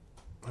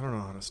I don't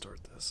know how to start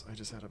this. I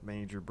just had a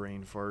major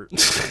brain fart.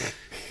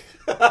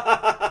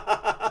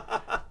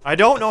 I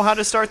don't know how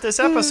to start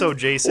this episode,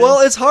 Jason. Well,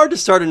 it's hard to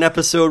start an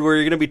episode where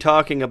you're going to be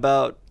talking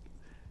about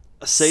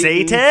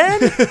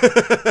Satan?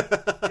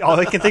 All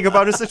I can think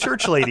about is the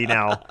church lady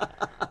now.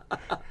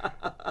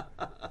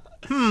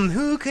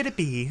 Who could it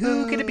be?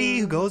 Who could it be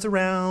who goes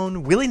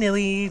around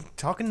willy-nilly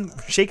talking,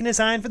 shaking his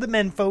hand for the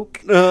men folk?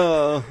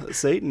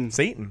 Satan.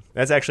 Satan.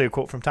 That's actually a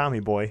quote from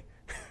Tommy Boy.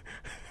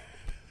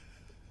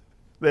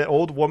 The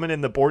old woman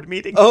in the board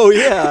meeting. Oh,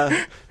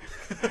 yeah.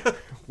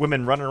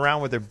 Women running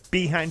around with their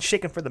behind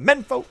shaking for the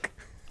men folk.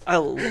 I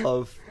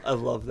love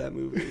that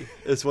movie.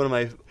 It's one of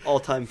my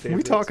all-time favorites.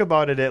 We talk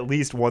about it at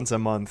least once a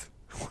month.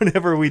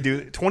 Whenever we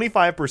do,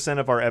 25%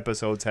 of our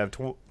episodes have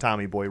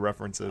Tommy Boy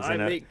references in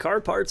it. I make car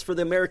parts for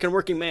the American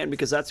working man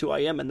because that's who I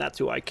am and that's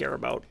who I care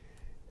about.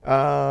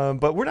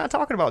 But we're not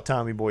talking about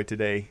Tommy Boy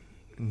today.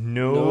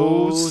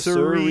 No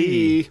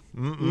siree.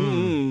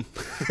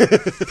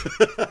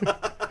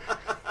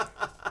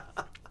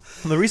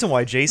 The reason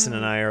why Jason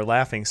and I are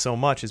laughing so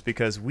much is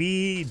because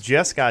we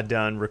just got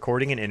done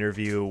recording an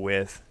interview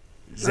with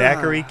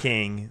Zachary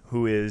King,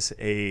 who is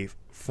a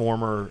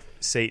former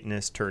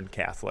Satanist turned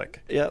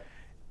Catholic. Yep.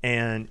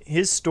 And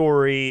his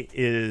story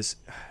is,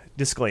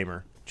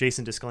 disclaimer.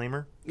 Jason,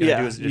 disclaimer? Yeah,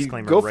 do his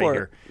disclaimer go right for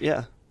here. it.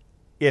 Yeah.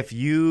 If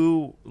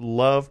you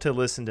love to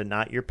listen to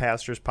Not Your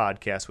Pastor's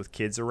podcast with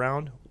kids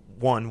around,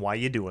 one, why are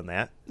you doing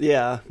that?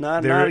 Yeah,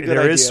 not a good idea.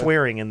 There is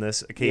swearing in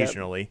this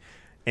occasionally. Yep.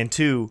 And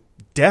two,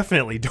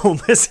 definitely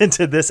don't listen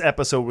to this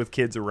episode with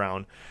kids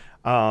around.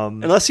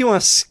 Unless you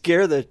want to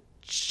scare the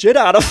shit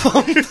out of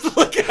them.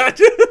 Look, I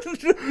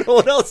don't know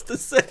what else to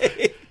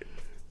say.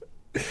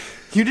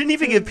 You didn't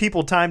even give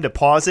people time to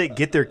pause it,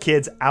 get their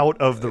kids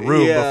out of the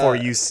room before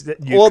you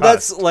well,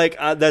 cussed.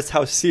 That's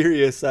how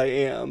serious I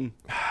am.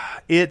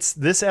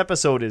 This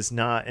episode is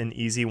not an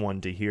easy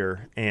one to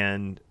hear,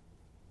 and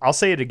I'll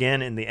say it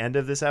again in the end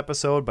of this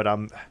episode, but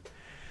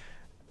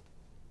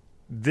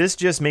this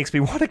just makes me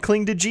want to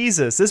cling to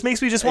Jesus. This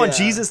makes me just want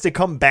Jesus to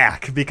come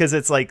back, because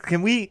it's like,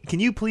 can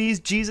you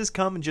please, Jesus,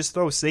 come and just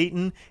throw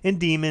Satan and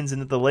demons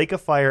into the lake of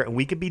fire and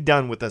we could be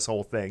done with this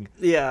whole thing.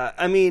 Yeah,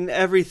 I mean,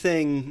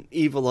 everything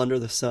evil under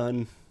the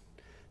sun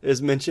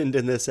is mentioned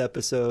in this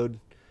episode.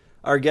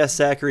 Our guest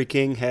Zachary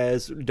King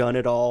has done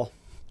it all.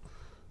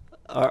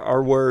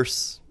 Or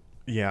worse.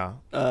 Yeah.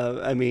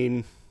 I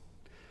mean,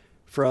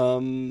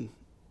 from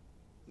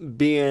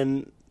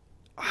being...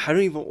 I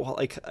don't even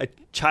like a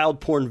child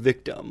porn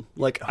victim.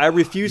 Like, I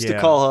refuse to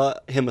call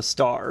him a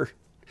star.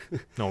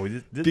 No,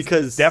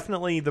 because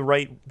definitely the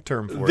right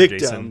term for victim, it,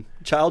 Jason.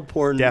 Child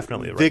porn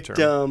definitely the right victim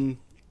term.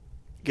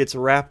 Gets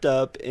wrapped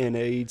up in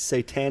a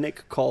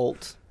satanic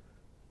cult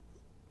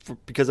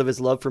because of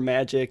his love for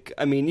magic.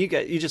 I mean, you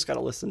just got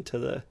to listen to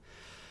the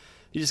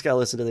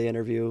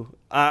interview.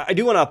 I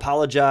do want to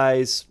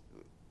apologize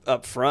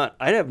up front.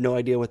 I have no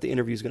idea what the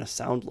interview is going to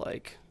sound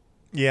like.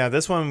 Yeah,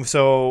 this one.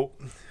 So.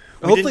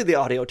 Hopefully the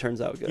audio turns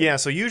out good. Yeah,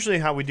 so usually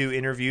how we do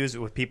interviews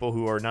with people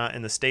who are not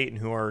in the state and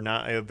who are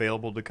not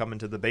available to come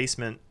into the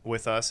basement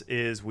with us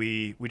is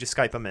we just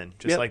Skype them in,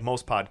 just like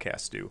most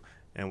podcasts do.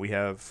 And we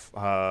have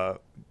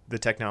the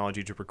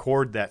technology to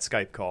record that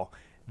Skype call.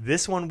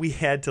 This one we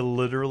had to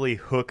literally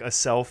hook a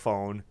cell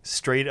phone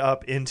straight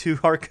up into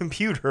our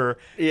computer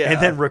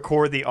and then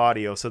record the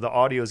audio. So the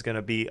audio is going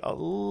to be a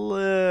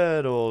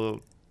little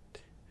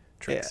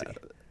tricksy.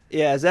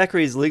 Yeah,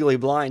 Zachary's legally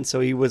blind, so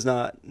he was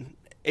not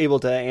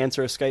able to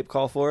answer a Skype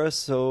call for us,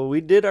 so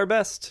we did our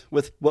best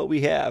with what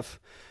we have,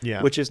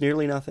 which is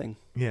nearly nothing.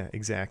 Yeah,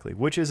 exactly.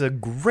 Which is a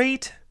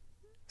great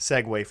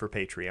segue for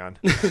Patreon.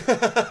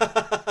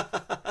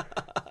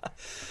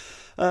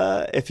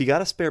 If you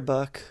got a spare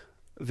buck,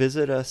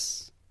 visit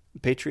us,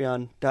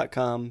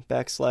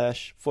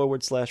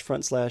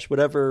 patreon.com//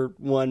 whatever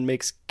one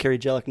makes Carrie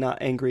Jellick not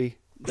angry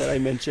that I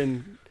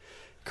mentioned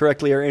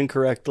correctly or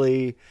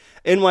incorrectly.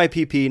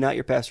 NYPP, Not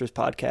Your Pastor's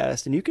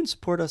Podcast, and you can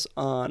support us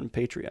on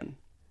Patreon.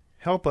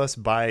 Help us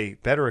buy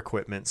better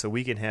equipment so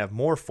we can have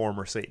more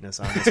former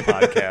Satanists on this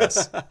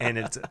podcast, and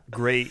it's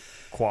great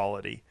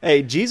quality.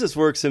 Hey, Jesus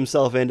works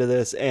himself into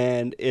this,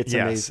 and it's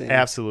amazing. Yes,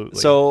 absolutely.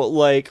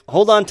 So,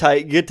 hold on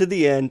tight, get to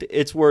the end.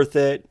 It's worth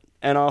it,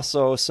 and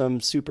also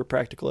some super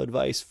practical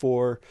advice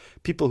for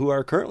people who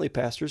are currently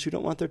pastors who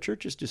don't want their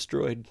churches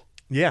destroyed.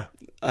 Yeah.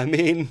 I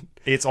mean...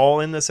 It's all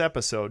in this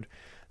episode.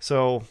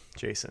 So,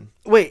 Jason.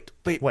 Wait.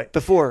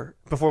 Before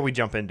we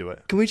jump into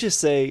it. Can we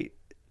just say,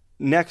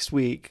 next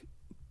week...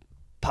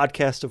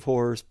 Podcast of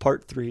Horrors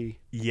Part 3.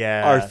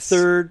 Yes. Our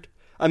third.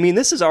 I mean,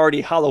 this is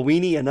already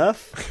Halloween-y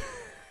enough.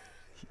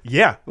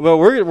 Yeah. Well,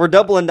 we're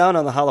doubling down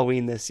on the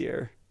Halloween this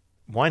year.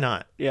 Why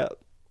not? Yeah.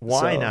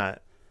 Why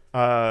not?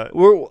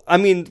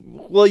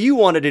 You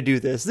wanted to do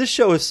this. This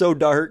show is so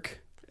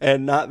dark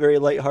and not very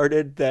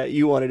lighthearted that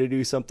you wanted to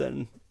do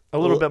something a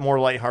little bit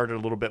more lighthearted, a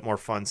little bit more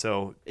fun.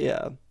 So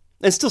yeah.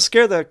 And still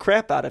scare the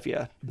crap out of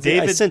you.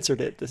 I censored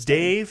it this time.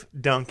 Dave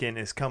Duncan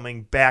is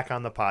coming back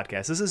on the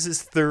podcast. This is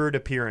his third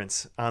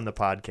appearance on the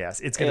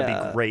podcast. It's going to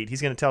be great. He's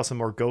going to tell some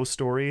more ghost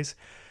stories.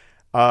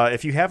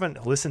 If you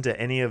haven't listened to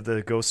any of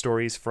the ghost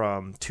stories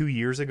from 2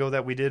 years ago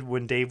that we did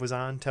when Dave was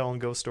on telling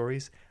ghost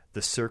stories,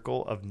 the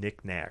Circle of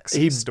Knickknacks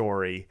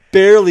story.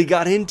 Barely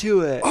got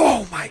into it.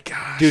 Oh my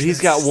gosh. Dude,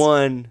 he's got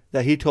one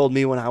that he told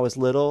me when I was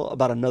little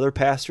about another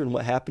pastor and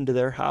what happened to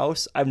their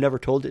house. I've never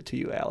told it to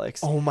you,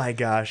 Alex. Oh my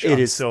gosh. It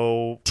is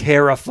so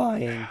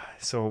terrifying.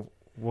 So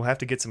we'll have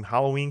to get some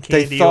Halloween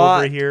candy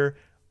over here.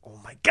 Oh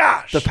my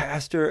gosh. The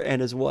pastor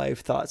and his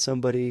wife thought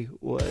somebody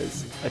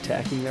was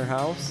attacking their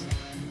house.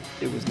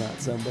 It was not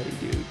somebody,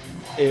 dude.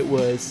 It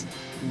was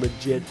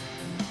legit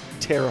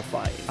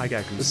terrifying. I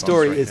got goosebumps. The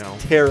story right is now.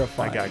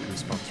 terrifying. I got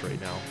goosebumps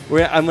right now.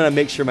 I'm going to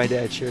make sure my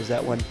dad shares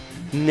that one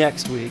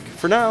next week.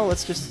 For now,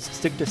 let's just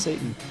stick to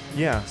Satan.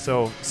 Yeah,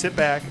 so sit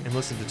back and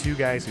listen to two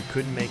guys who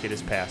couldn't make it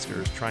as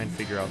pastors try and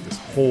figure out this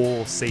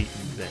whole Satan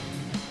thing.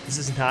 This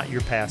is not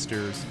your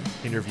pastor's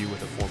interview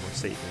with a former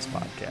Satanist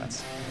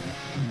podcast.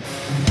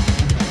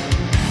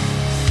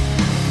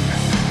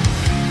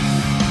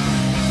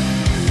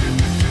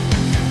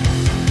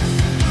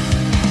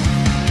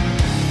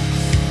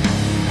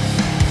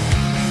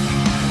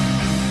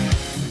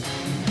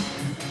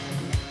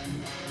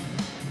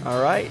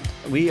 All right,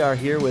 we are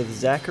here with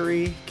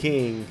Zachary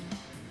King.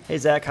 Hey,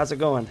 Zach, how's it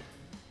going?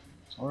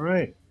 All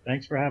right.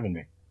 Thanks for having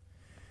me.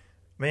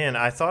 Man,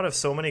 I thought of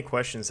so many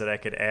questions that I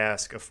could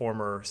ask a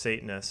former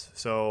Satanist.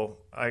 So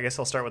I guess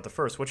I'll start with the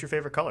first. What's your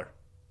favorite color?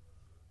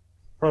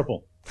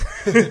 Purple.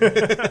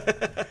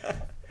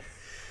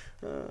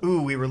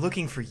 Ooh, we were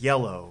looking for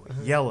yellow.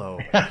 Yellow.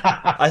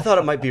 I thought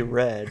it might be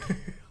red.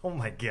 Oh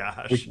my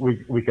gosh.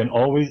 We can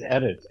always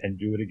edit and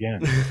do it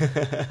again.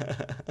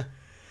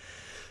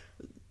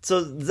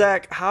 So,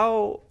 Zach,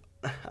 you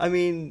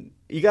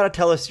got to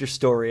tell us your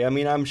story. I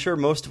mean, I'm sure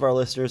most of our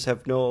listeners I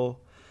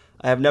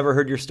have never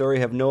heard your story,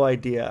 have no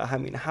idea. I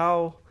mean,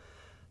 how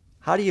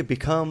do you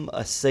become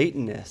a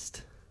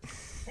Satanist?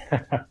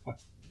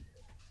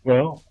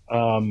 Well,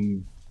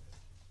 in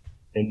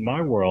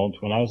my world,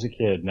 when I was a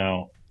kid,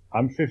 now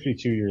I'm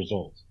 52 years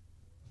old.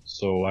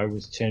 So I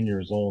was 10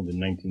 years old in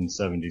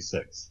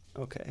 1976.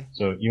 Okay.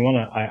 So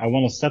I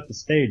want to set the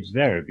stage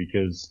there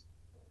because,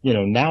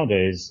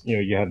 nowadays,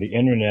 you have the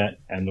internet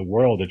and the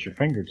world at your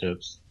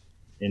fingertips.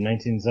 In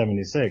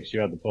 1976, you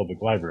had the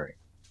public library,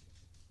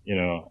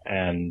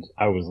 and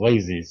I was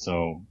lazy.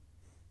 So,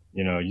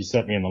 you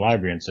set me in the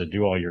library and said,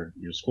 do all your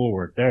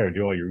schoolwork there,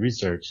 do all your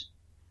research.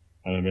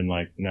 And I've been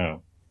like,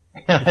 no,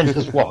 I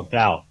just walked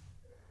out.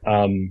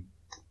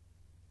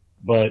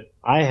 But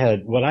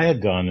what I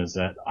had done is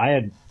that I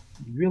had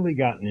really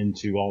gotten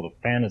into all the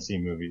fantasy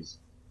movies,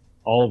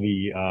 all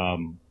the,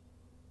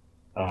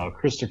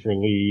 Christopher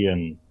Lee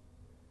and,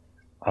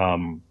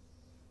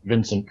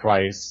 Vincent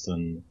Price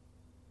and,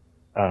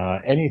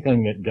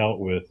 anything that dealt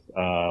with,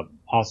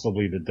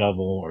 possibly the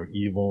devil or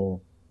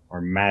evil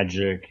or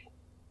magic.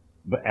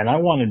 And I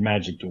wanted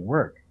magic to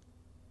work.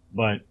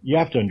 But you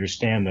have to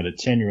understand that a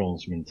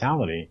 10-year-old's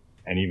mentality,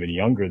 and even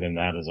younger than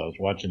that as I was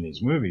watching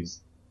these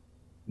movies,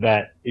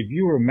 that if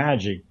you were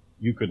magic,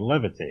 you could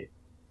levitate.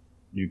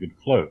 You could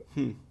float.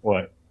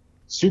 What?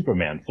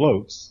 Superman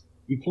floats,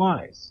 he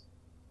flies.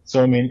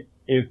 So,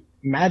 if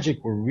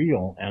magic were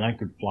real and I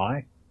could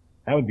fly,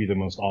 that would be the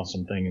most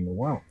awesome thing in the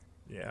world.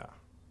 Yeah.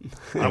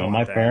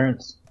 My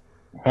parents,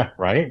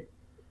 right?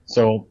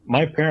 So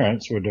my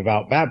parents were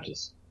devout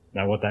Baptists.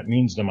 Now what that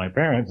means to my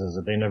parents is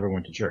that they never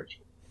went to church.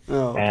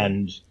 Oh,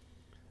 okay.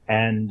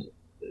 And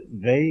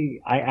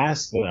I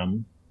asked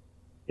them,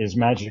 is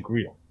magic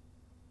real?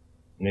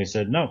 And they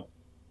said, no,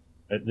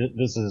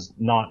 this is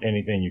not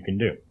anything you can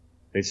do.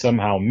 They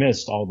somehow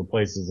missed all the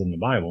places in the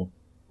Bible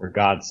where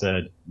God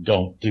said,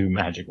 don't do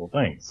magical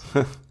things.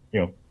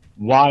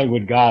 Why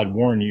would God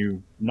warn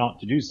you not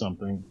to do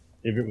something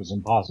if it was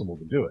impossible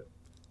to do it?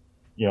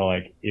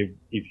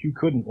 If you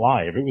couldn't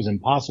lie, if it was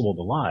impossible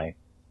to lie,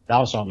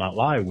 thou shalt not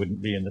lie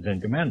wouldn't be in the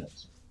 10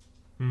 Commandments.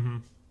 Mm-hmm.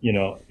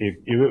 If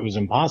it was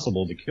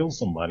impossible to kill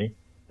somebody,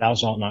 thou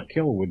shalt not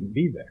kill wouldn't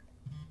be there.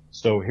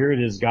 So here it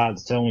is,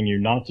 God's telling you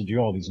not to do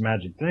all these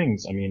magic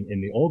things.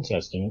 In the Old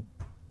Testament,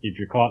 if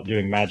you're caught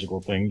doing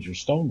magical things, you're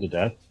stoned to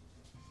death.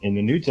 In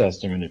the New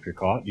Testament, if you're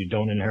caught, you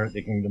don't inherit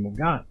the kingdom of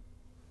God.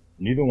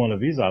 Neither one of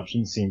these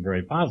options seem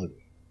very positive.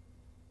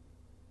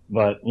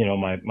 But,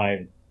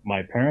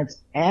 my parents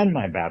and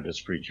my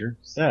Baptist preacher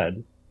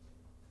said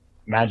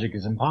magic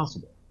is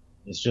impossible.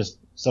 It's just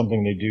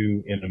something they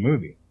do in a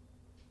movie.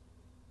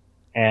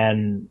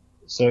 And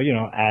so,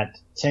 at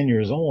 10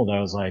 years old, I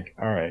was like,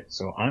 all right,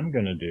 so I'm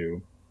going to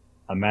do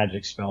a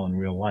magic spell in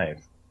real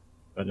life.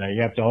 But now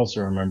you have to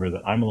also remember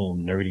that I'm a little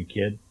nerdy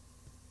kid.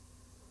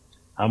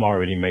 I'm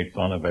already made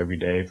fun of every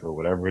day for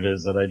whatever it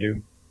is that I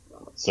do.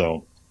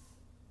 So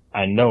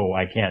I know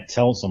I can't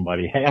tell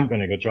somebody, hey, I'm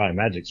going to go try a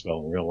magic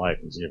spell in real life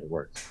and see if it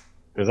works.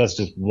 Because that's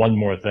just one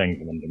more thing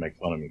for them to make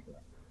fun of me for.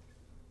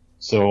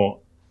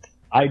 So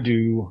I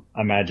do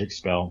a magic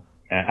spell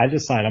and I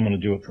decide I'm going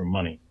to do it for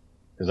money.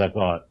 Because I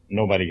thought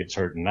nobody gets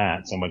hurt in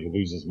that. Somebody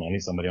loses money,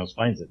 somebody else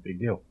finds it. Big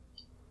deal.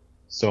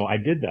 So I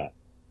did that.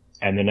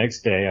 And the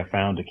next day I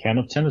found a can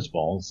of tennis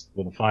balls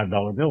with a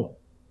 $5 bill in it.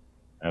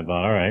 I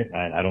thought, all right,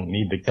 I don't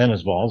need the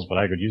tennis balls, but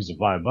I could use the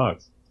 $5.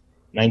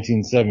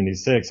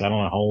 1976, I don't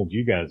know how old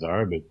you guys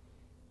are, but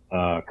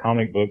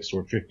comic books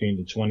were 15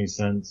 to 20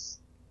 cents.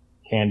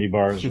 Candy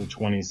bars were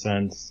 20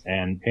 cents,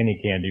 and penny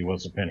candy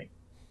was a penny.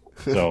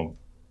 So,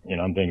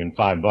 I'm thinking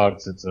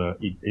 $5, it's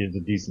a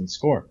decent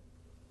score.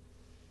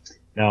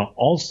 Now,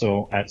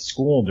 also at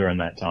school during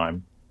that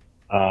time,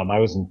 I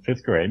was in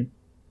 5th grade,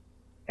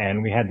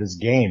 and we had this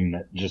game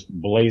that just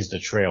blazed a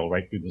trail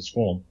right through the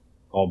school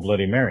called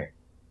Bloody Mary,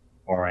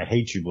 or I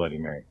Hate You, Bloody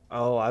Mary.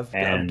 Oh, I've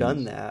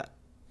done that.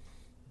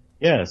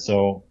 Yeah,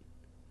 so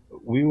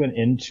we went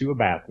into a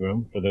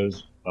bathroom, for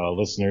those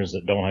listeners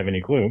that don't have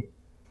any clue.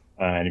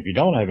 And if you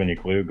don't have any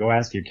clue, go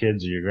ask your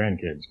kids or your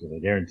grandkids, because I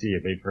guarantee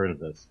you they've heard of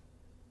this.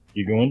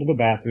 You go into the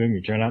bathroom,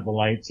 you turn out the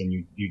lights, and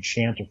you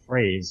chant a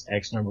phrase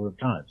X number of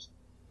times.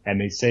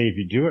 And they say if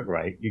you do it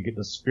right, you get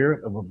the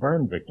spirit of a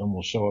burn victim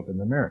will show up in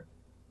the mirror.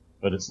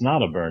 But it's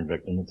not a burn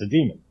victim, it's a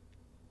demon.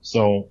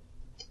 So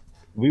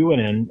we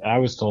went in, I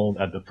was told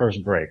at the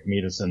first break,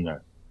 meet us in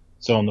there.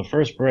 So on the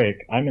first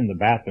break, I'm in the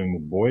bathroom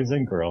with boys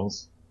and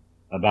girls,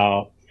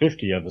 about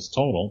 50 of us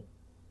total,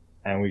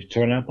 and we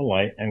turn out the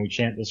light and we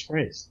chant this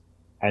phrase.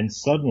 And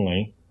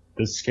suddenly,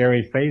 this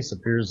scary face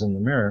appears in the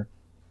mirror,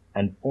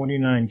 and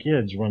 49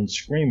 kids run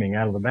screaming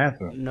out of the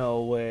bathroom.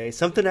 No way.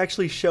 Something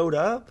actually showed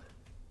up?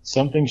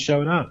 Something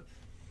showed up.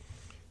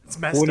 It's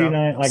messed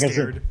 49, up. Like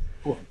scared.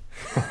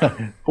 I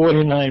said,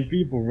 49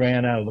 people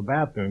ran out of the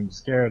bathroom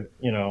scared,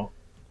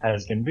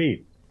 as can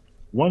be.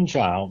 One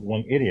child,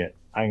 one idiot,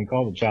 I can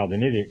call the child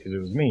an idiot because it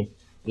was me,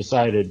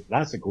 decided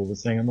that's the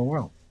coolest thing in the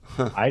world.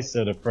 I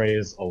said a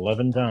phrase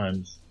 11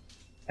 times,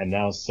 and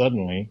now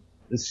suddenly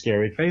this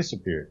scary face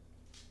appeared.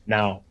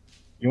 Now,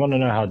 you want to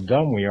know how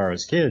dumb we are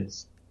as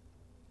kids?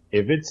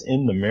 If it's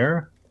in the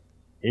mirror,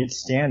 it's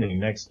standing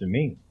next to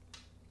me.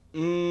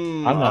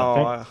 I'm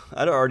not.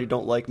 I already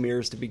don't like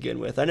mirrors to begin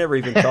with. I never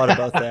even thought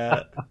about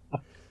that.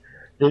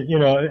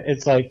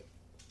 It's like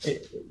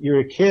you're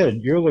a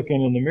kid. You're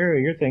looking in the mirror.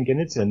 You're thinking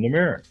it's in the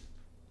mirror,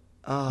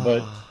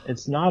 but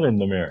it's not in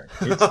the mirror.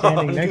 It's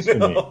standing next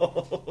to me.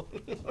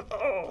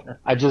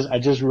 I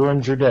just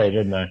ruined your day,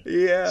 didn't I?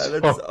 Yeah.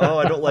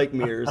 I don't like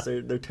mirrors.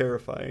 They're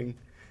terrifying.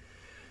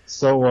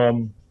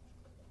 So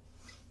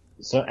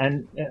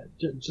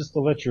just to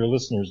let your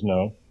listeners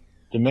know,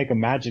 to make a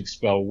magic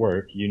spell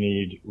work, you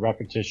need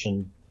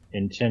repetition,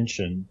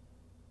 intention,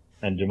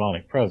 and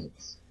demonic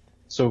presence.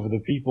 So for the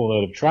people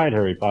that have tried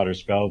Harry Potter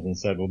spells and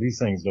said, well, these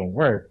things don't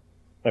work,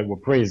 like, well,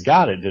 praise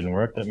God it didn't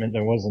work. That meant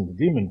there wasn't a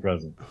demon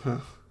present.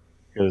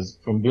 Because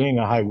from being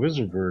a high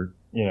wizard for,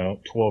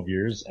 12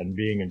 years and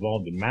being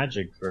involved in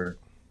magic for,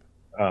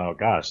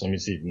 let me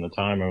see, from the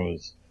time I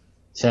was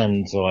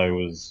 10 till I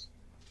was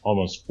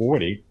almost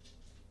 40,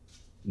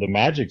 the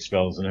magic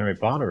spells in Harry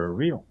Potter are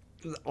real.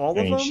 All of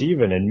them? She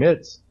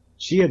admits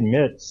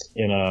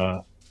in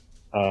a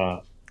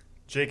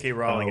J.K.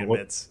 Rowling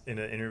admits in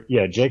an interview.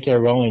 Yeah, J.K.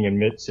 Rowling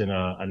admits in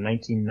a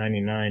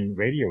 1999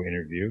 radio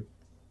interview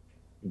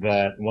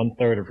that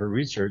 1/3 of her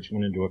research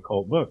went into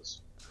occult books.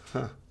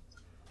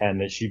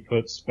 And that she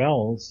put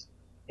spells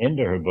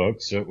into her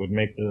books so it would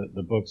make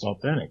the books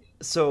authentic.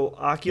 So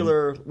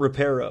Ocular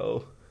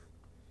Reparo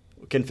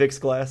can fix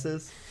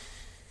glasses?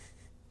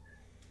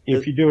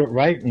 If you do it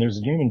right and there's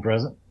a demon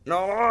present.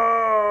 No!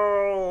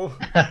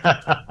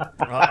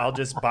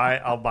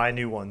 I'll buy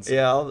new ones.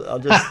 Yeah, I'll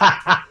just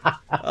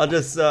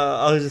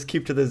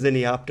keep to the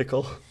Zinni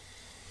Optical.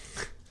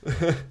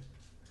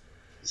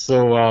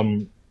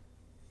 So,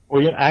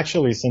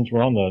 actually, since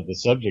we're on the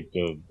subject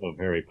of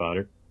Harry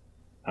Potter,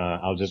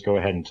 I'll just go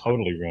ahead and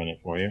totally ruin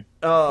it for you.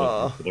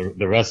 Oh.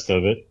 The rest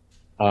of it.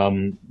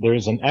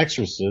 There's an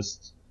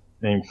exorcist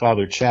named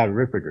Father Chad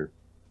Ripperger,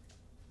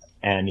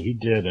 and he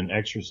did an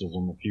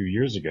exorcism a few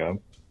years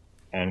ago.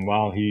 And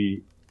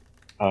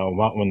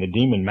when the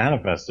demon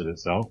manifested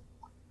itself,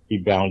 he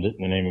bound it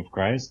in the name of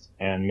Christ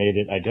and made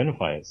it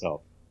identify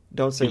itself.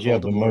 Don't say Voldemort. You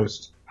have the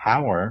most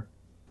power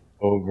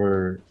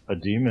over a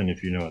demon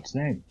if you know its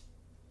name.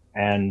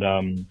 And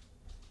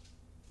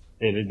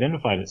it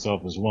identified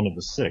itself as one of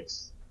the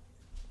six.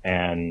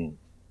 And,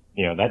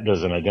 that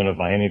doesn't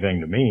identify anything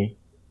to me.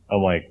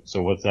 I'm like,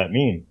 so what's that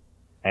mean?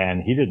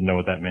 And he didn't know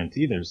what that meant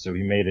either, so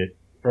he made it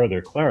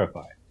further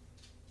clarify.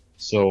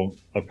 So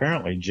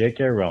apparently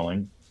J.K.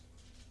 Rowling,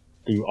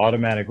 through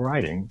automatic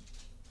writing,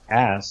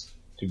 asked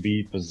to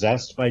be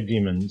possessed by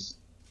demons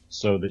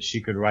so that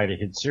she could write a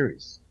hit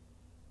series.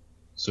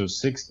 So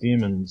 6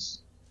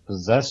 demons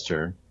possessed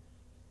her,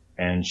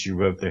 and she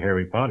wrote the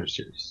Harry Potter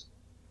series.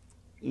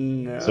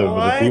 No. So for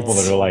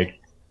the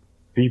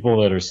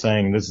people that are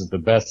saying this is the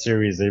best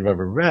series they've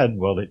ever read,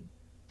 well, it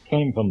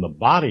came from the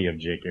body of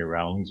J.K.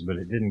 Rowling's, but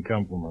it didn't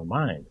come from her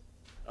mind.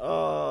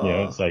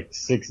 Oh. It's like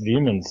 6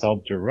 demons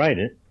helped her write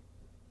it,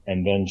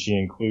 and then she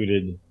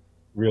included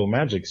real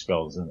magic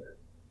spells in it.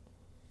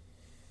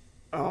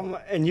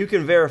 And you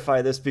can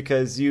verify this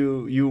because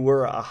you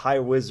were a high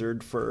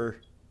wizard for...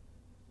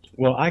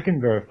 Well, I can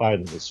verify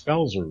that the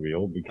spells are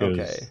real because,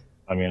 okay.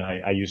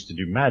 I used to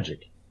do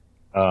magic.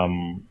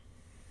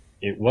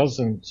 It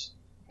wasn't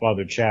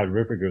Father Chad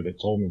Ripperger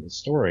that told me the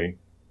story.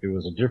 It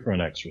was a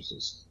different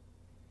exorcist,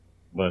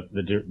 but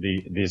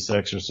this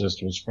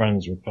exorcist was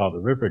friends with Father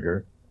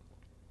Ripperger.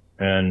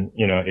 And,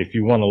 you know, if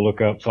you want to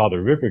look up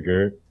Father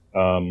Ripperger,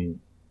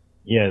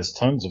 he has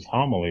tons of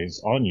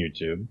homilies on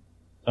YouTube,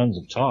 tons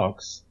of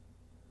talks,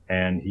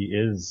 and he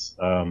is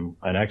an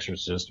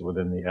exorcist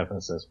within the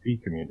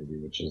FSSP community,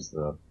 which is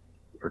the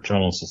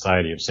Fraternal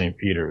Society of St.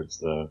 Peter. It's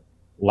the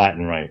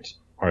Latin Rite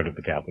part of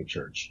the Catholic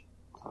Church.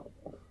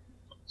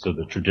 So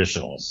the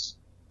traditionalists.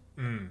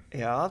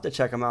 Yeah, I'll have to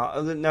check them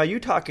out. Now, you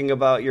talking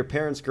about your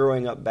parents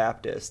growing up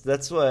Baptist.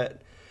 That's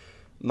what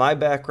my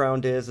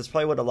background is. It's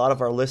probably what a lot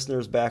of our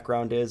listeners'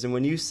 background is. And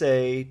when you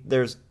say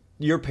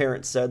your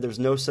parents said there's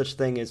no such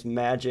thing as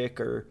magic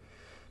or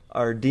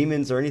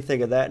demons or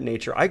anything of that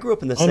nature. I grew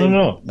up in the same...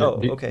 No.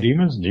 Okay.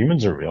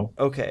 Demons are real.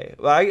 Okay.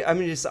 Well,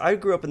 I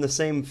grew up in the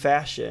same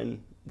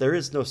fashion. There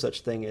is no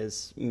such thing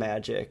as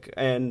magic.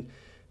 And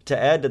to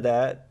add to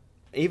that,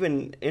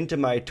 even into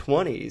my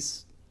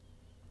 20s,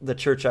 the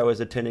church I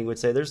was attending would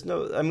say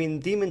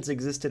demons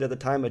existed at the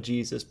time of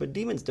Jesus, but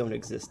demons don't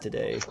exist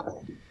today.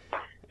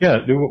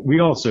 Yeah, we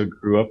also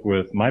grew up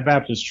with, my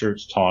Baptist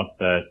church taught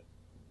that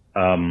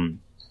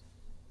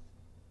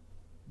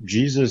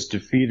Jesus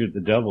defeated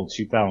the devil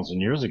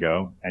 2,000 years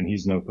ago, and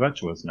he's no threat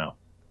to us now.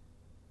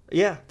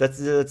 Yeah,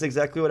 that's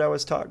exactly what I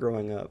was taught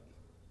growing up.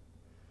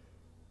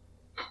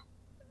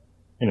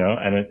 You know,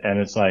 and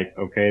it's like,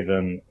 okay,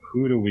 then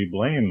who do we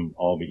blame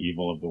all the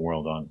evil of the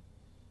world on?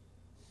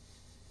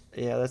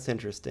 Yeah, that's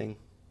interesting.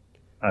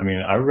 I mean,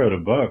 I wrote a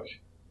book.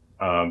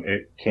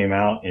 It came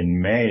out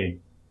in May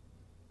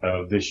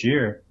of this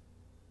year,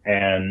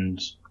 and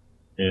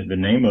the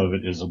name of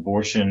it is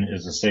 "Abortion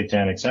is a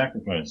Satanic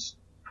Sacrifice."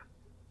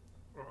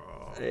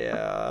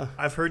 Yeah,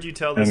 I've heard you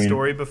tell this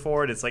story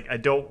before, and it's like I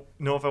don't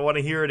know if I want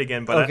to hear it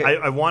again, but okay.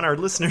 I want our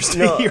listeners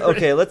to hear it.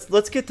 Okay,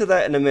 let's get to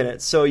that in a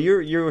minute. So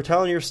you're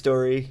telling your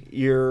story.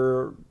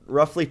 You're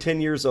roughly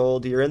 10 years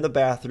old. You're in the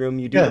bathroom.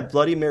 You do the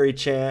Bloody Mary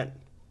chant.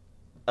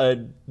 A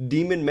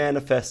demon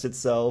manifests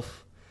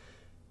itself,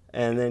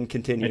 and then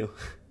continue.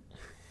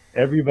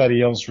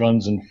 Everybody else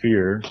runs in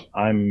fear.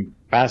 I'm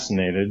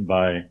fascinated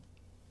by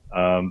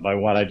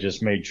what I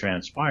just made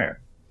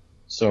transpire.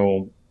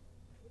 So,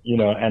 you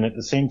know, and at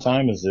the same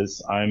time as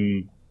this,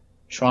 I'm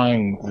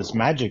trying this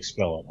magic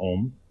spell at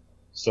home.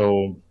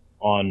 So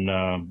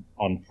on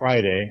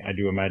Friday, I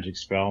do a magic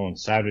spell. On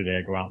Saturday,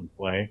 I go out and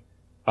play,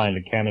 find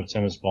a can of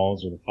tennis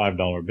balls with a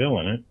 $5 bill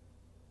in it.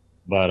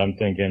 But I'm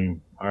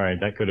thinking, all right,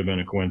 that could have been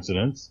a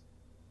coincidence.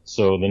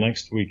 So the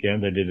next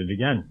weekend, I did it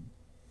again.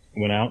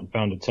 Went out and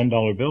found a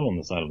 $10 bill on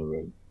the side of the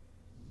road.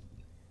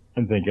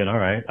 I'm thinking, all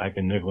right, I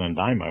can nickel and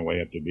dime my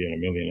way up to being a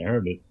millionaire,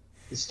 but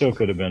it still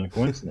could have been a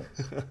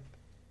coincidence.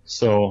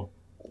 So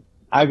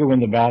I go in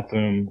the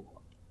bathroom.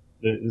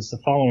 It's the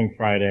following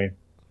Friday.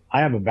 I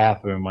have a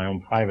bathroom, my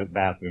own private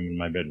bathroom in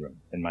my bedroom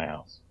in my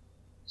house.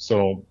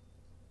 So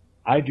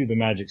I do the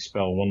magic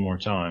spell one more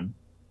time,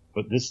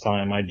 but this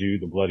time I do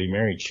the Bloody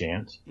Mary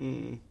chant.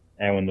 And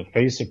when the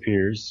face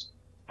appears,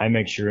 I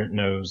make sure it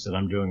knows that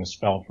I'm doing a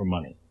spell for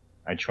money.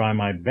 I try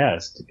my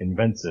best to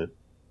convince it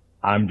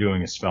I'm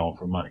doing a spell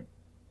for money.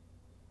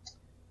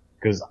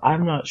 Because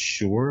I'm not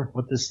sure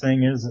what this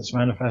thing is that's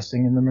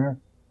manifesting in the mirror.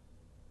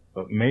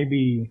 But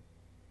maybe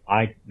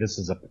this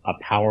is a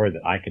power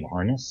that I can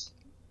harness.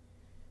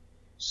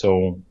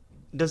 So.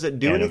 Does it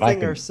do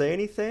anything or say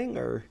anything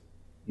or?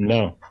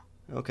 No.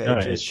 Okay. No,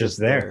 it's just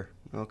there.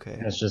 Okay.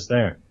 It's just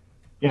there.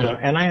 You know,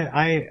 and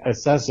I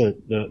assess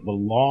it, the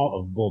law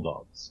of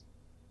bulldogs.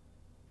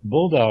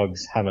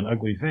 Bulldogs have an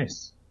ugly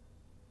face.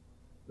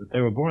 But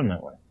they were born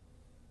that way.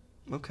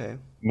 Okay.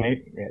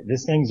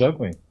 This thing's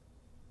ugly.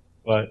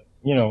 But,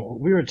 you know,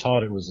 we were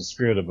taught it was the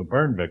spirit of a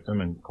burn victim,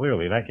 and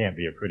clearly that can't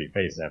be a pretty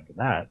face after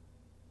that.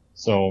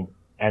 So,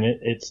 and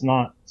it's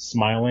not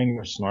smiling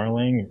or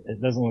snarling. It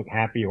doesn't look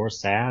happy or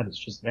sad. It's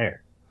just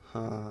there.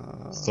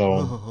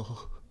 So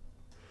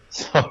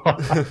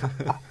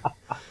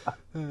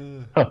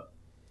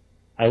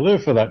I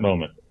live for that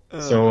moment.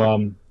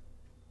 So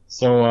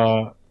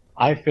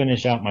I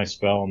finish out my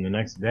spell, and the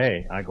next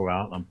day I go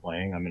out and I'm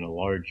playing. I'm in a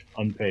large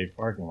unpaved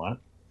parking lot,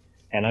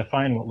 and I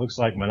find what looks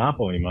like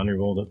Monopoly money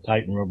rolled up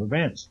tight in rubber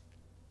bands.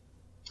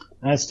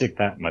 And I stick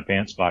that in my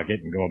pants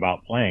pocket and go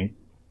about playing.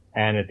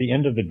 And at the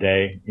end of the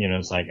day, you know,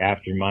 it's like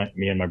after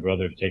me and my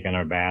brother have taken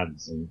our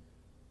baths, and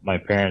my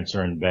parents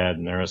are in bed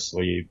and they're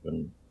asleep,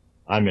 and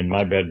I'm in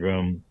my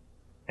bedroom,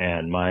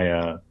 and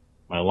my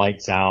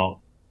light's out.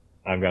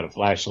 I've got a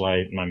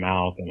flashlight in my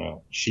mouth and a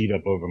sheet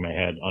up over my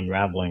head,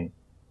 unraveling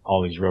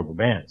all these rubber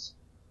bands.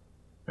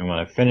 And when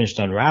I finished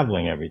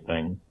unraveling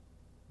everything,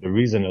 the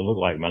reason it looked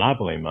like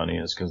Monopoly money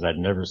is because I'd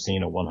never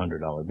seen a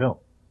 $100 bill.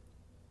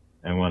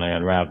 And when I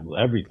unraveled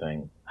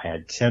everything, I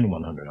had 10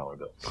 $100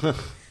 bills.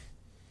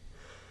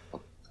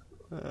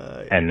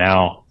 And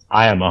now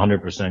I am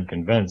 100%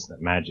 convinced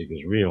that magic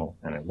is real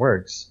and it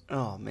works.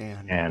 Oh,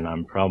 man. And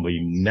I'm probably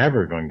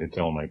never going to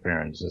tell my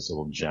parents this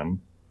little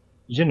gem.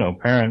 You know,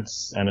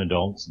 parents and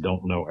adults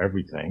don't know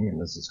everything,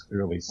 and this is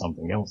clearly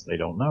something else they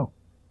don't know.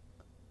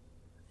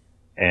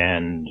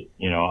 and,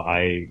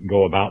 I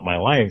go about my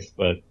life,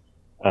 but,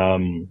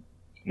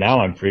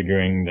 now I'm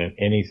figuring that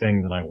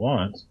anything that I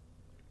want,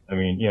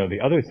 the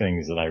other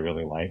things that I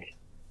really like,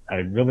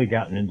 I'd really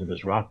gotten into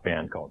this rock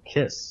band called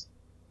Kiss,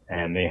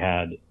 and they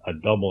had a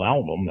double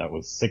album that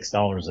was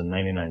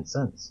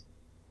 $6.99.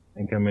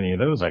 Think how many of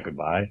those I could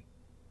buy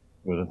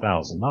with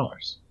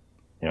 $1,000.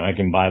 I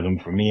can buy them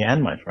for me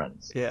and my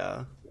friends.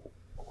 Yeah.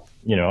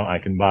 I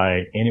can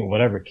buy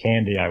whatever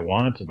candy I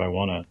want. If I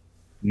want a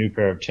new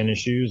pair of tennis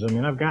shoes,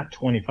 I've got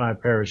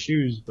 25 pair of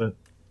shoes, but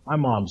my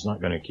mom's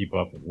not going to keep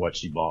up with what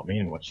she bought me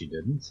and what she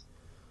didn't.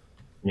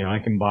 I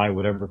can buy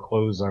whatever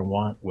clothes I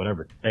want,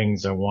 whatever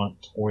things I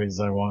want, toys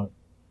I want.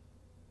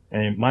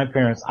 And my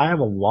parents, I have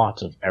a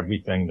lot of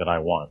everything that I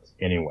want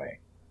anyway.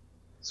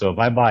 So if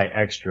I buy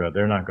extra,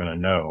 they're not going to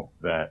know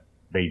that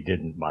they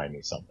didn't buy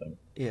me something.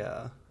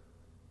 Yeah.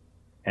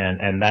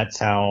 And that's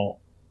how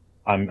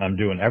I'm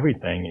doing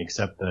everything,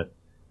 except that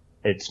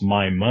it's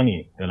my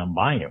money that I'm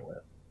buying it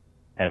with.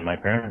 And my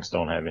parents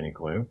don't have any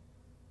clue.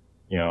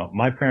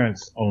 My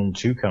parents own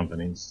 2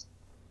 companies,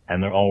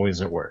 and they're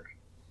always at work.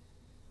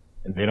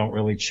 And they don't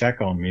really check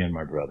on me and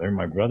my brother.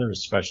 My brother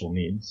has special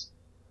needs,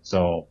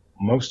 so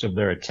most of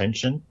their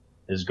attention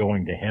is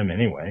going to him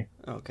anyway.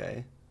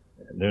 Okay.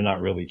 They're not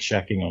really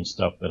checking on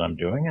stuff that I'm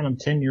doing, and I'm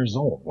 10 years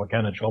old. What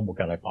kind of trouble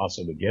can I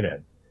possibly get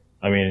in?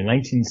 In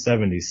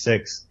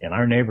 1976, in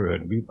our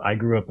neighborhood, I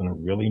grew up in a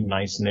really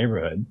nice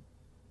neighborhood,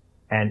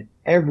 and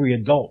every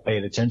adult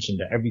paid attention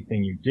to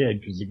everything you did,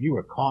 because if you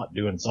were caught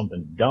doing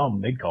something dumb,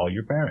 they'd call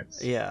your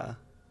parents. Yeah.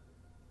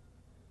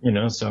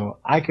 So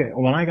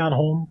when I got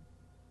home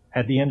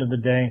at the end of the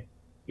day,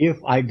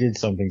 if I did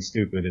something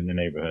stupid in the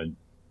neighborhood,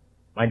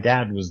 my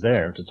dad was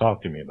there to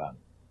talk to me about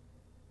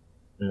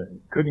it.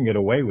 Couldn't get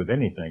away with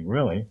anything,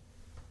 really.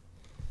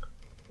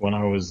 When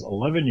I was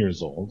 11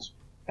 years old,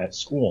 at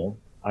school,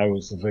 I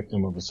was the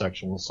victim of a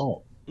sexual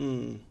assault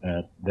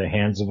at the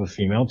hands of a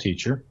female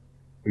teacher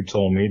who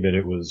told me that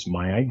it was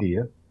my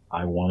idea.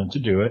 I wanted to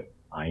do it.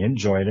 I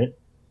enjoyed it.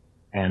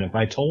 And if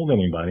I told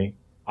anybody,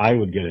 I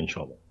would get in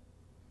trouble.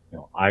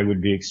 I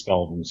would be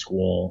expelled from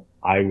school.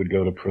 I would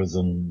go to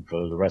prison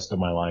for the rest of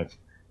my life.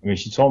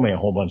 She told me a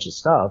whole bunch of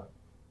stuff,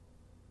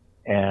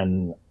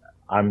 and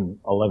I'm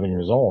 11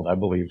 years old. I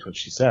believed what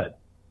she said.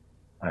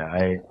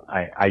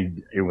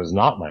 It was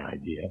not my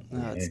idea. Oh,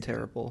 that's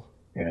terrible.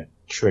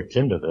 Tricked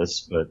into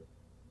this, but,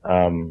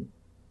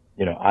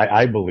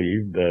 I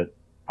believe that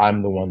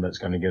I'm the one that's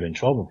going to get in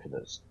trouble for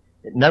this.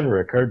 It never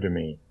occurred to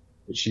me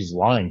that she's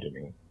lying to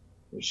me.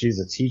 She's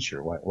a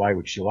teacher. Why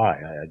would she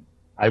lie?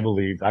 I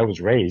believe I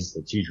was raised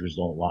that teachers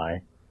don't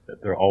lie,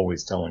 that they're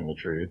always telling the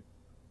truth.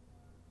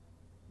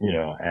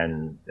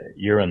 And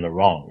you're in the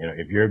wrong.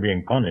 If you're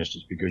being punished,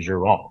 it's because you're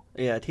wrong.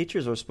 Yeah,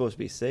 teachers are supposed to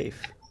be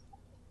safe.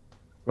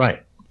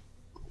 Right.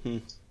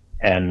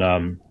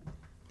 And,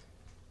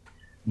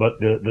 but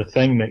the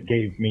thing that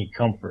gave me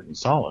comfort and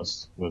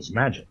solace was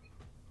magic.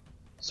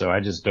 So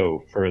I just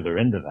dove further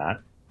into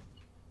that.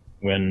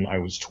 When I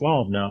was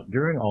 12, now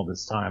during all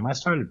this time, I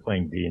started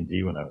playing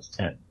D&D when I was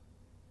 10.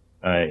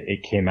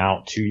 It came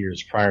out 2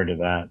 years prior to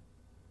that,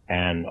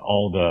 and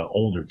all the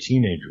older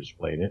teenagers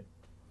played it.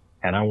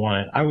 And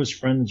I was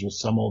friends with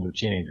some older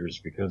teenagers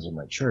because of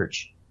my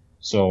church.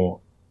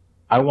 So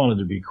I wanted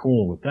to be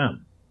cool with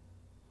them.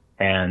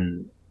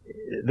 And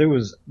there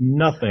was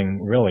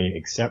nothing really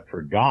except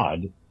for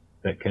God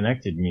that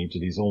connected me to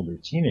these older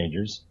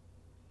teenagers.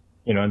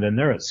 And then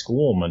they're at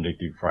school Monday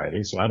through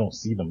Friday, so I don't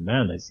see them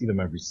then. I see them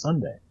every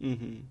Sunday.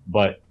 Mm-hmm.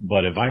 But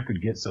if I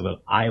could get so that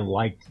I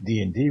liked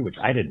D&D, which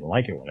I didn't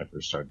like it when I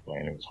first started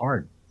playing, it was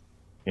hard.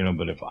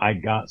 But if I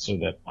got so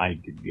that I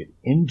could get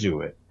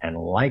into it and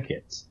like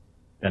it,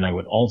 then I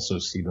would also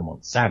see them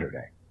on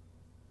Saturday.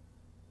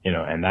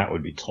 And that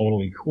would be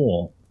totally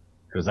cool,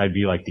 because I'd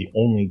be like the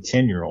only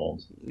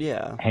 10-year-old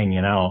hanging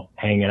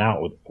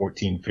out with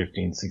 14,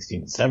 15,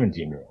 16,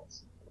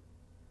 17-year-olds.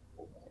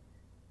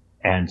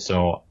 And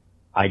so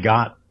I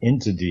got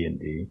into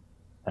D&D,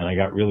 and I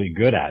got really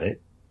good at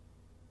it.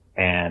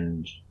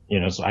 And,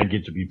 so I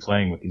get to be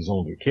playing with these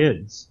older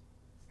kids.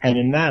 And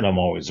in that, I'm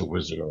always a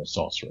wizard or a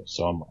sorcerer.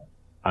 So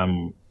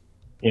I'm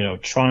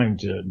trying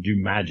to do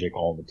magic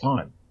all the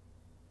time.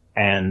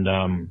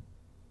 And,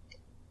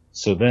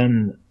 so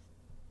then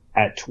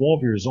at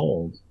 12 years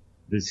old,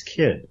 this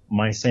kid,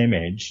 my same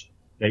age,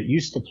 that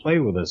used to play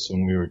with us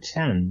when we were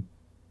 10,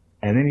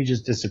 and then he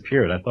just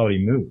disappeared. I thought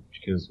he moved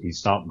because he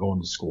stopped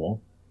going to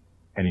school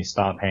and he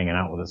stopped hanging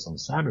out with us on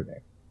Saturday.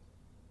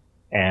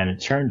 And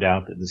it turned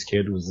out that this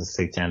kid was a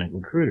satanic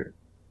recruiter.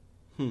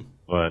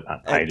 But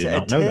I did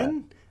not know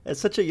that. At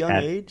such a young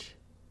age?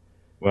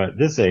 Well, at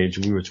this age,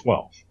 we were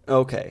 12.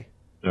 Okay.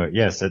 So,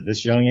 yes, at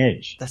this young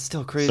age. That's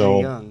still crazy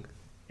young.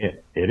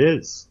 It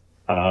is.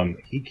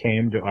 He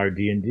came to our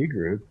D&D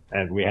group,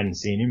 and we hadn't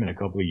seen him in a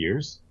couple of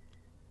years.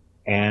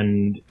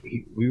 And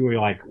we were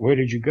like, where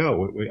did you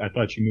go? I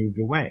thought you moved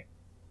away.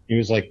 He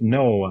was like,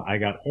 no, I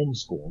got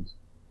homeschooled.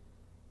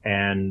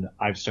 And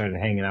I've started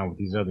hanging out with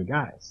these other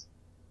guys.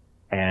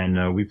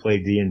 And we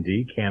played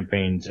D&D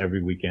campaigns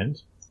every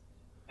weekend.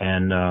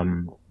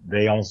 And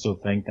they also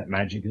think that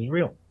magic is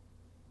real.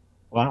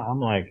 Well, I'm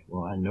like,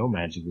 well, I know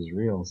magic is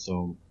real,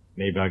 so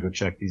maybe I'll go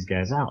check these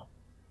guys out.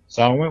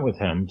 So I went with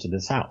him to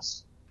this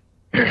house.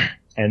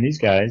 And these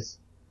guys,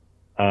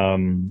 at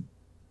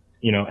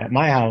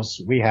my house,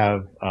 we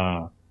have,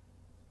 I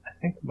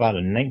think about a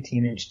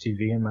 19-inch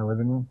TV in my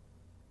living room.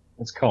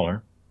 It's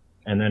color.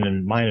 And then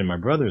in mine and my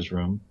brother's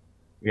room,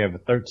 we have a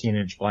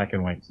 13-inch black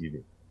and white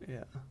TV.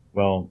 Yeah.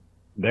 Well,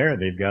 there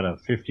they've got a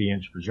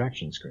 50-inch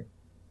projection screen.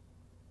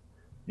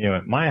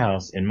 At my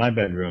house, in my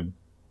bedroom,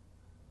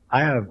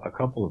 I have a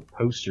couple of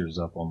posters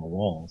up on the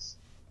walls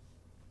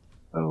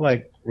of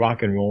like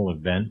rock and roll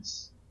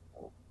events.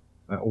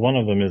 One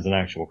of them is an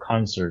actual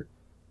concert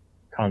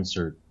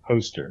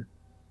poster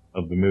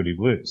of the Moody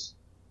Blues.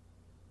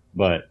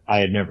 But I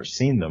had never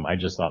seen them. I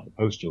just thought the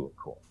poster looked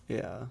cool.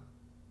 Yeah.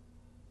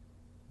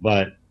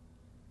 But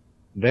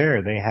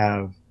there they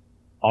have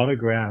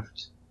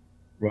autographed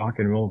rock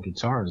and roll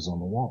guitars on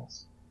the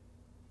walls.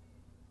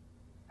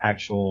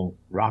 Actual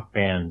rock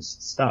bands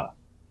stuff.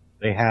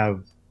 They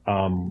have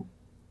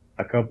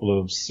a couple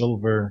of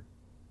silver,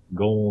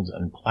 gold,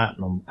 and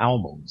platinum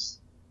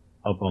albums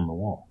up on the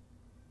wall.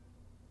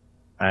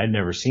 I had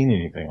never seen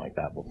anything like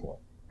that before.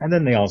 And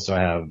then they also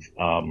have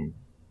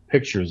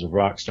pictures of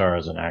rock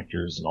stars and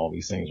actors, and all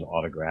these things are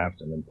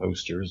autographed, and then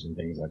posters and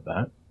things like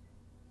that.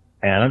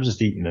 And I'm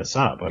just eating this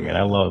up. I mean,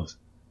 I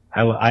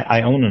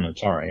own an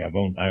Atari.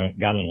 I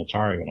got an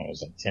Atari when I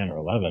was like 10 or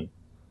 11,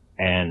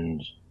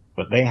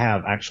 but they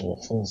have actual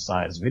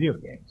full-size video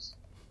games.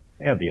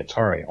 They have the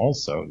Atari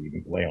also. You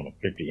can play on a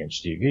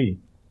 50-inch TV,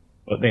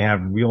 but they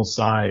have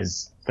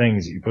real-size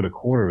things that you put a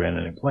quarter in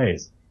and it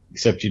plays,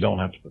 except you don't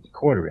have to put the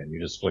quarter in. You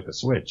just flick a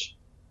switch.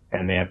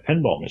 And they have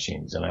pinball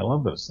machines, and I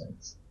love those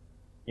things.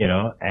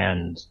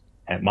 And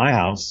at my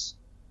house,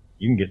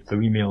 you can get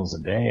 3 meals a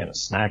day and a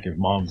snack if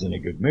mom's in a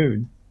good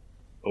mood.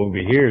 Over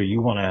here,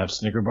 you want to have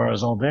Snicker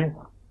bars all day?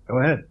 Go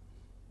ahead.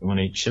 You want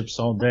to eat chips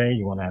all day?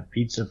 You want to have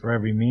pizza for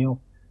every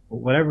meal?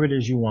 Whatever it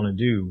is you want to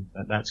do,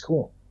 that's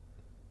cool.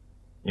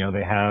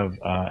 They have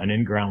an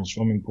in-ground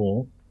swimming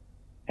pool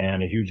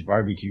and a huge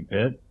barbecue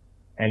pit.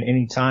 And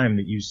any time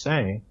that you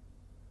say,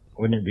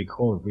 wouldn't it be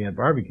cool if we had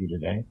barbecue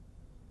today?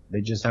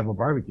 They just have a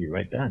barbecue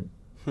right then.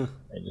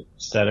 They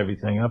just set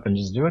everything up and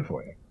just do it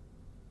for you.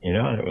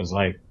 And it was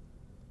like,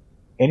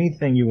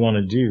 anything you want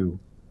to do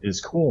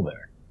is cool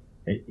there.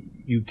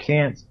 You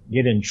can't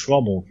get in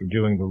trouble for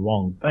doing the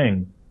wrong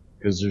thing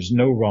because there's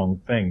no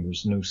wrong thing.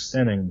 There's no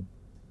sinning.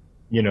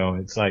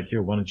 It's like,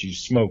 here, why don't you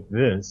smoke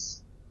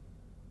this?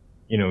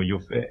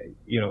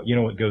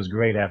 What goes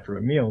great after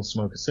a meal,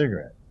 smoke a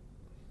cigarette.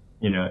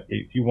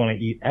 If you want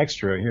to eat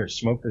extra, here,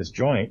 smoke this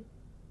joint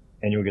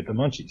and you'll get the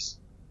munchies.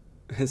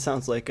 It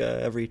sounds like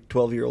every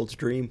 12-year-old's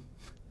dream.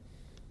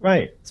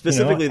 Right.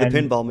 Specifically the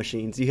pinball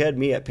machines. You had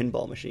me at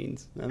pinball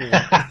machines. I mean.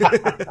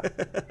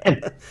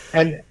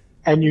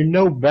 and you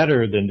know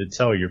better than to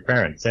tell your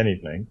parents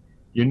anything.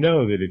 You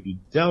know that if you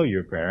tell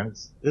your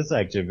parents, this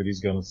activity is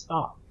going to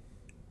stop.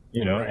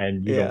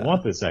 And you don't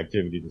want this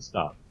activity to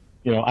stop.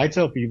 I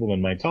tell people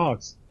in my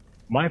talks,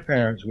 my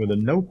parents were the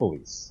no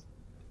police.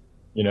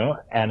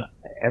 And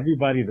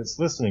everybody that's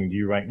listening to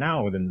you right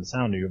now within the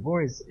sound of your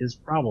voice is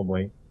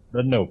probably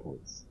the no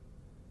police.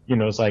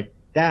 It's like,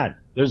 Dad,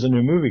 there's a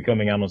new movie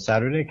coming out on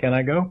Saturday. Can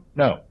I go?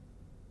 No.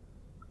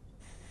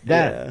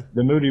 Dad,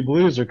 the Moody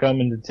Blues are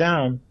coming to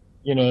town,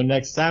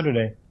 next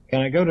Saturday.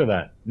 Can I go to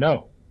that?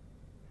 No.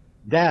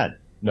 Dad,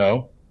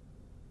 no.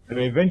 And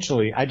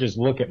eventually I just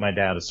look at my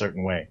dad a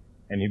certain way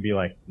and he'd be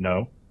like,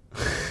 no.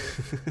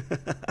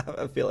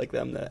 I feel like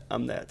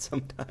I'm that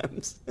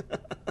sometimes.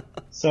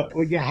 So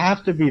you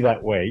have to be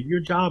that way. Your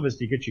job is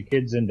to get your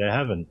kids into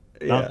heaven,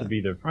 not to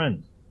be their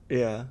friend.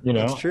 Yeah,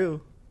 that's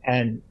true.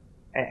 And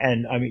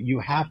I mean, you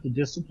have to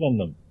discipline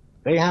them.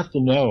 They have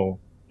to know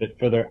that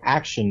for their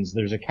actions,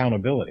 there's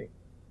accountability.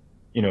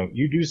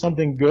 You do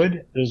something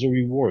good, there's a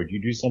reward.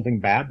 You do something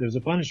bad, there's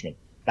a punishment.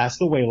 That's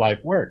the way life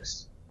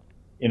works.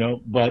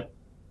 But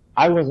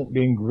I wasn't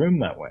being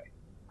groomed that way.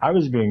 I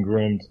was being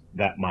groomed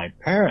that my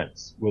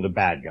parents were the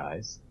bad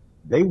guys.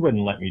 They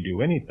wouldn't let me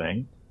do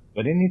anything,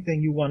 but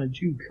anything you want to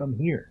do, come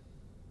here.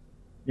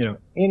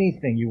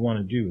 Anything you want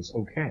to do is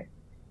okay.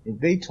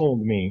 They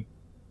told me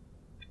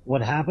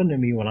what happened to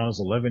me when I was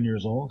 11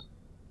 years old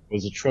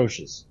was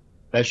atrocious.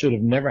 That should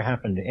have never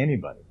happened to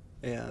anybody.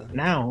 Yeah.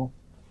 Now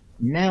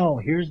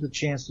here's the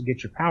chance to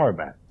get your power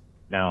back.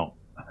 Now,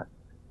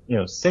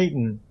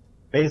 Satan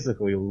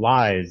basically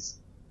lies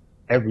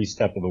every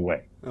step of the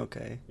way.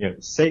 Okay.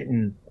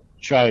 Satan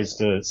tries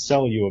to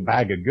sell you a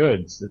bag of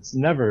goods that's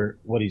never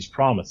what he's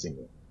promising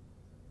you.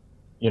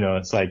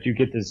 It's like you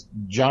get this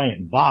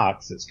giant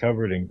box that's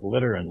covered in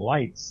glitter and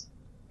lights,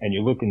 and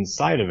you look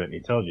inside of it and he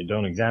tells you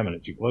don't examine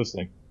it too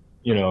closely,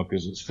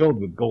 because it's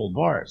filled with gold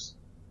bars.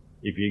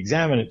 If you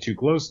examine it too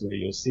closely,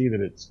 you'll see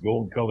that it's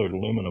gold-colored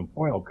aluminum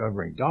foil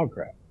covering dog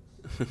crap.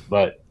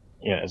 But,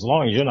 as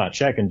long as you're not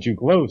checking too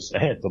close,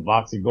 it's a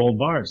box of gold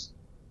bars,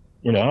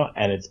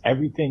 and it's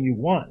everything you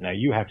want. Now,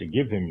 you have to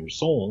give him your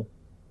soul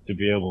to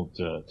be able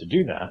to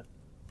do that.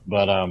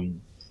 But,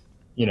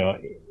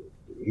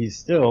 he's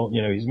still,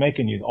 he's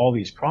making you all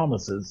these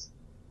promises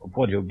of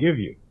what he'll give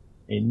you.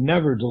 He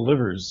never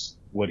delivers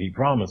what he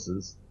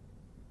promises.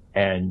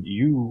 And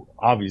you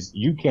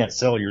can't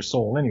sell your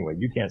soul anyway.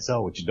 You can't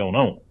sell what you don't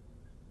own.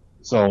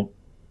 So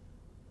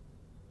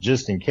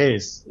just in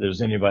case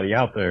there's anybody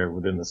out there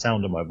within the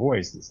sound of my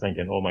voice that's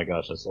thinking, oh my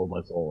gosh, I sold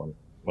my soul and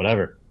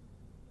whatever.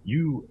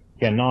 You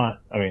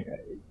cannot,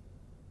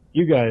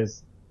 you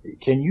guys,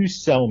 can you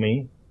sell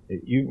me?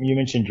 You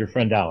mentioned your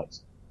friend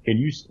Alex. Can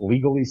you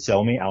legally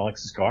sell me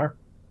Alex's car?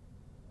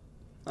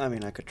 I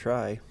could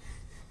try.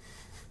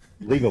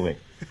 Legally.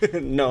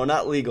 No,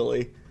 not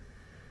legally.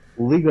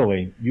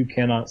 Legally, you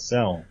cannot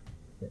sell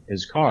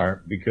his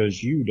car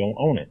because you don't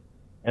own it.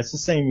 That's the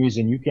same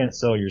reason you can't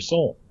sell your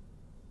soul.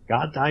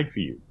 God died for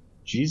you.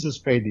 Jesus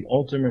paid the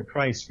ultimate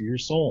price for your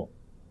soul.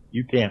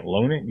 You can't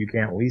loan it. You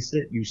can't lease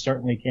it. You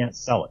certainly can't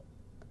sell it.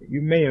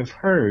 You may have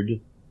heard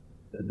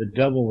that the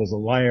devil was a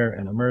liar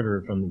and a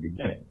murderer from the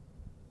beginning.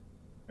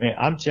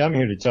 I'm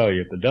here to tell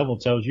you, if the devil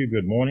tells you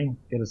good morning,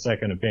 get a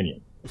second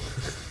opinion.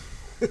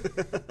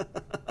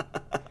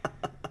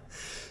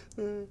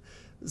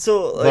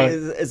 So,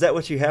 is that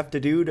what you have to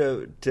do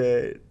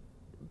to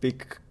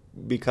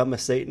become a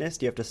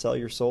Satanist? You have to sell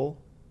your soul?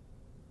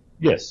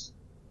 Yes.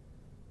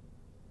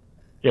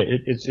 Yeah,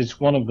 it's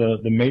one of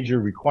the major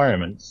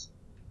requirements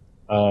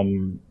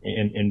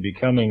in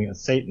becoming a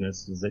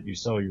Satanist is that you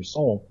sell your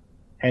soul.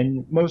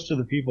 And most of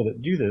the people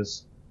that do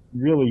this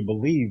really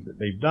believe that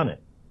they've done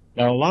it.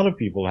 Now, a lot of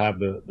people have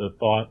the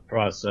thought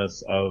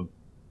process of,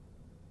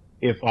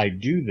 if I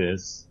do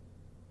this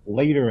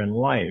later in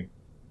life,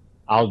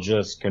 I'll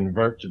just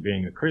convert to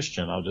being a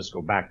Christian. I'll just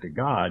go back to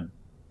God.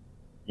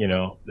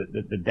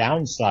 The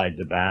downside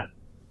to that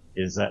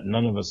is that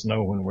none of us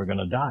know when we're going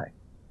to die.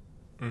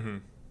 Mm-hmm.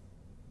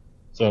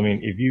 So,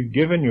 if you've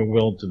given your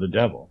will to the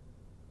devil,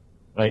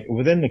 like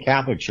within the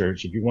Catholic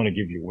Church, if you want to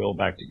give your will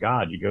back to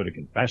God, you go to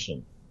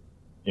confession.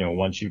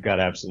 Once you've got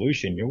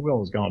absolution, your will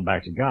has gone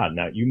back to God.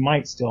 Now, you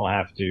might still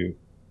have to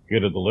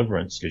get a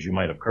deliverance because you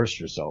might have cursed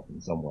yourself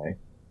in some way,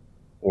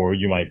 or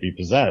you might be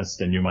possessed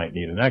and you might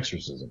need an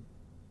exorcism.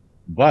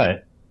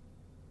 But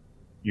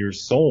your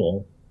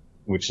soul,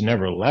 which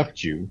never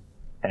left you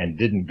and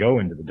didn't go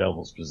into the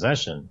devil's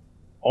possession,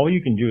 all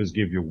you can do is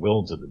give your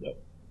will to the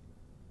devil.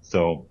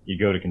 So you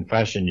go to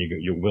confession,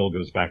 your will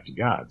goes back to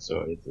God.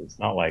 So it's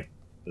not like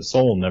the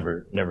soul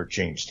never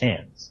changed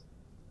hands.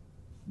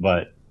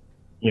 But,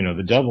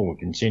 the devil will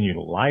continue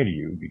to lie to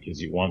you because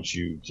he wants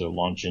you to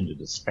launch into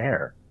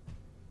despair.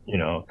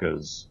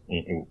 Because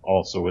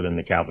also within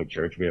the Catholic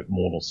Church, we have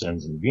mortal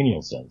sins and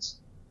venial sins.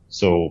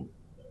 So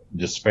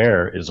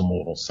despair is a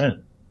mortal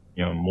sin.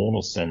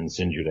 Mortal sins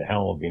send you to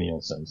hell,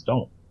 venial sins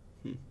don't.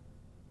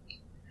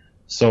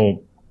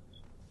 So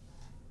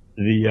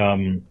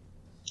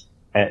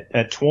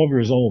at 12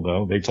 years old,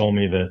 though, they told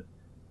me that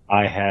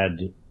I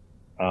had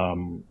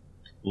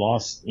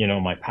lost,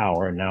 my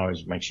power, and now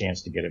is my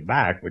chance to get it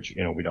back, which,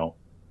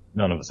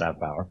 none of us have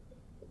power.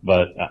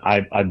 But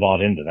I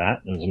bought into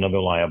that. There's another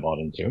lie I bought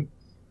into.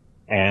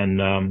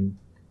 And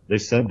they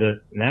said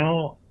that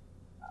now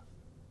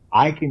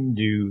I can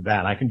do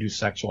that. I can do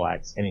sexual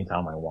acts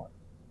anytime I want.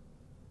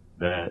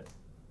 That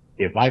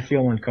if I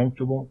feel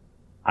uncomfortable,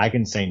 I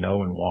can say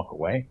no and walk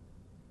away.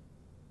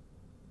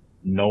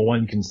 No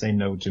one can say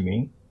no to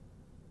me.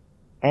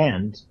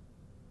 And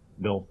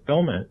they'll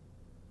film it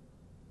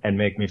and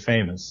make me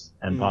famous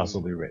and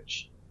possibly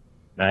rich.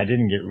 Now, I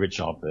didn't get rich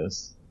off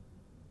this.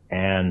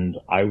 And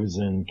I was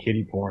in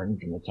kiddie porn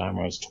from the time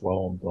I was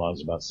 12 until I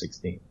was about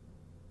 16.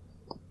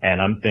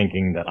 And I'm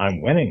thinking that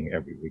I'm winning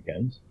every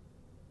weekend.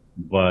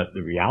 But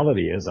the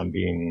reality is I'm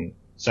being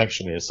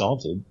sexually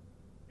assaulted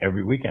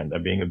every weekend.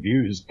 I'm being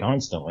abused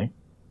constantly,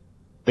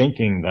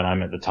 thinking that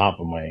I'm at the top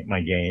of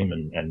my game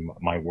and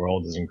my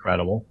world is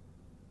incredible.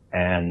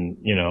 And,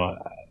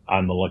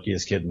 I'm the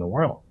luckiest kid in the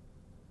world.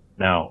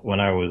 Now, when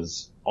I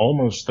was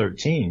almost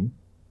 13,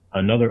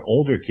 another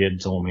older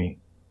kid told me,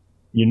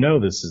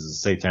 this is a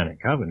satanic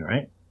coven,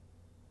 right?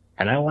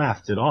 And I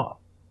laughed it off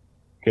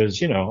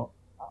because,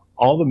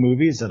 all the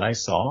movies that I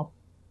saw,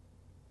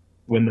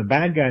 when the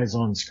bad guy is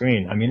on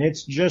screen,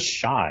 it's just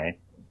shy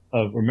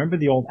of, remember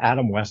the old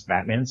Adam West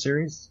Batman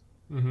series?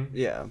 Mm-hmm.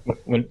 Yeah.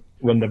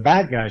 When the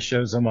bad guy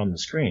shows him on the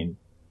screen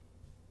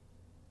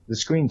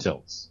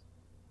tilts.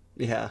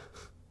 Yeah.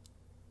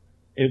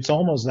 It's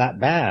almost that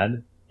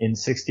bad in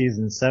 60s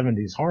and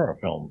 70s horror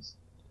films.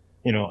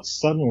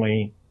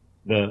 Suddenly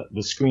the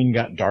screen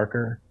got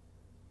darker,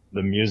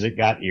 the music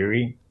got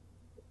eerie.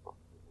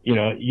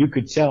 You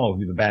could tell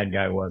who the bad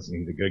guy was and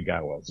who the good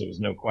guy was. There was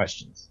no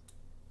questions.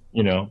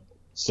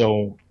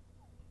 So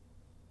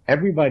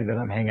everybody that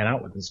I'm hanging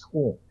out with is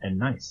cool and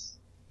nice.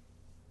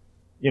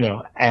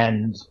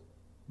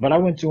 But I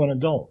went to an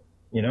adult,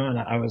 and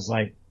I was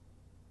like,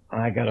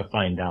 I gotta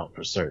find out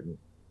for certain.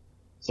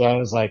 So I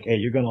was like, hey,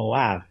 you're gonna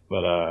laugh,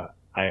 but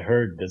I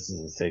heard this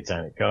is a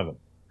satanic coven.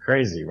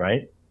 Crazy,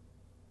 right?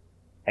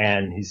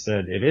 And he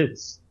said, it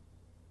is.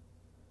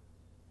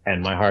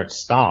 And my heart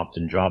stopped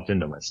and dropped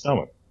into my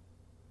stomach.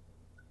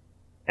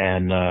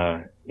 And,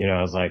 I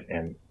was like,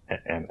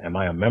 am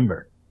I a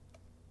member?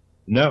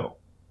 No,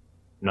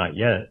 not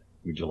yet.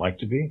 Would you like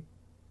to be?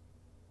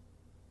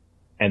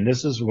 And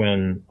this is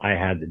when I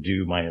had to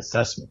do my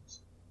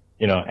assessments,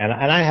 and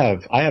I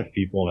have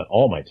people at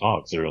all my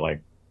talks that are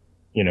like,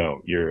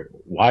 you're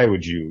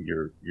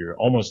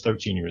almost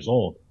 13 years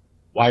old.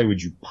 Why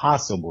would you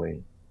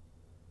possibly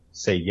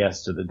say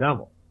yes to the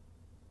devil?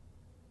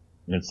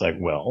 And it's like,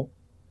 well,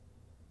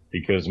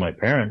 because my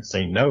parents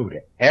say no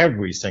to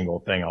every single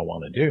thing I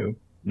want to do,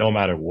 no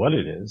matter what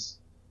it is.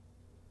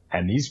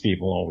 And these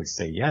people always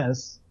say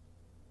yes.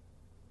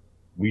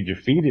 We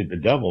defeated the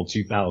devil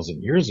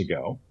 2,000 years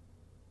ago,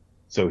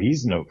 so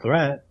he's no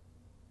threat.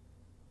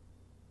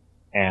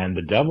 And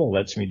the devil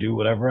lets me do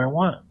whatever I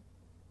want.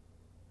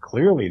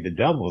 Clearly, the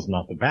devil is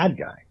not the bad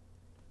guy.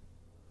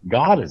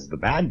 God is the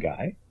bad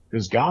guy,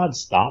 because God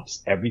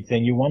stops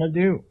everything you want to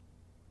do.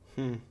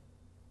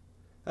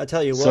 I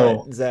tell you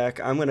what, Zach,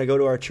 I'm going to go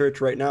to our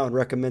church right now and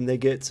recommend they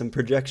get some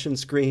projection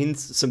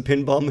screens, some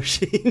pinball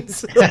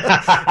machines,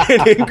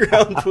 an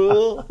in-ground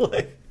pool.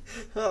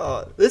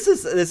 This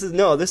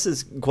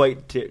is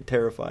quite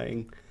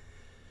terrifying.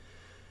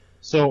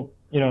 So,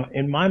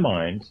 in my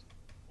mind,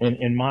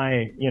 in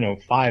my,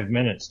 5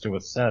 minutes to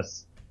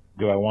assess,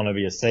 do I want to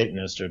be a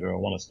Satanist or do I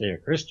want to stay a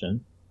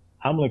Christian?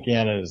 I'm looking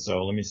at it as,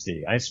 let me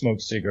see. I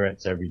smoke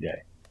cigarettes every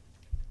day.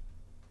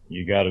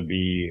 You got to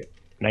be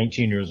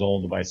 19 years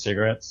old to buy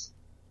cigarettes.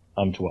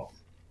 I'm 12.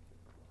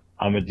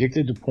 I'm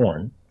addicted to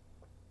porn.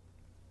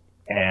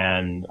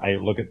 And I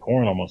look at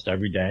porn almost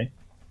every day.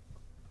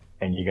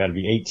 And you got to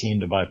be 18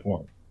 to buy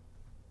porn.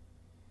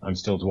 I'm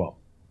still 12.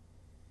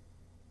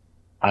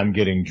 I'm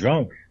getting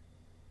drunk.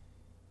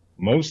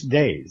 Most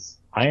days,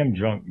 I am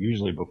drunk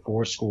usually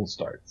before school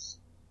starts.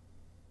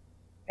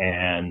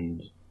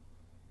 And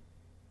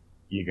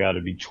you got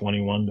to be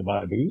 21 to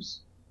buy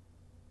booze.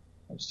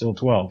 I'm still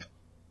 12.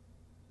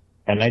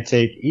 And I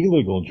take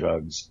illegal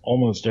drugs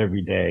almost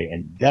every day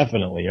and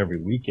definitely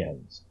every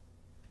weekend.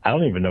 I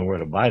don't even know where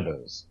to buy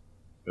those.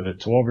 But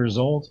at 12 years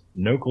old,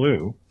 no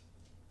clue.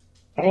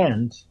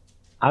 And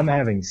I'm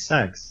having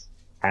sex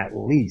at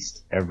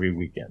least every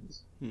weekend.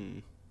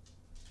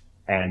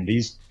 And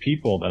these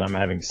people that I'm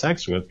having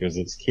sex with, because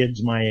it's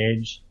kids my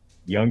age,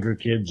 younger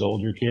kids,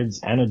 older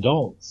kids, and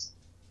adults,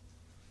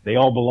 they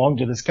all belong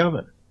to this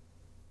coven.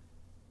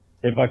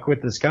 If I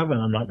quit this coven,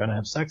 I'm not going to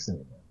have sex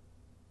anymore.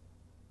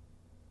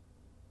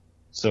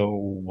 So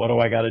what do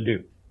I got to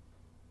do?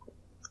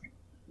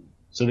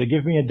 So they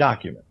give me a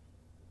document.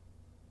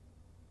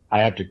 I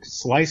have to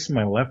slice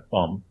my left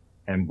thumb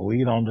and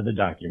bleed onto the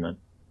document,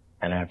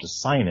 and I have to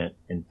sign it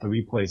in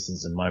 3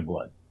 places in my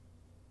blood.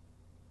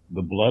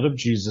 The blood of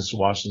Jesus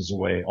washes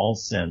away all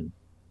sin,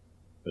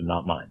 but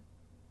not mine.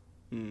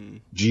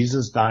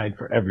 Jesus died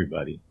for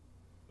everybody,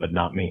 but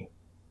not me.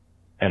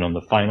 And on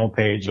the final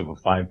page of a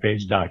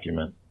 5-page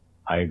document,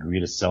 I agree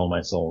to sell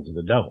my soul to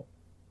the devil.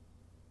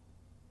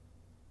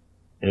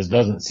 It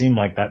doesn't seem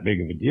like that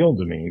big of a deal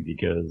to me,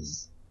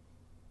 because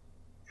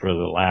for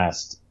the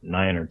last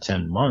 9 or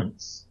 10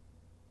 months,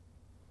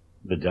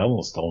 the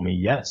devil's told me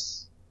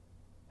yes.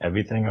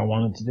 Everything I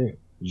wanted to do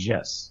is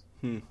yes.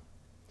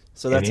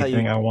 So that's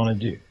anything I want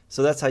to do.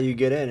 So that's how you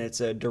get in. It's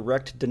a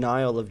direct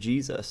denial of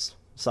Jesus,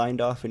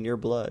 signed off in your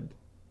blood.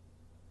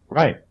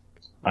 Right.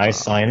 I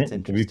sign it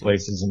in 3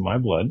 places in my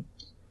blood,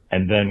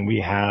 and then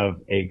we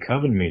have a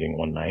coven meeting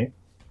one night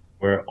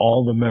where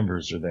all the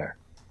members are there.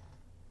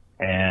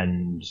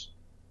 And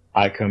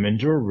I come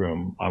into a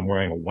room. I'm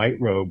wearing a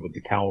white robe with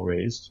the cowl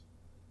raised,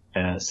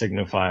 and it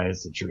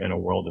signifies that you're in a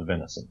world of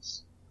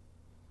innocence.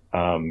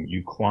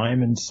 You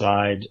climb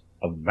inside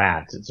a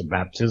vat. It's a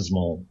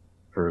baptismal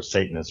for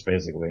Satanists,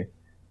 basically.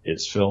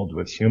 It's filled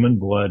with human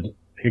blood,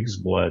 pig's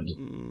blood,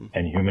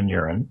 and human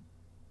urine.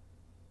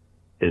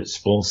 It's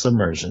full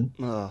submersion.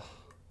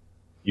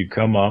 You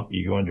come up,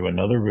 you go into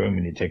another room,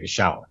 and you take a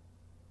shower.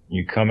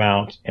 You come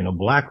out in a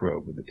black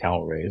robe with the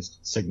cowl raised,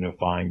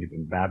 signifying you've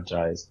been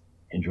baptized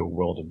into a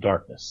world of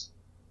darkness.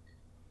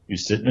 You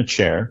sit in a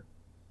chair.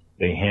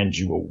 They hand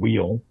you a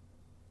wheel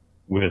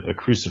with a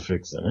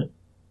crucifix in it.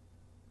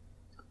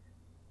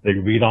 They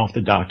read off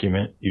the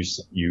document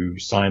you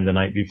signed the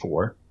night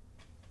before.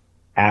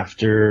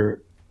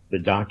 After the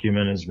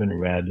document has been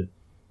read,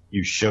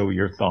 you show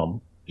your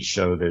thumb to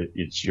show that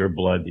it's your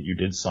blood that you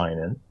did sign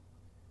in.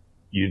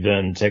 You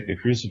then take the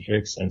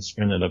crucifix and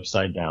spin it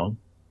upside down.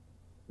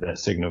 That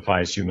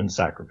signifies human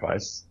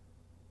sacrifice.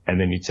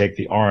 And then you take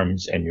the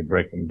arms and you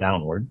break them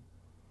downward.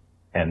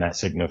 And that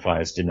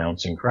signifies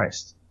denouncing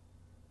Christ.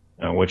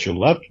 Now what you're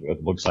left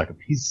with looks like a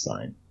peace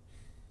sign.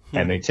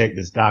 And they take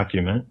this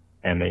document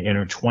and they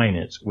intertwine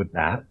it with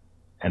that.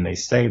 And they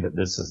say that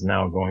this is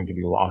now going to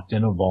be locked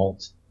in a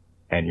vault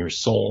and your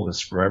soul is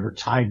forever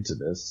tied to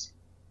this.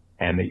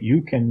 And that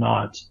you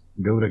cannot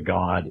go to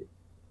God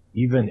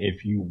even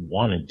if you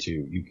wanted to.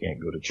 You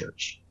can't go to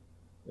church.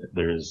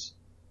 There's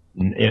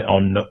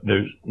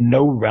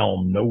no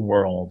realm, no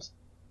world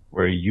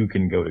where you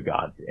can go to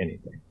God for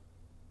anything.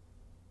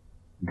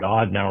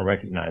 God now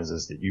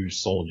recognizes that you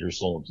sold your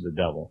soul to the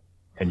devil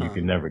and you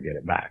can never get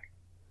it back.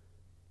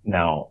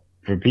 Now,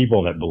 for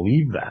people that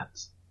believe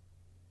that,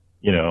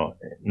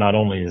 not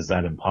only is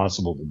that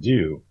impossible to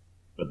do,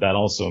 but that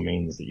also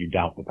means that you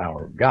doubt the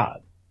power of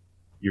God.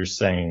 You're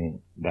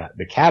saying that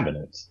the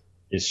cabinet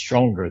is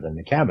stronger than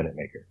the cabinet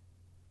maker.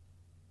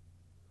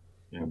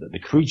 That the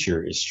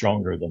creature is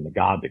stronger than the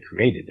God that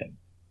created him.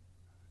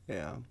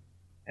 Yeah.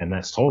 And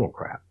that's total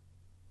crap.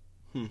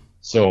 Hmm.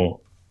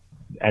 So,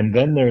 and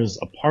then there's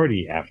a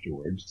party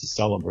afterwards to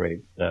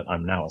celebrate that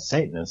I'm now a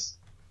Satanist.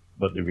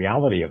 But the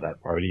reality of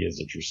that party is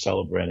that you're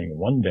celebrating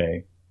one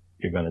day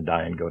you're going to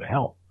die and go to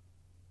hell.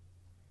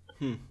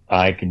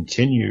 I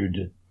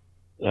continued,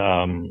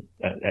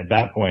 at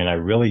that point, I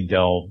really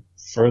delved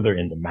further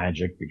into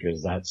magic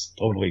because that's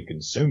totally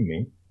consumed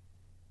me.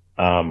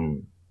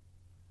 I'll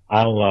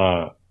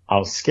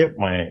skip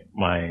my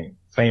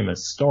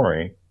famous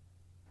story.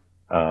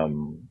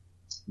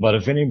 But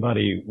if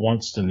anybody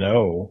wants to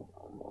know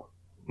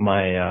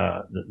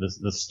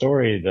the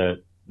story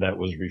that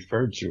was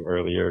referred to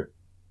earlier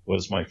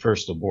was my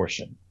first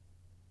abortion.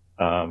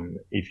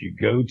 If you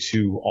go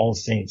to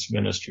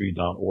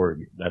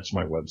allsaintsministry.org, that's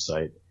my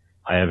website.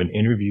 I have an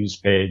interviews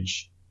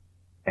page,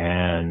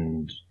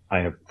 and I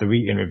have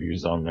 3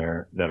 interviews on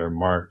there that are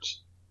marked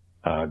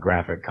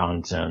graphic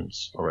content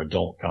or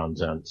adult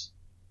content,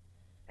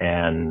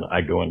 and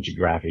I go into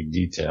graphic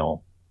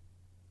detail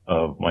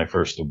of my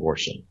first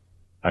abortion.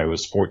 I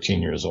was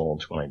 14 years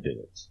old when I did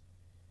it,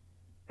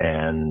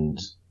 and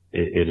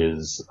it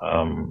is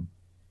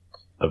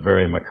a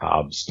very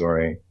macabre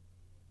story.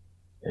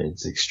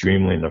 It's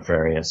extremely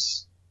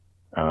nefarious.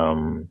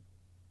 It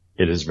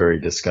is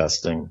very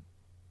disgusting.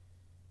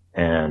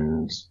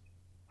 And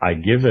I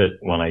give it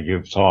when I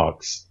give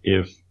talks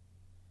if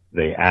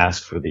they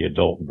ask for the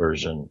adult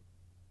version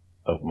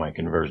of my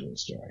conversion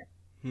story.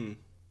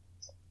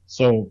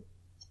 So,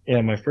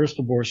 yeah, my first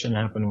abortion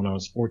happened when I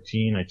was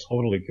 14. I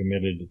totally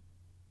committed.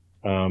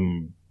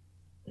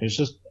 It's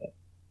just,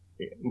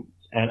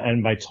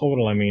 and by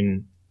total, I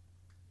mean,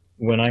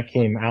 when I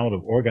came out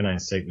of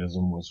organized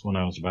Satanism was when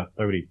I was about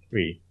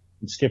 33.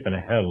 I'm skipping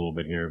ahead a little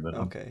bit here, but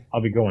okay.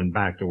 I'll be going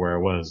back to where I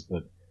was.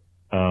 But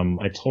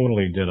I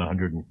totally did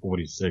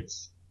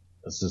 146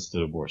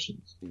 assisted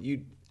abortions.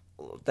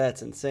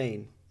 That's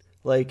insane.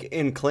 Like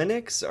in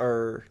clinics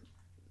or?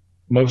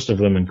 Most of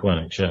them in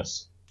clinics,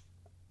 yes.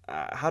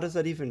 How does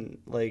that even,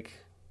 like,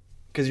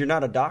 because you're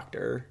not a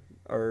doctor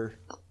or?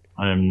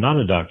 I am not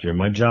a doctor.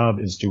 My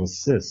job is to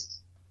assist.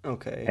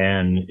 Okay.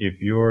 And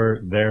if you're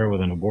there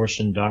with an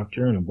abortion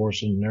doctor, an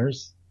abortion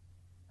nurse,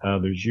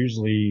 there's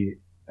usually,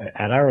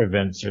 at our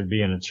events, there'd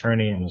be an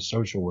attorney and a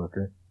social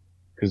worker,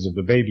 because if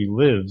the baby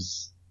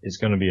lives, it's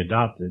going to be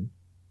adopted.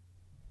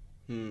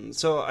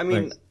 So, I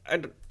mean,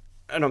 I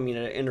don't mean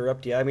to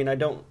interrupt you. I mean, I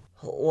don't,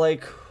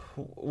 like,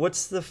 how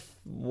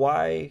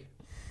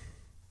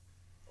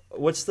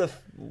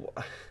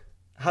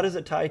does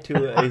it tie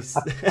to a,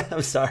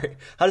 I'm sorry,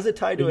 how does it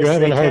tie to You're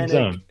having a hard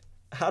time.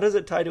 How does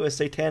it tie to a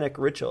satanic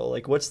ritual?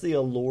 Like, what's the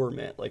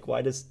allurement? Like,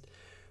 why does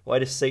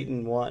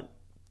Satan want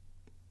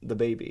the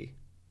baby?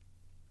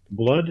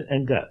 Blood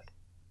and death.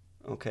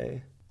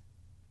 Okay.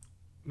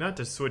 Not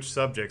to switch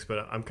subjects,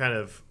 but I'm kind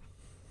of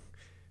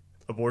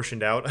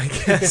abortioned out, I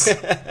guess.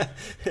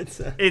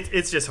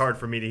 It's just hard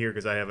for me to hear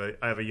because I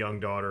have a young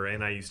daughter,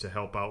 and I used to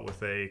help out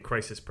with a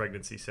crisis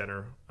pregnancy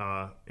center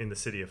in the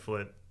city of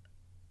Flint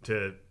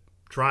to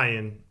try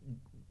and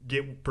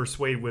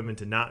persuade women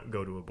to not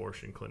go to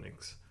abortion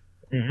clinics.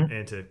 Mm-hmm.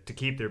 And to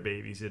keep their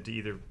babies, and to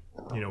either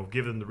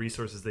give them the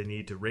resources they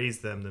need to raise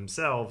them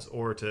themselves,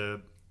 or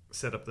to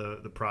set up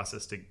the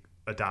process to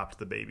adopt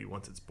the baby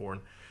once it's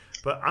born.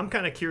 But I'm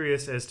kind of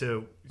curious as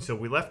to, so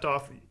we left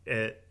off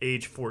at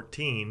age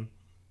 14.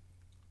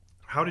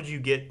 How did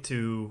you get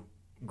to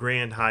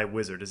Grand High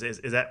Wizard?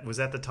 Was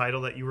that the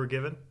title that you were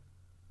given?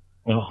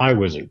 Well, High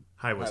Wizard.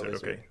 High Wizard.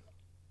 Okay.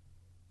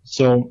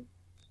 So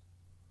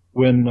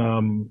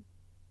when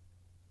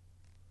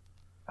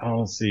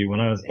let's see,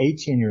 when I was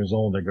 18 years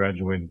old, I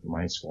graduated from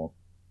high school,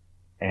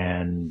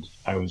 and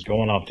I was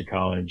going off to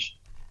college,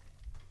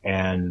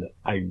 and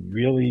I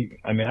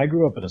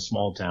grew up in a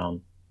small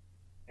town,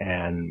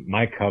 and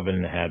my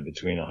coven had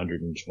between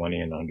 120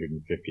 and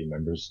 150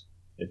 members.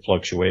 It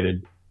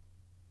fluctuated,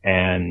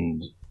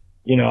 and,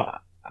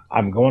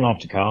 I'm going off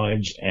to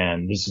college,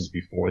 and this is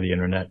before the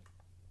internet.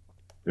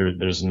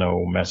 There's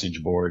no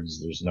message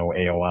boards, there's no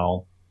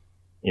AOL.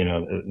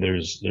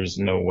 There's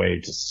no way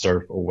to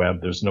surf a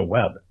web. There's no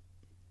web.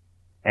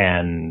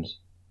 And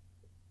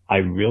I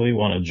really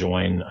want to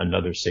join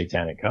another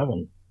satanic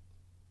coven,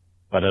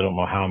 but I don't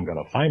know how I'm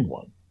going to find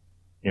one.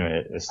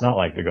 It's not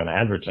like they're going to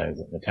advertise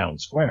it in the town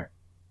square.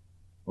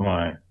 Well,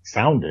 I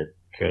found it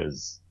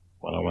because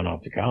when I went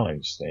off to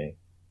college, they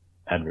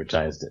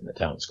advertised it in the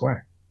town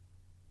square.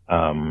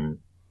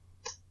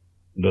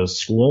 The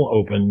school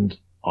opened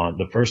on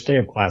the first day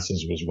of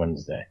classes was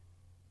Wednesday.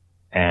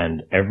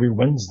 And every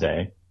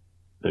Wednesday,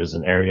 there's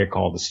an area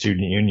called the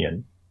Student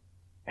Union,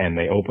 and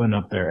they open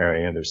up their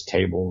area. There's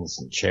tables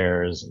and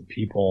chairs and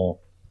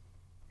people,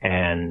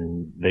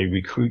 and they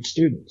recruit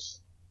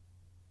students.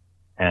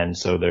 And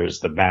so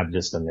there's the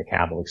Baptist and the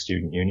Catholic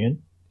Student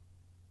Union.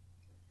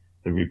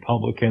 the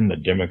Republican, the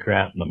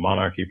Democrat, and the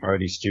Monarchy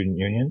Party student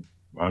union.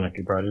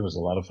 Monarchy Party was a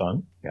lot of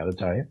fun, gotta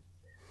tell you.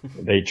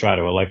 They try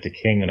to elect a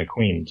king and a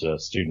queen to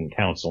student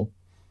council.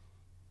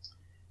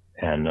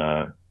 And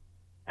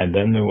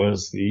then there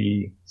was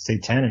the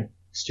Satanic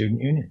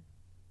Student Union.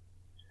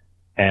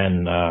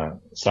 And,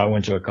 so I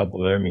went to a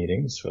couple of their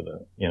meetings for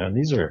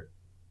these are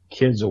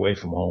kids away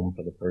from home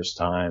for the first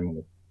time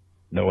with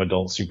no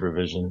adult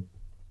supervision,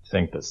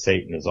 think that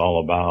Satan is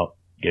all about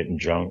getting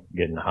drunk,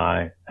 getting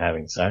high,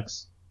 having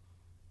sex.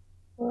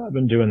 Well, I've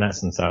been doing that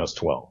since I was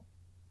 12.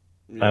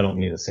 Yeah. I don't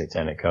need a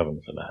satanic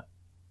coven for that.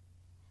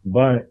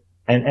 But,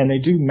 and they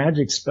do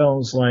magic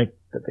spells like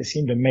that they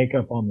seem to make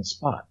up on the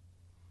spot.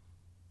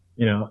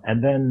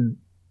 And then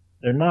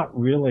they're not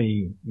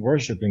really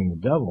worshiping the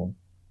devil.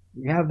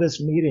 We have this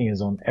meeting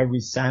is on every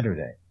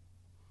Saturday.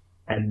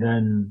 And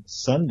then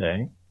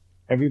Sunday,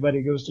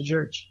 everybody goes to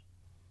church.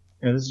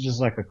 This is just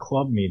like a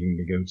club meeting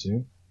to go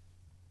to.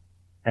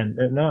 And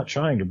they're not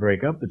trying to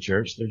break up the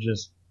church.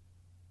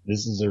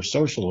 This is their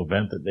social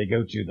event that they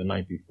go to the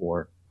night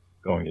before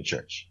going to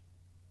church.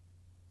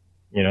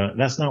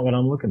 That's not what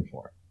I'm looking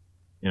for.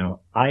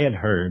 I had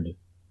heard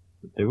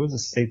that there was a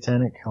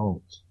satanic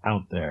cult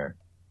out there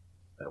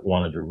that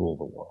wanted to rule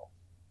the world.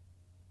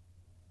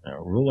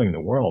 Now, ruling the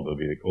world would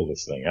be the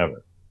coolest thing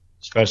ever.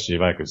 Especially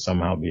if I could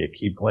somehow be a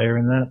key player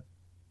in that.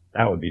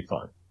 That would be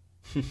fun.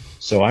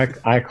 So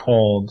I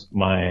called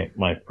my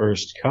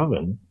first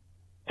coven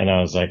and I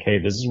was like, hey,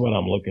 this is what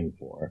I'm looking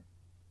for.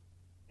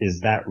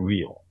 Is that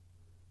real?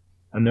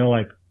 And they're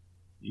like,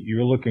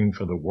 you're looking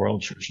for the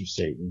World Church of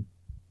Satan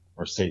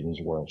or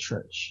Satan's World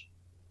Church.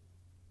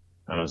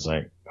 I was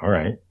like, all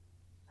right.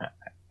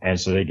 And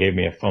so they gave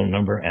me a phone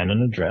number and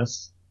an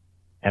address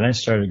and I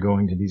started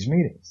going to these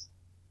meetings.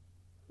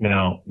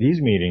 Now,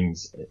 these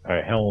meetings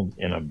are held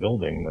in a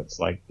building that's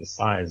like the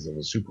size of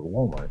a super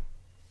Walmart,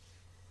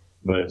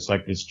 but it's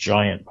like this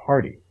giant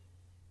party.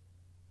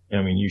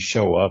 You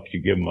show up,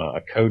 you give them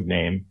a code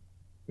name,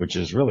 which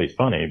is really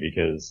funny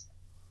because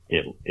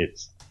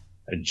it's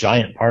a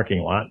giant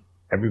parking lot.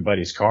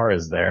 Everybody's car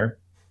is there.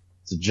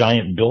 It's a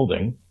giant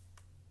building.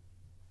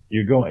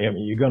 You're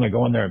going to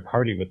go in there and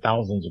party with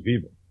thousands of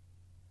people.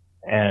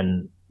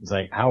 And it's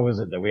like, how is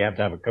it that we have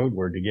to have a code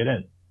word to get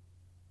in?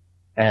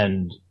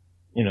 And,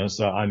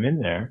 so I'm in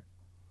there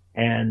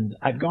and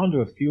I've gone to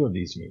a few of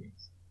these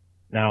meetings.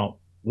 Now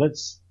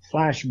let's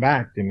flash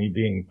back to me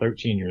being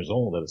 13 years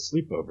old at a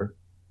sleepover.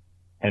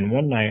 And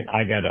one night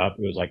I got up,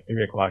 it was like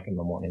 3:00 in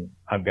the morning.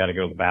 I've got to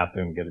go to the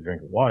bathroom, get a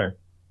drink of water.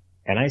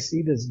 And I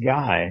see this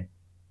guy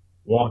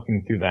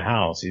walking through the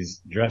house.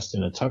 He's dressed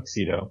in a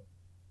tuxedo.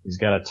 He's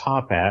got a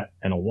top hat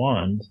and a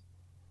wand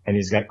and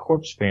he's got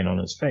corpse paint on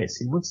his face.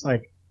 He looks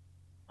like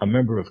a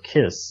member of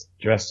KISS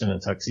dressed in a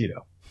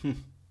tuxedo.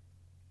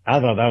 I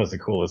thought that was the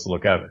coolest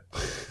look ever.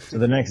 So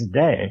the next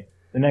day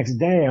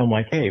I'm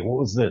like, hey, what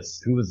was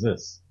this? Who was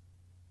this?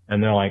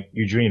 And they're like,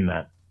 you dreamed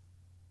that.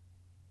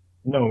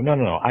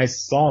 No. I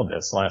saw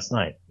this last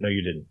night. No,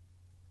 you didn't.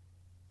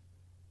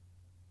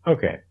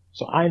 Okay.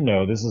 So I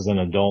know this is an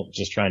adult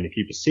just trying to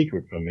keep a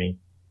secret from me.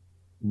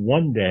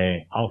 One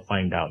day I'll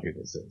find out who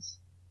this is.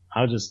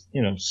 I'll just,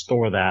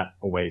 store that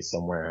away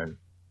somewhere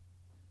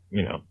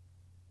and,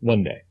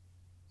 one day.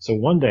 So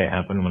one day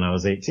happened when I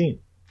was 18.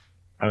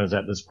 I was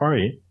at this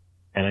party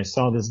and I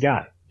saw this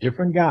guy,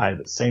 different guy,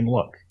 but same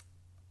look.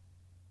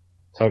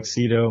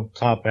 Tuxedo,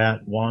 top hat,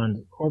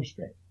 wand, corpse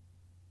paint.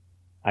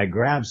 I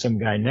grabbed some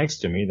guy next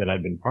to me that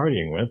I'd been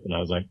partying with and I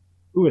was like,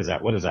 who is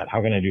that? What is that?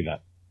 How can I do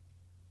that?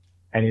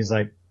 And he's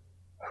like,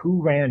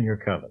 who ran your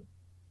coven?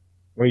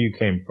 Where you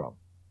came from?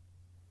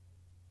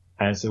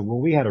 And I said, well,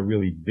 we had a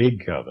really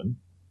big coven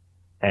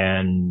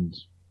and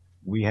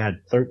we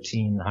had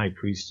 13 high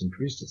priests and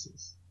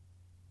priestesses.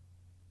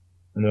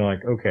 And they're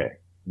like, okay,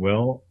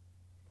 well,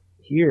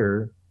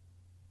 here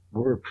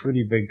we're a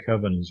pretty big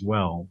coven as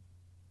well.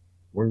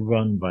 We're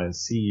run by a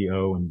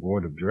CEO and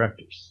board of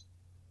directors.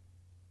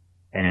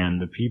 And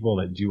the people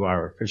that do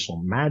our official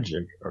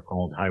magic are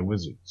called high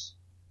wizards.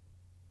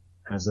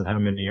 I said, how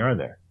many are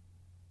there?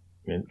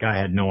 And the guy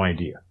had no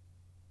idea.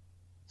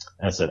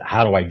 I said,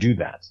 how do I do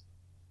that?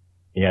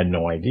 He had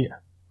no idea.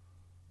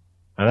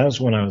 And that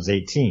was when I was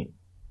 18.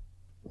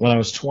 When I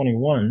was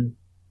 21,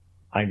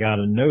 I got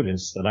a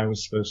notice that I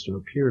was supposed to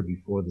appear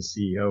before the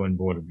CEO and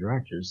board of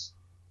directors.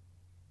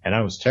 And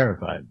I was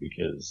terrified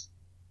because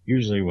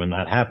usually when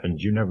that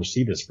happens, you never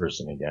see this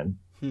person again.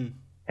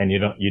 And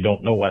you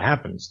don't know what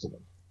happens to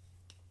them.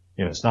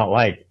 It's not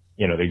like,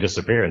 they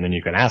disappear and then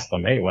you can ask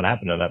them, hey, what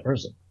happened to that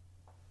person?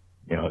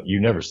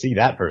 You never see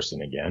that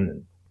person again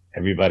and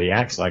everybody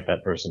acts like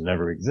that person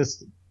never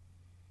existed.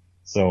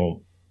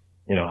 So,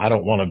 I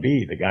don't want to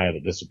be the guy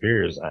that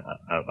disappears.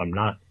 I'm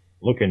not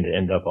looking to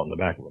end up on the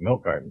back of a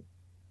milk carton.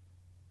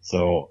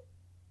 So,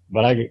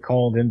 but I get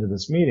called into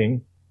this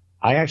meeting.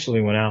 I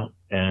actually went out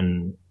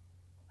and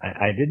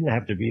I didn't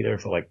have to be there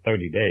for like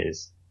 30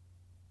 days.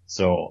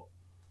 So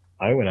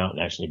I went out and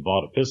actually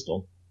bought a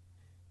pistol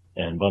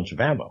and a bunch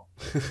of ammo.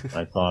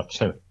 I thought,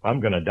 I'm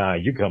going to die.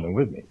 You coming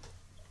with me.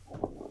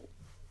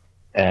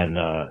 And,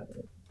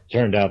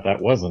 turned out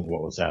that wasn't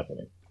what was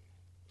happening.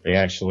 They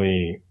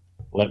actually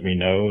let me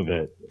know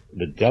that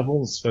the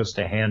devil's supposed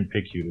to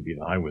handpick you to be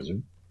the High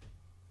Wizard.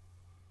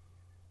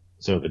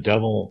 So the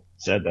devil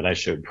said that I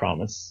showed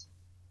promise.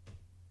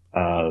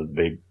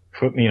 They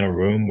put me in a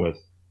room with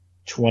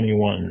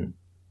 21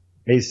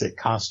 basic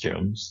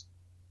costumes,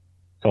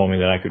 told me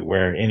that I could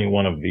wear any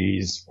one of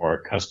these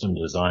or custom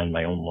design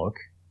my own look,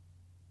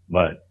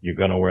 but you're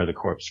going to wear the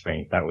corpse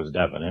paint. That was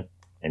definite.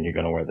 And you're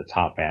going to wear the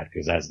top hat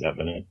because that's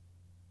definite.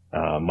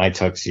 My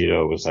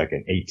tuxedo was like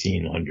an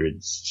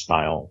 1800s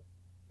style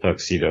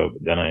tuxedo,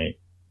 but then I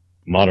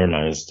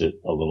modernized it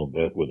a little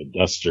bit with a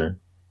duster,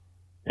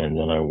 and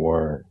then I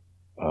wore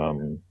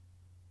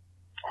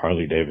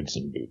Harley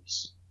Davidson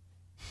boots.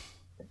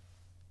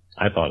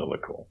 I thought it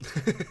looked cool.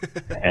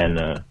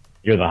 And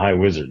you're the High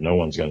Wizard. No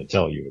one's going to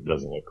tell you it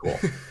doesn't look cool.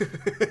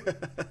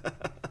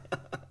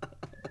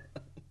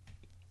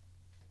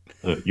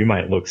 You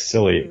might look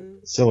silly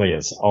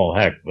as all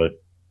heck,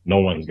 but no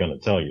one's going to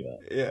tell you that.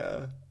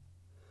 Yeah.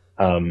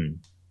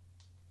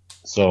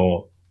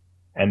 So,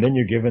 and then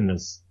you're given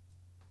this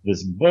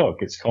book.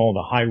 It's called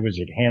a High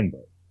Wizard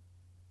Handbook,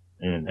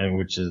 and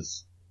which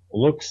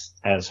looks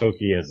as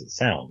hokey as it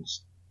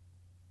sounds.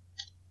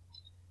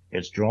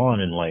 It's drawn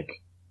in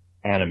like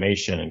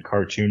animation and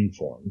cartoon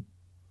form.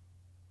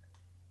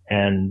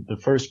 And the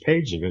first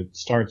page of it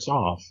starts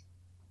off,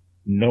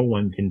 no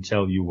one can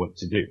tell you what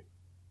to do.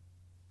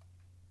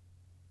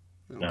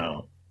 Okay.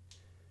 Now,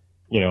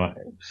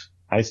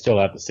 I still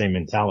have the same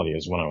mentality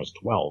as when I was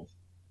 12,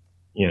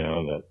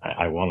 that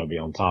I want to be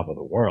on top of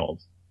the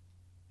world.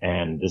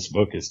 And this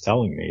book is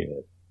telling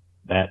me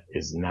that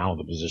is now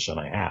the position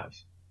I have.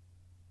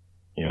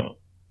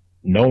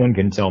 No one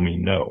can tell me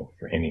no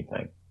for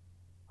anything.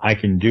 I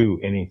can do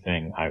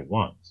anything I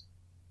want.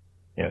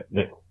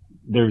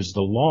 There's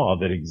the law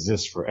that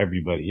exists for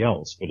everybody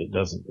else, but it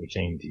doesn't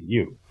pertain to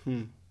you.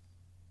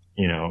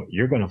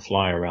 You're going to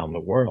fly around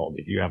the world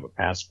if you have a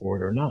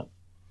passport or not.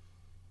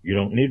 You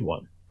don't need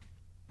one.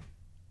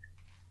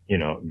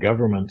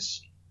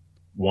 Governments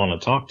want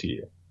to talk to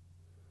you.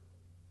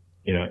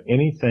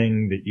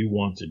 Anything that you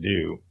want to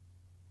do,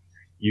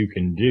 you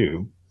can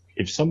do.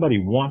 If somebody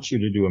wants you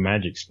to do a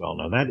magic spell,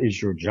 now that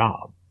is your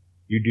job.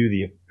 You do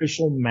the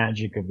official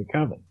magic of the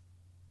coven.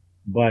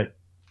 But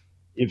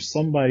if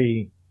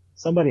somebody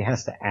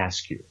has to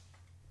ask you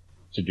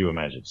to do a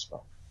magic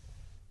spell,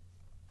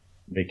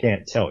 they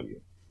can't tell you.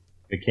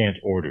 They can't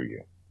order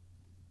you.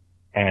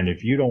 And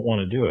if you don't want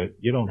to do it,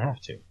 you don't have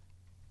to.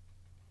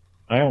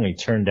 I only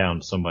turned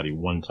down somebody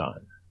one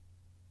time,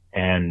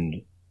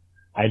 and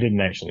I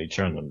didn't actually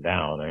turn them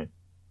down.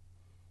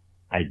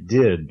 I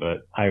did,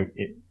 but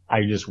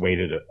I just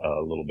waited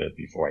a little bit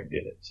before I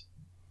did it.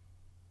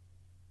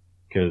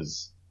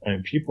 Because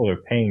people are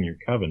paying your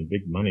coven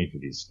big money for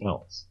these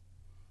spells.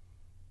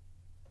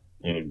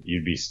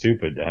 You'd be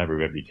stupid to have a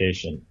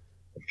reputation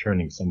of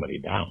turning somebody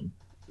down.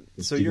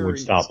 So people would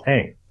stop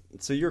paying.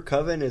 So your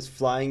coven is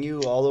flying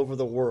you all over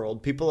the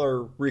world. People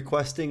are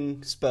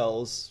requesting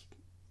spells,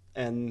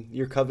 and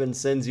your coven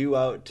sends you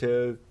out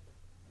to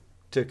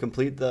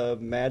complete the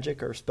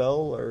magic or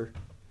spell, or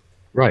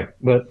right.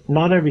 But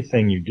not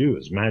everything you do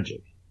is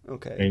magic.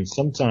 Okay. I mean,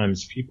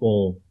 sometimes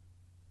people,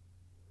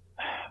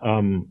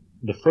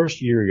 the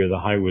first year you're the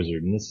High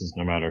Wizard, and this is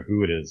no matter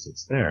who it is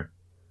that's there.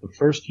 The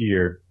first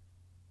year,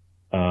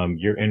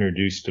 you're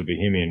introduced to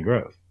Bohemian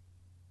Grove.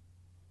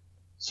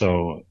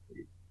 So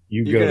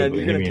you're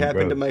gonna tap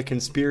into my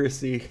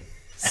conspiracy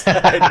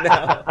side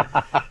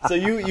now. So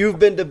you've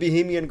been to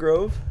Bohemian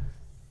Grove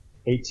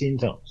 18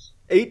 times.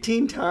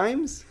 18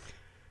 times?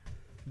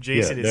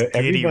 Jason is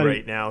giddy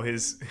right now.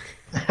 His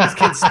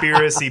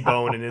conspiracy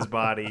bone in his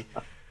body.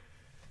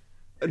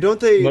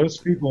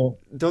 Most people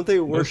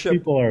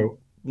worship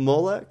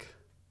Molech?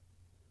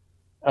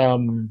 I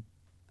mean,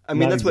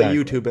 that's exactly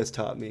what YouTube has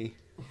taught me.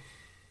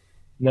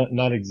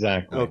 Not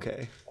exactly.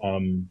 Okay.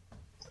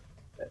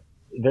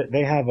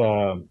 They have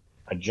a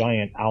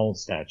giant owl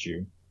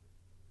statue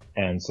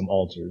and some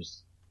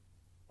altars.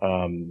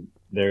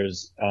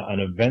 There's an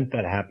event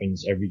that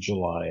happens every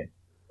July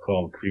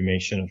called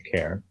Cremation of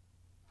Care.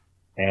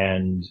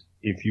 And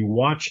if you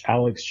watch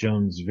Alex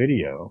Jones'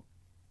 video,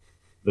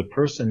 the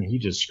person he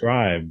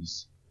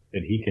describes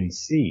that he can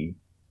see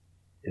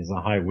is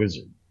a High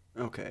Wizard.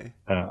 Okay.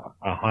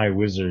 A High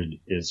Wizard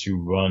is who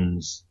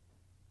runs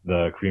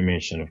the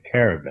Cremation of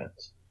Care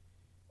event.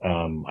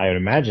 I would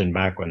imagine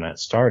back when that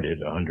started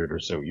 100 or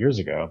so years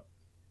ago,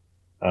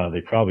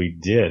 they probably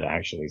did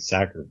actually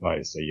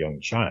sacrifice a young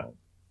child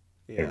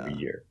every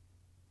year.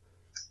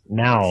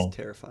 Now, that's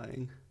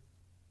terrifying.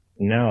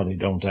 Now they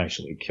don't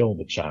actually kill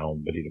the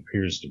child, but it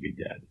appears to be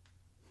dead.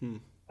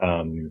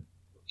 And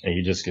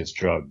he just gets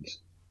drugged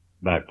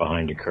back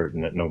behind a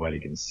curtain that nobody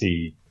can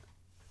see.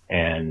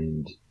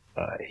 And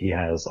he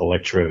has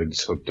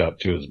electrodes hooked up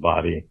to his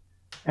body.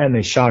 And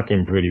they shock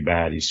him pretty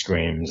bad. He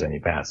screams and he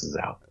passes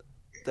out.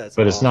 But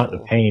awful. It's not the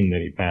pain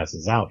that he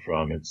passes out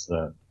from. It's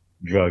the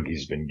drug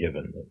he's been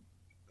given.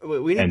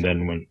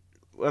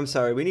 I'm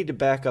sorry. We need to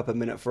back up a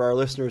minute for our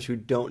listeners who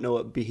don't know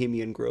what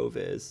Bohemian Grove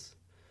is.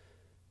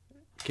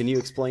 Can you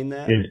explain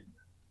that?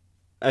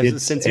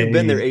 Since you've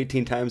been there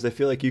 18 times, I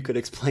feel like you could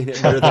explain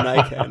it better than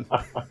I can.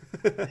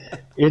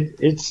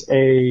 It's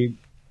a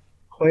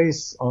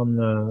place on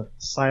the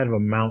side of a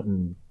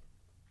mountain,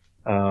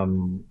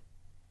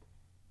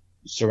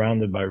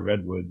 surrounded by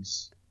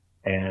redwoods,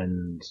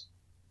 and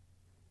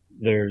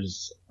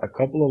there's a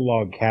couple of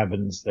log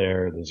cabins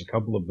there. There's a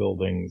couple of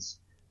buildings,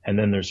 and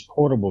then there's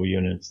portable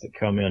units that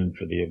come in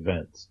for the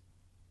event.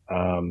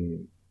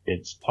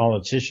 It's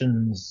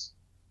politicians,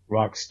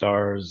 rock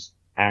stars,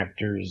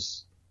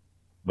 actors,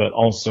 but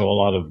also a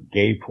lot of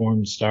gay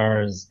porn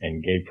stars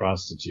and gay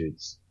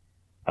prostitutes.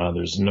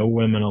 There's no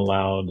women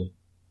allowed.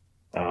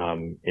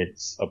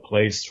 It's a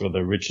place for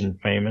the rich and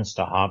famous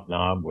to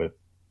hobnob with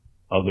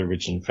other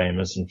rich and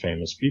famous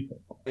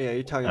people. Yeah,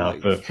 you're talking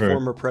like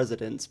former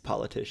presidents,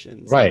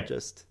 politicians, right? Not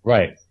just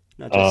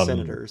not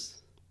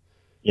senators.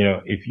 You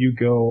know, if you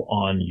go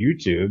on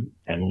YouTube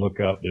and look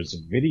up, there's a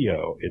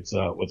video. It's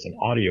an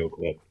audio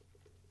clip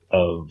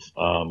of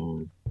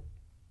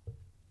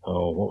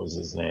what was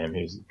his name?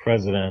 He was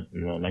president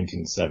in the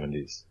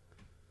 1970s.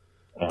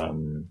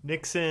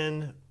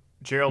 Nixon,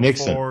 Gerald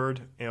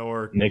Ford,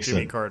 or Nixon.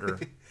 Jimmy Carter.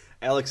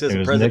 Alex is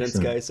a president's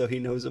guy, so he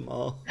knows them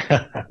all.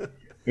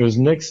 It was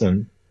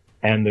Nixon,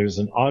 and there's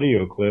an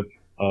audio clip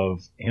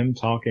of him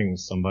talking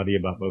to somebody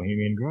about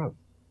Bohemian Grove.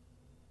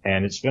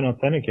 And it's been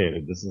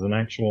authenticated. This is an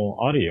actual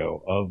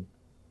audio of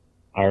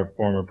our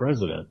former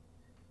president.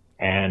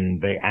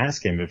 And they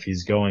ask him if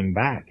he's going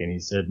back, and he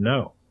said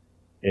no.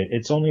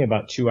 It's only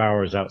about 2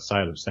 hours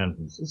outside of San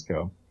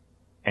Francisco.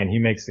 And he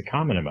makes the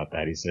comment about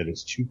that. He said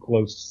it's too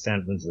close to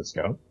San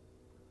Francisco,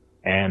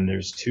 and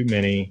there's too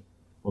many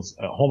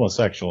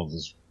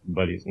homosexuals,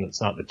 but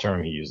it's not the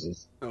term he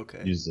uses. Okay.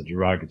 He uses a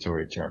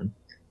derogatory term.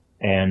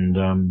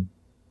 And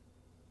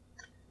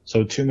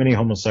so too many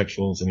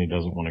homosexuals, and he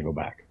doesn't want to go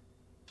back.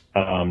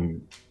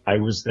 I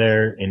was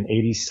there in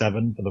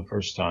 87 for the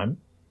first time,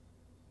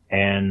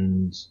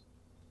 and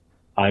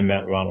I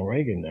met Ronald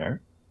Reagan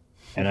there,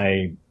 and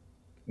I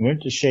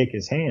went to shake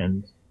his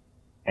hand,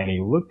 and he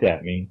looked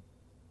at me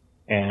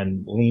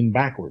and leaned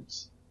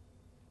backwards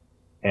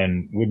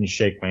and wouldn't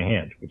shake my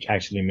hand, which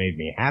actually made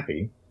me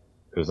happy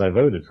because I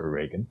voted for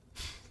Reagan.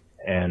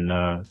 And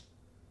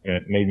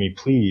it made me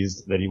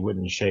pleased that he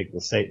wouldn't shake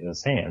the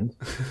Satanist hand.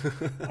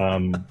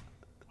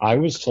 I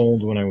was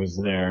told when I was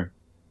there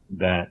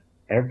that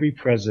every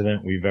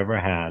president we've ever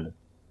had,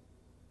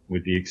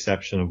 with the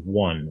exception of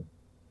one,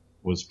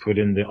 was put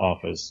into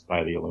office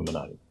by the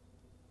Illuminati.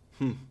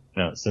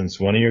 Now, since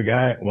one of you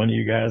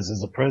guys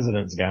is a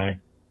president's guy,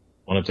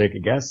 want to take a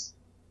guess?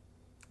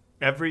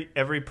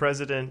 Every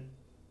president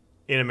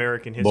in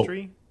American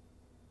history?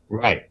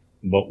 Right,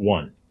 but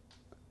one.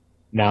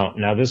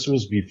 Now this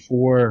was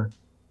before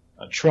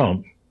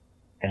Trump,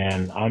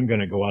 and I'm going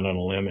to go out on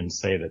a limb and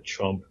say that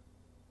Trump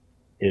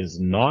is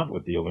not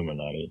with the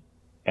Illuminati.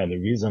 And the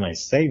reason I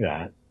say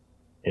that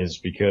is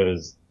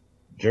because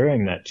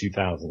during that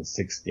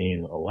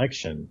 2016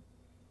 election,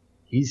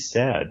 he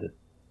said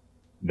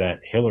that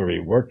Hillary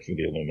worked for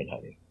the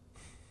Illuminati.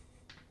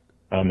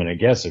 And I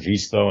guess if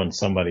he's throwing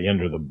somebody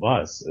under the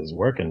bus as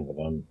working for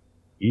them,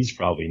 he's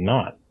probably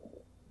not.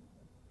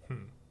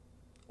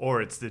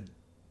 Or it's the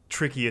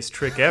trickiest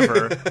trick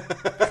ever.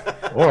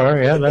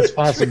 Or, yeah, that's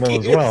possible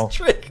as well.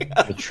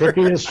 The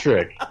trickiest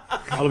trick.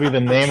 That'll be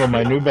the name of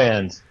my new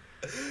band.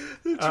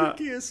 The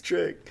trickiest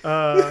trick.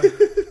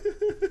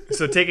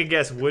 So take a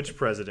guess which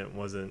president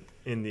wasn't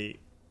in the...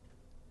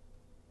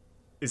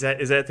 Is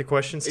that the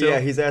question still? Yeah,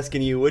 he's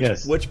asking you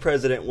which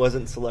president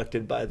wasn't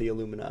selected by the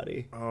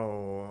Illuminati.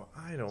 Oh,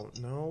 I don't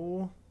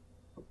know.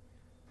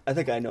 I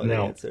think I know the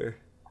answer.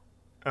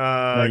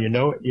 No,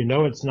 you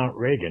know it's not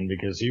Reagan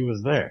because he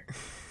was there.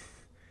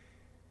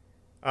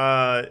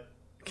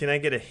 Can I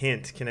get a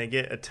hint? Can I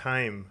get a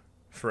time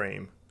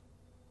frame?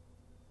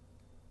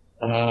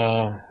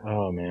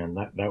 Oh man,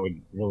 that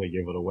would really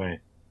give it away.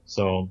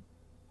 So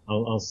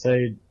I'll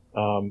say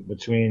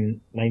between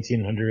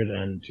 1900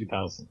 and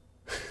 2000.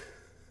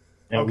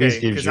 Okay,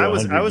 because I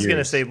was going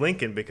to say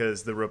Lincoln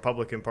because the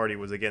Republican Party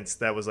was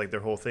against, that was like their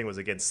whole thing was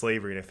against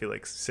slavery, and I feel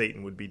like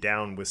Satan would be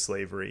down with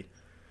slavery.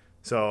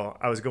 So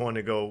I was going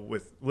to go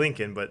with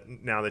Lincoln, but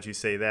now that you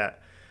say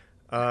that,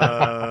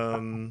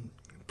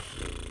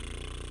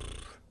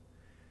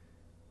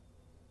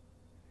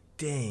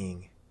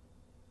 dang.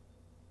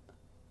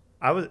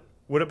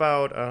 What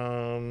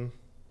about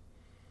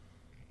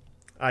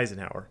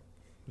Eisenhower?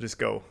 Just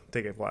go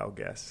take a wild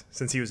guess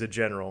since he was a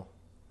general.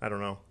 I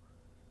don't know.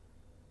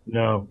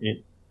 No.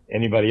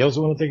 Anybody else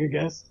want to take a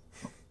guess?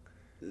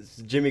 It's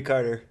Jimmy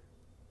Carter.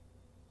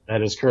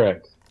 That is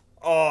correct.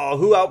 Oh,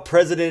 who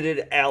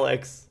out-presidented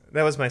Alex?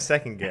 That was my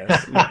second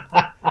guess.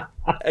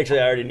 Actually,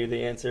 I already knew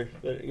the answer.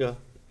 But go.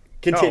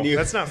 Continue. Oh,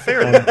 that's not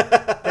fair.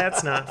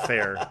 That's not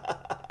fair.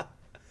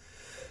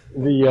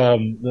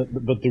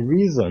 But the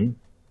reason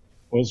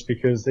was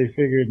because they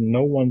figured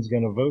no one's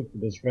going to vote for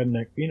this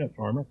redneck peanut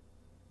farmer.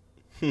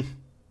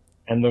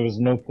 And there was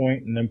no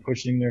point in them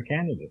pushing their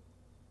candidate.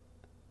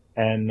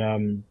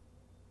 And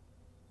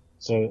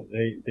so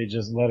they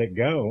just let it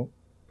go.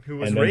 Who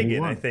was And then he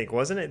Reagan, won. I think,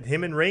 wasn't it?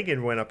 Him and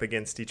Reagan went up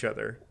against each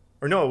other.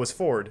 Or no, it was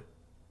Ford.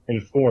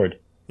 And Ford.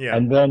 Yeah.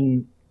 And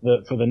then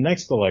for the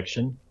next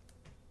election,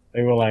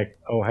 they were like,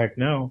 oh, heck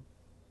no.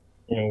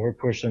 We're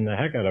pushing the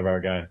heck out of our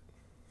guy.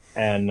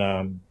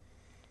 And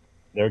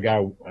their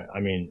guy, I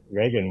mean,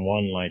 Reagan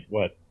won like,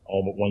 what,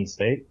 all but one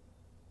state?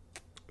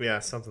 Yeah,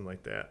 something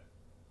like that.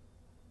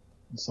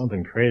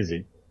 Something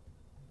crazy.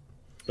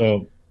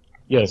 So,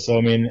 yeah, so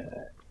I mean,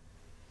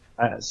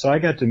 so I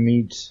got to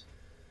meet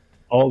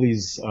all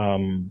these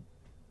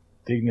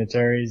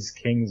dignitaries,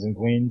 kings and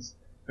queens.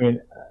 I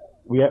mean,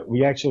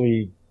 we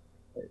actually,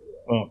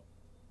 well,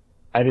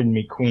 I didn't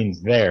meet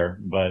queens there,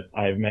 but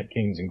I've met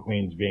kings and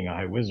queens being a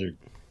high wizard,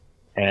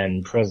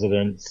 and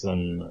presidents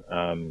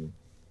and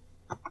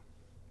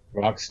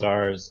rock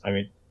stars. I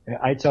mean,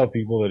 I tell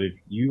people that if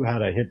you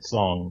had a hit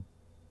song,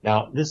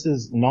 now this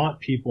is not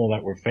people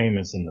that were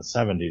famous in the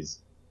 70s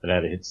that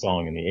had a hit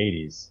song in the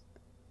 80s.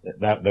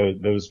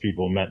 Those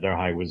people met their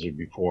high wizard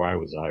before I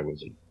was a high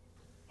wizard.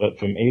 But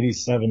from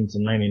 87 to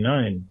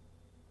 99,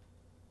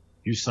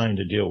 you signed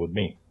a deal with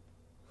me.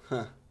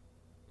 Huh.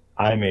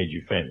 I made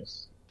you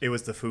famous. It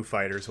was the Foo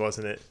Fighters,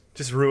 wasn't it?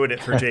 Just ruin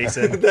it for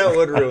Jason. That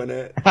would ruin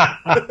it.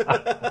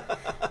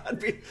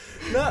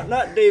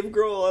 Not Dave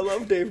Grohl. I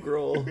love Dave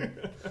Grohl.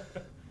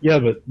 Yeah,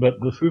 but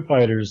the Foo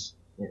Fighters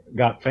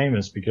got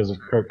famous because of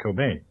Kurt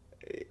Cobain.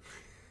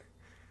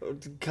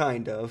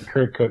 Kind of.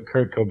 Kurt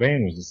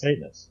Cobain was a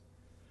Satanist.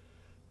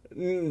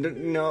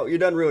 No, you're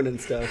done ruining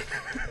stuff.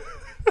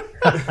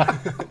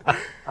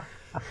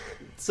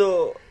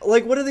 So,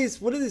 like, what are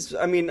these?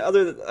 I mean,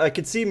 I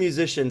could see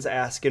musicians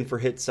asking for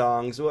hit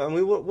songs. I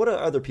mean, what are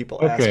other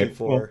people asking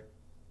for?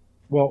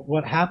 Well,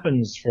 what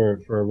happens for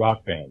a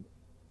rock band?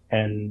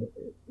 And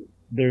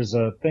there's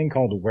a thing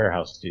called a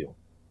warehouse deal.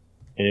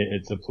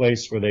 It's a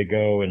place where they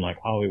go in like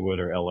Hollywood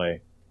or LA,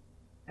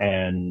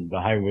 and the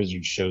high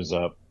wizard shows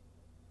up.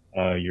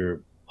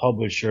 Your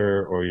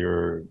publisher or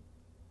your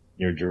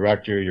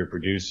director, your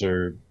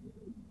producer,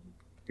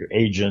 your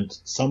agent,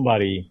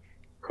 somebody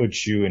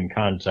puts you in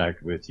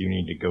contact with, you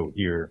need to go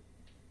here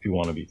if you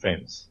want to be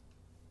famous.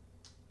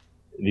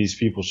 These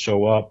people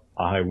show up,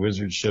 a high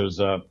wizard shows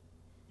up,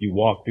 you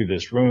walk through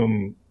this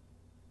room,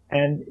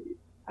 and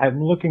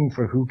I'm looking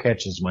for who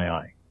catches my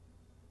eye.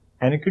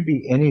 And it could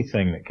be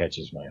anything that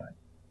catches my eye.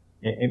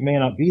 It may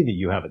not be that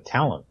you have a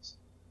talent.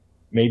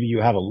 Maybe you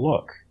have a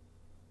look.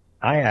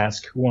 I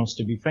ask, who wants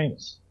to be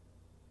famous?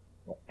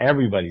 Well,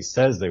 everybody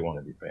says they want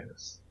to be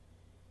famous.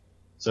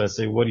 So I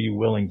say, what are you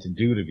willing to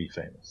do to be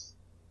famous?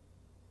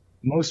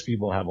 Most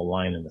people have a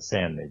line in the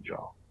sand they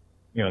draw.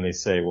 They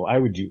say, well, I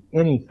would do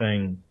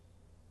anything,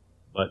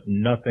 but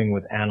nothing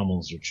with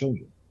animals or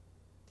children.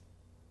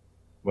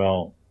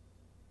 Well,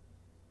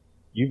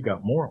 you've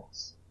got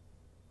morals.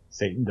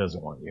 Satan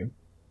doesn't want you.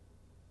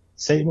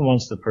 Satan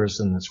wants the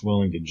person that's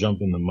willing to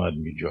jump in the mud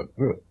and be drugged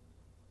through it.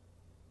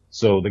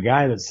 So the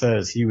guy that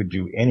says he would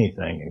do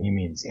anything, and he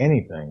means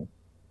anything,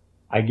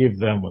 I give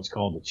them what's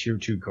called a tier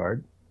 2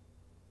 card.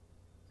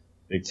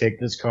 They take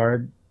this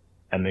card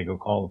and they go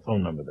call the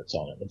phone number that's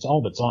on it. That's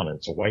all that's on it.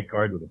 It's a white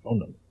card with a phone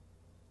number.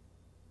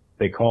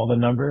 They call the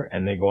number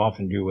and they go off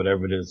and do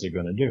whatever it is they're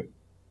going to do.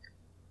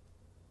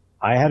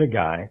 I had a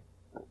guy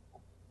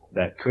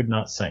that could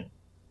not sing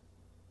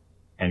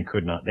and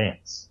could not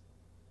dance.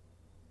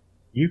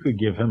 You could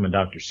give him a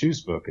Dr.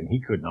 Seuss book and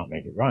he could not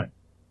make it rhyme.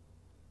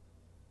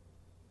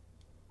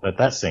 Let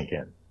that sink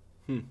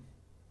in.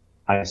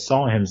 I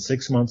saw him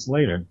 6 months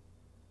later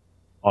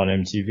on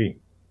MTV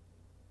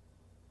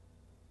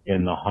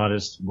in the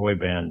hottest boy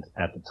band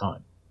at the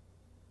time,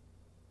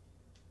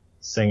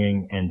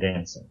 singing and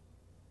dancing.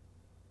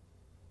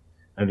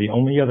 And the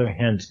only other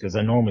hint, because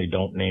I normally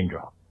don't name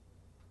drop,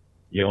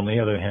 the only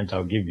other hint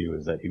I'll give you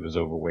is that he was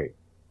overweight.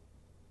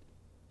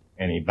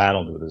 And he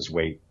battled with his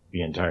weight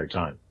the entire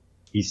time.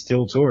 He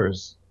still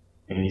tours,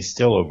 and he's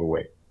still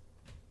overweight.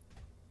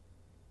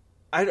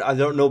 I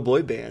don't know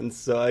boy bands,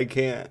 so I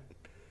can't.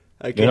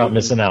 You're not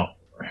missing out.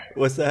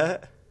 What's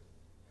that?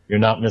 You're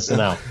not missing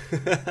out.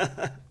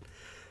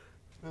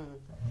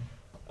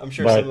 I'm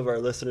sure some of our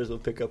listeners will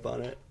pick up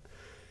on it.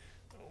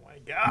 Oh my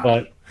God.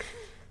 But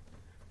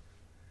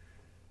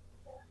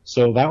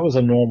so that was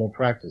a normal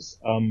practice.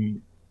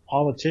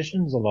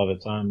 Politicians a lot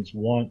of times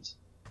want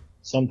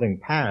something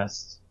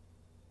passed,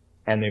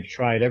 and they've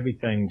tried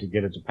everything to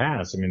get it to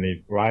pass. I mean,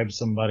 they've bribed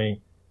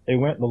somebody. They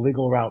went the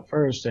legal route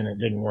first, and it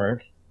didn't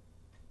work.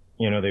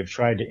 They've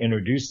tried to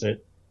introduce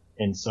it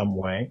in some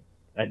way.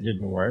 That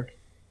didn't work.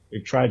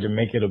 They've tried to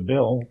make it a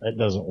bill. That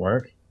doesn't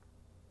work.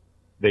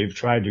 They've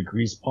tried to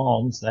grease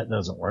palms. That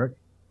doesn't work.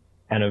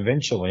 And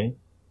eventually,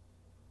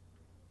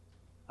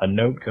 a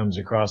note comes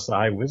across the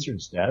high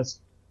wizard's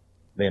desk.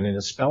 They need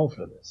a spell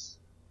for this.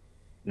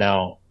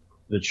 Now,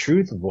 the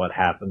truth of what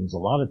happens a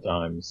lot of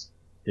times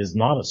is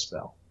not a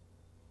spell.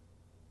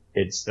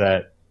 It's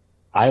that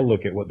I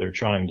look at what they're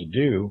trying to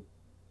do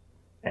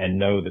and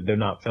know that they're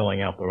not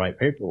filling out the right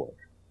paperwork.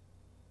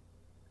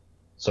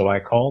 So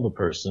I call the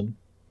person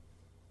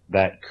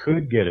that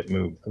could get it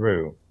moved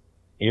through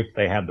if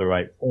they have the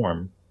right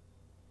form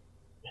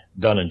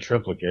done in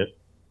triplicate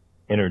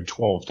entered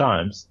 12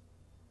 times.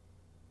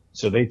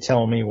 So they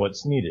tell me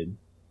what's needed.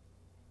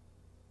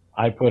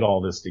 I put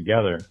all this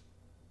together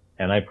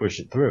and I push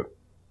it through.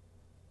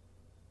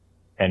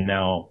 And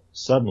now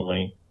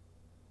suddenly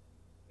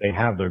they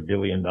have their $1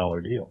 billion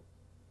deal.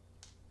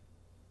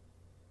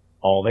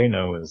 All they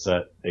know is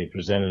that they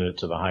presented it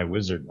to the High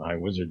Wizard and the High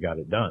Wizard got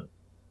it done.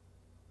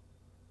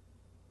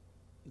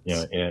 You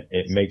know,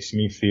 it makes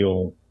me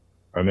feel,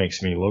 or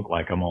makes me look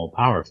like I'm all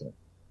powerful.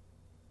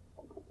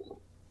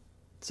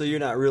 So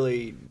you're not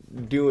really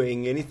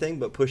doing anything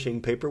but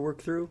pushing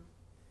paperwork through?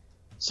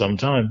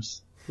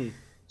 Sometimes.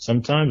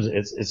 Sometimes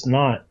it's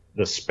not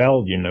the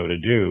spell you know to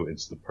do,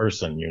 it's the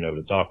person you know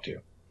to talk to.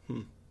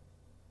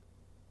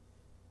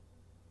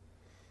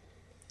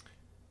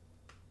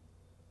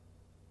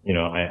 You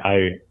know,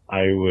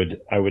 I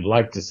would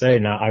like to say,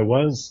 now I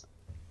was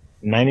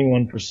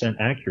 91%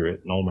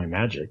 accurate in all my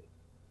magic.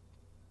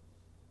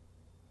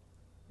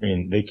 I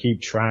mean, they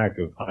keep track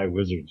of High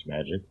Wizard's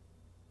magic.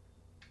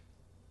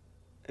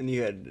 And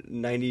you had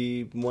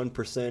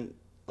 91%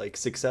 like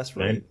success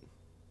rate.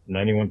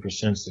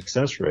 91%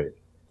 success rate.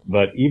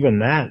 But even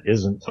that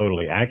isn't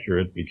totally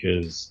accurate,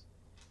 because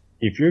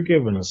if you're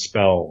given a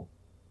spell,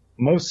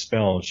 most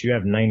spells, you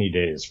have 90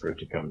 days for it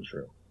to come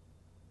true.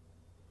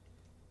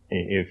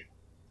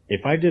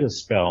 If I did a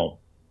spell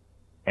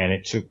and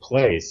it took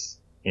place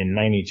in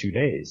 92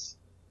 days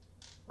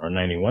or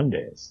 91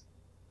 days,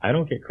 I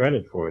don't get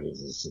credit for it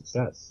as a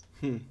success.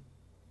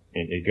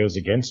 It goes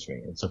against me.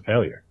 It's a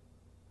failure.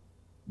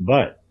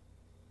 But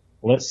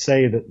let's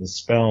say that the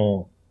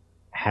spell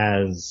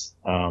has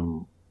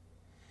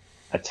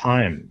a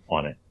time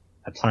on it,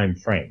 a time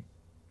frame.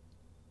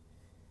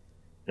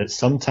 That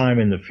sometime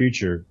in the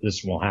future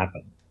this will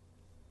happen.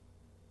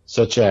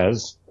 Such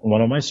as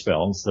one of my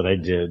spells that I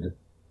did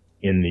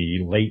in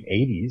the late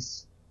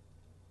 80s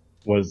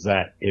was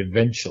that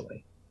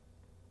eventually.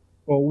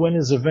 Well, when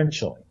is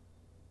eventually?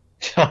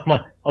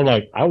 I'm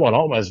like, I want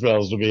all my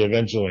spells to be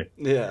eventually.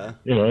 Yeah.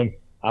 You know,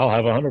 I'll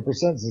have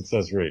 100%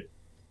 success rate.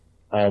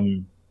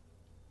 That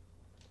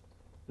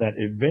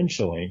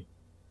eventually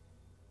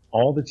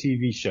all the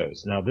TV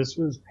shows, now this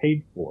was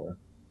paid for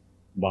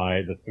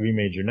by the 3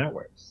 major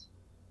networks.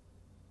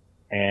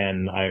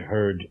 And I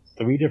heard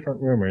 3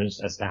 different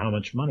rumors as to how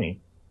much money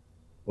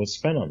was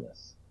spent on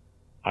this.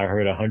 I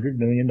heard $100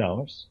 million.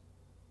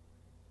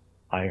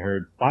 I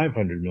heard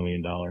 $500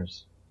 million.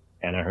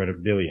 And I heard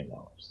 $1 billion.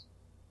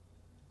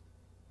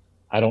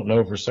 I don't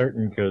know for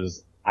certain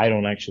because I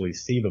don't actually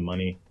see the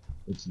money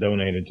that's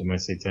donated to my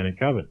Satanic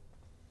Coven.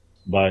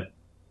 But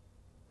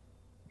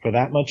for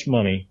that much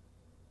money,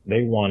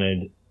 they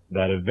wanted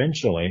that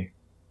eventually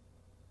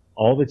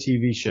all the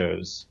TV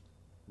shows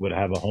would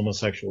have a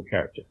homosexual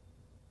character.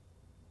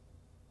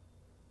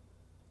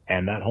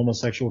 And that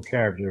homosexual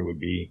character would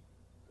be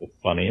the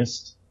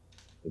funniest,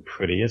 the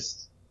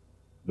prettiest,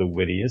 the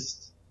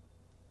wittiest,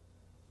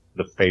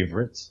 the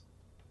favorite,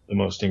 the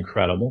most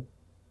incredible.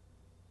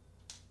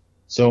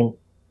 So,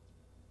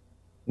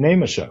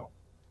 name a show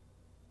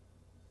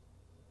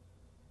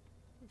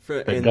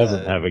that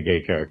doesn't have a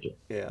gay character.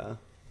 Yeah.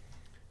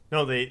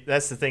 No,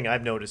 that's the thing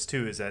I've noticed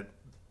too, is that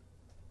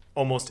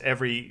almost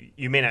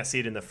you may not see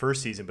it in the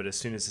first season, but as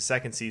soon as the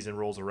second season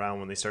rolls around,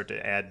 when they start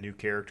to add new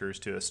characters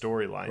to a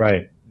storyline,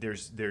 right,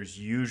 there's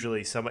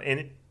usually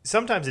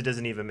sometimes it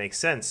doesn't even make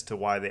sense to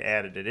why they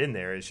added it in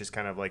there. It's just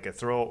kind of like a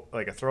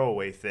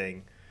throwaway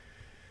thing.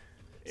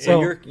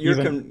 So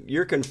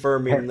you're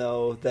confirming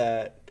though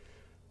that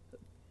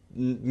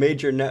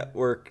major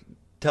network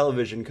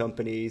television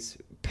companies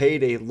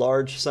paid a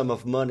large sum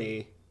of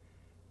money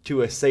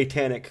to a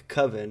satanic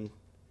coven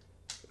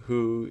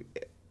who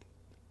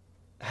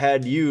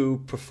had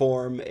you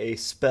perform a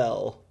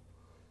spell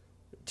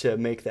to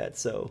make that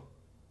so.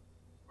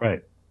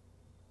 Right.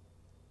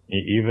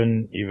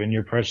 Even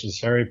your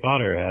precious Harry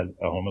Potter had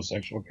a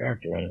homosexual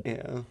character in it.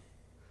 Yeah.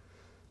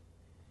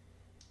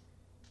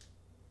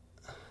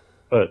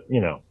 But,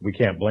 we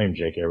can't blame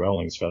J.K.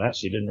 Rowling for that.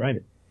 She didn't write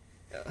it.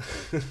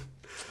 Yeah.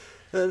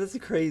 That's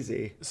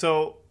crazy.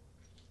 So,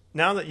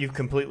 now that you've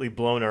completely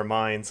blown our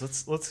minds,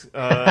 let's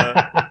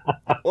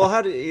well,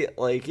 how do you,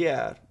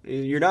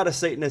 you're not a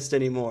Satanist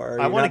anymore.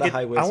 I want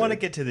to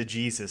get to the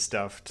Jesus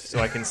stuff so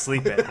I can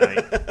sleep at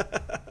night.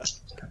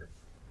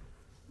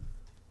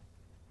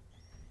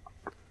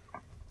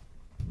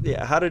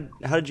 Yeah, how did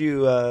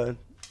you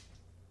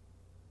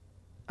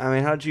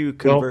how did you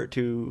convert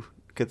to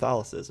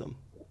Catholicism?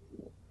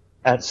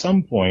 At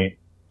some point,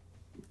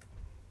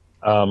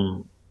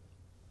 when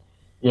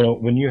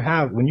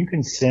you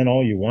can sin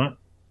all you want,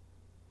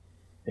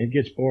 it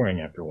gets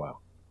boring after a while.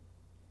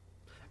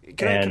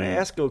 Can I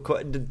ask a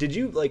question? Did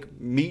you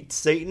meet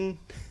Satan?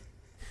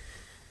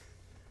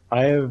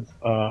 I have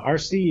our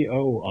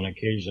CEO on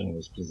occasion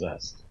was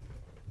possessed,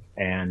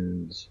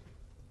 and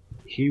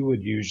he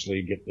would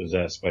usually get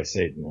possessed by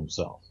Satan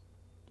himself.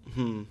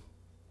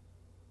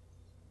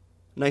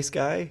 Nice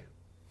guy.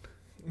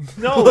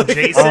 No,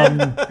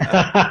 Jason.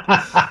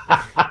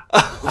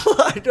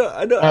 I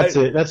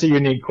know. That's a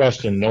unique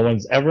question. No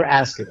one's ever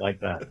asked it like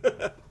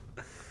that.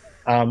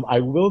 I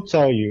will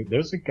tell you,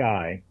 there's a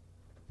guy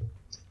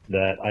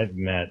that I've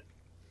met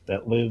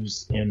that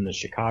lives in the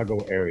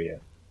Chicago area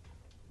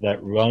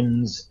that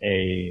runs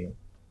a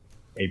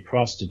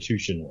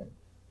prostitution ring.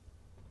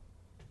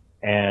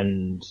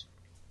 And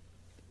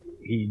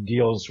he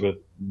deals with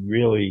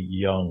really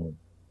young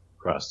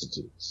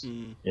prostitutes,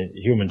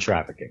 human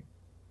trafficking.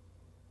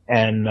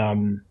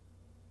 And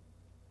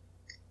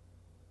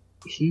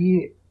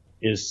he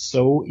is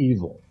so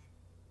evil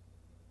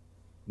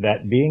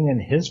that being in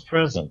his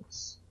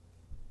presence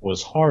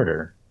was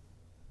harder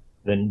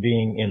than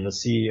being in the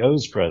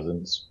CEO's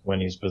presence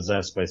when he's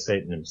possessed by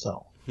Satan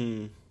himself.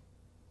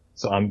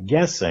 So I'm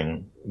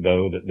guessing,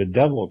 though, that the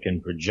devil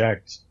can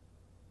project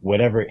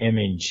whatever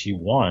image he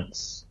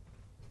wants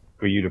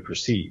for you to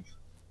perceive.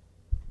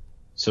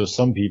 So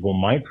some people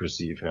might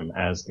perceive him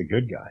as the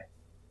good guy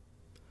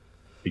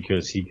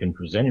because he can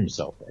present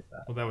himself like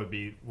that. Well, that would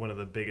be one of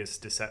the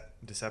biggest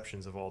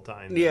deceptions of all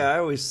time. Yeah, I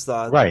always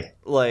thought, right.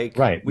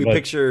 We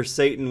picture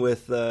Satan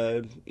with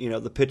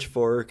the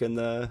pitchfork and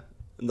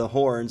the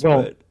horns.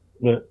 Well,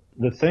 but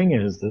the thing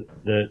is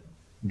that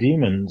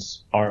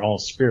demons are all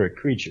spirit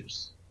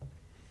creatures.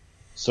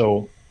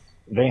 So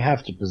they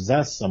have to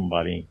possess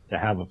somebody to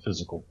have a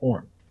physical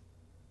form.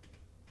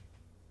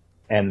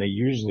 And they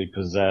usually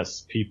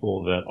possess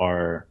people that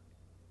are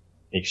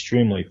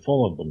extremely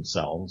full of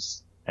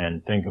themselves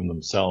and think of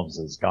themselves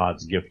as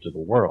God's gift to the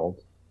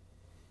world.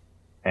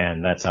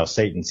 And that's how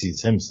Satan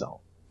sees himself,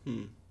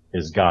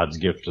 is God's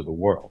gift to the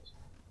world.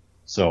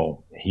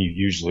 So he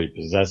usually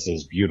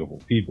possesses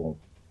beautiful people.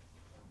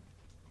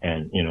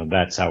 And,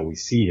 that's how we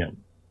see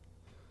him.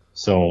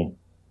 So,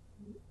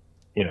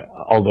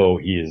 although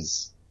he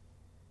is,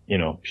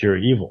 pure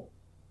evil.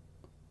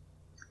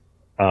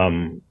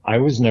 I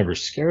was never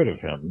scared of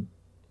him,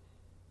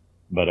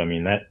 but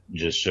that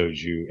just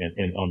shows you,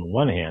 and on the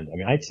one hand,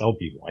 I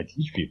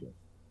teach people,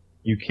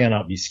 you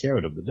cannot be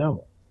scared of the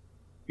devil.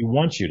 He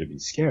wants you to be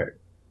scared.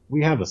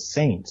 We have a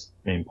saint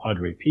named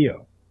Padre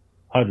Pio.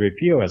 Padre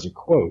Pio has a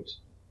quote,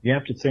 you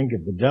have to think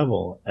of the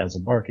devil as a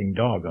barking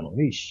dog on a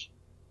leash.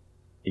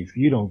 If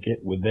you don't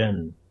get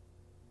within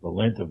the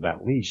length of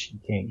that leash, he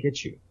can't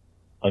get you.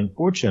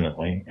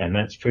 Unfortunately, and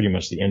that's pretty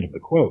much the end of the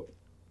quote,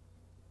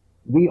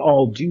 we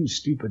all do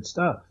stupid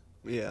stuff.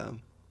 Yeah.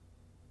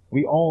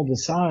 We all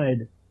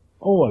decide,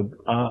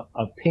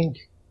 a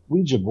pink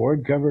Ouija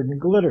board covered in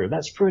glitter.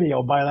 That's pretty.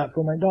 I'll buy that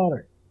for my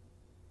daughter.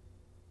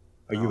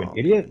 Are you an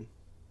idiot?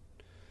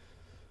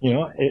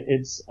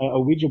 It's a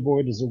Ouija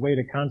board is a way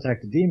to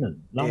contact a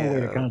demon, not a way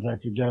to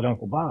contact your dead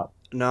Uncle Bob.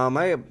 No,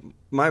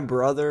 my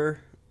brother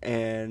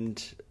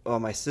and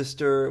my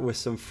sister with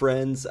some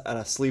friends at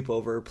a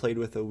sleepover played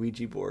with a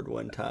Ouija board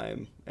one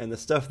time, and the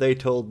stuff they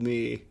told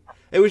me,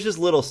 it was just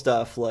little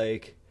stuff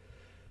like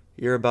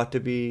you're about to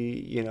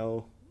be,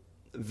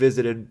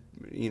 visited,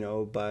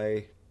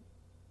 by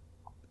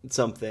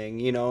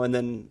something, and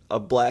then a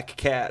black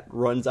cat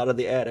runs out of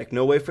the attic.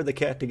 No way for the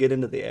cat to get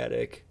into the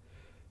attic.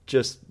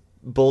 Just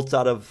bolts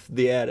out of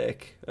the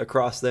attic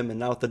across them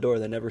and out the door.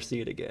 They never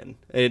see it again.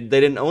 They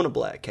didn't own a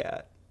black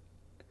cat.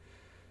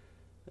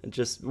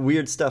 Just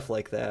weird stuff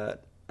like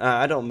that.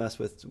 I don't mess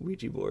with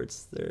Ouija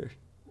boards. They're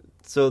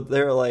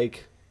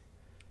like,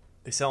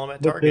 they sell them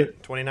at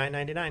Target,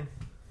 $29.99.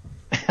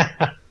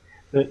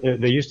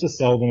 They used to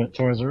sell them at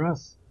Toys R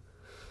Us.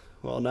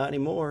 Well, not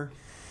anymore.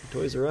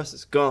 Toys R Us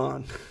is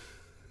gone.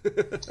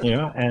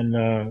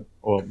 And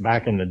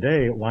back in the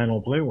day,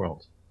 Lionel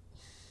Playworld.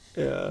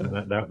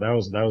 Yeah, that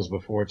was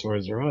before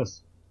Toys R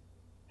Us,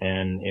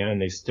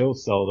 and they still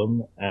sell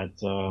them at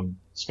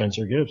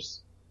Spencer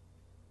Gifts,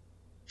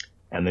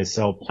 and they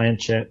sell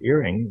planchette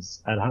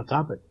earrings at Hot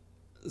Topic.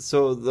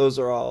 So those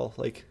are all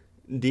like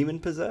demon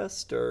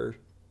possessed, or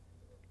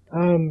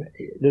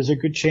there's a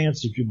good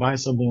chance if you buy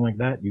something like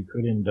that, you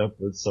could end up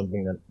with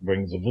something that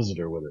brings a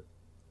visitor with it.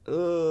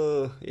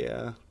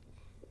 Yeah.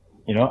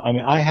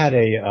 I had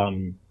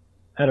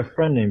a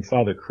friend named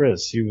Father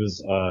Chris. He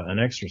was an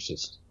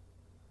exorcist,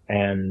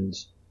 and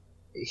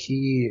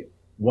he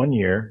one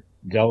year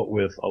dealt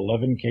with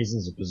 11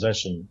 cases of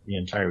possession the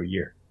entire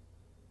year,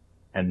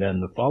 and then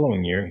the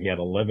following year he had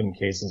 11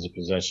 cases of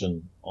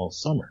possession all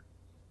summer.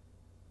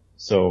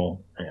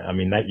 So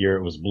that year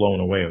it was blown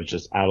away. It was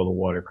just out of the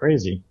water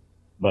crazy.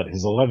 But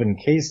his 11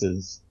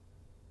 cases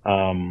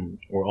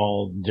were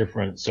all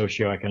different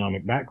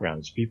socioeconomic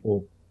backgrounds.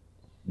 People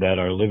that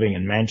are living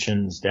in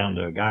mansions down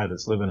to a guy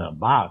that's living in a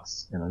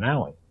box in an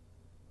alley.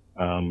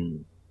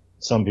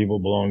 Some people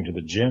belong to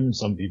the gym.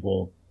 Some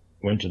people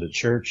went to the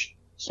church.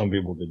 Some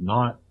people did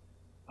not.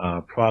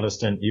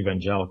 Protestant,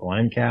 evangelical,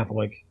 and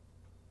Catholic.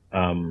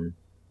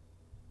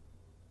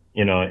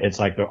 It's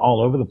like they're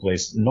all over the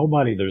place.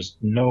 There's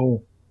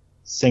no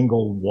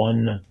single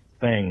one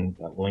thing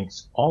that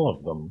links all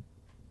of them,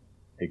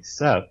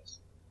 except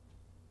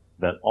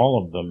that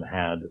all of them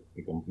had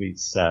a complete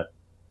set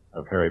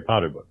of Harry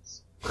Potter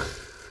books.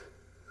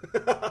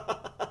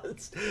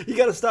 You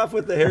got to stop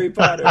with the Harry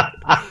Potter.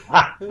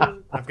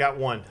 I've got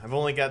one. I've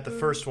only got the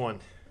first one.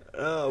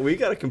 Oh, we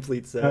got a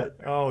complete set.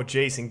 Oh,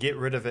 Jason, get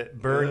rid of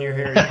it. Burn your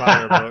Harry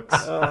Potter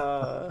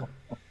books.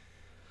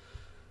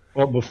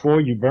 Well,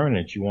 before you burn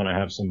it, you want to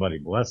have somebody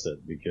bless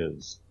it,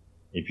 because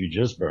if you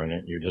just burn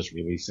it, you're just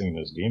releasing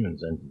those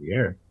demons into the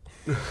air.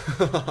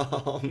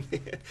 Oh,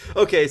 man.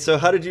 Okay, so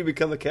how did you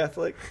become a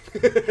Catholic?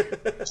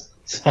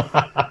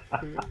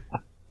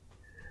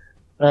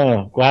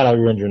 Oh, glad I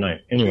ruined your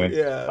night. Anyway,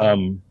 Yeah.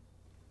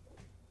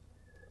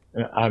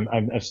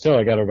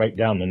 I got to write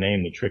down the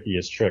name, The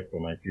Trickiest Trick, for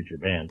my future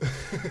band.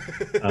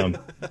 Um,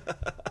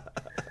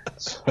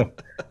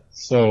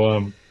 so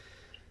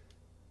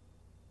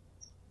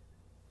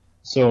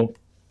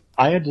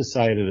I had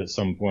decided at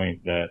some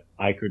point that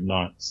I could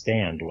not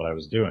stand what I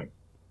was doing.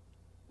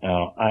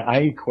 I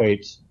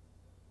equate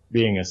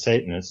being a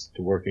Satanist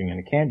to working in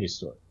a candy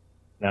store.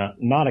 Now,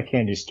 not a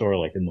candy store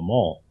like in the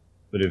mall,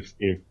 but if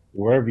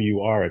wherever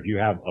you are, if you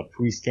have a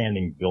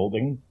freestanding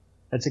building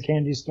that's a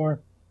candy store,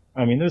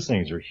 I mean, those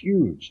things are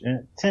huge,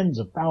 and tens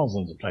of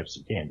thousands of types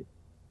of candy.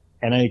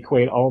 And I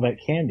equate all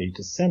that candy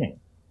to sinning.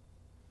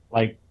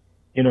 Like,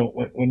 you know,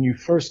 when you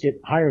first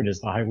get hired as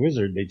the High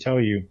Wizard, they tell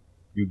you,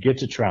 you get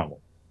to travel,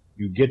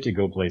 you get to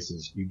go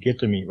places, you get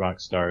to meet rock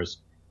stars,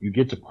 you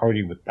get to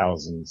party with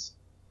thousands.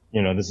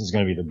 You know, this is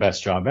going to be the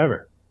best job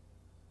ever.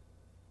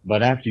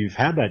 But after you've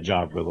had that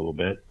job for a little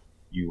bit,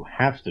 you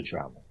have to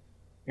travel.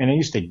 And I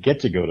used to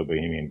get to go to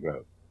Bohemian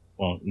Grove.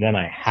 Well, then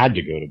I had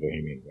to go to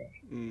Bohemian Grove.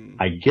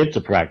 I get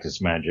to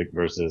practice magic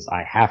versus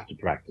I have to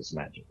practice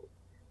magic.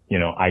 You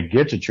know, I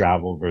get to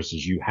travel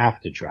versus you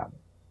have to travel.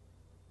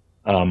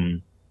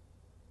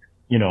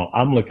 You know,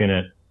 I'm looking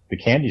at the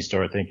candy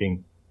store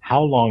thinking,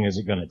 how long is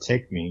it going to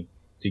take me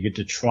to get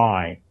to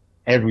try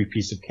every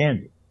piece of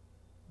candy?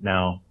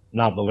 Now,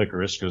 not the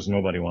licorice, because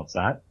nobody wants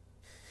that,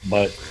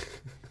 but,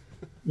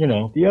 you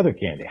know, the other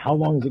candy. How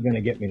long is it going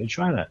to get me to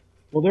try that?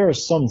 Well, there are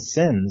some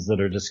sins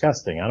that are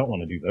disgusting. I don't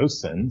want to do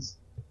those sins,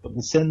 but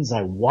the sins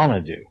I want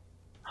to do,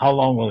 how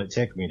long will it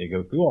take me to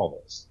go through all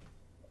those?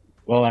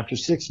 Well, after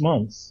 6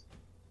 months,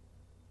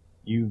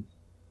 you've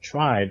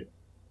tried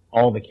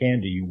all the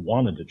candy you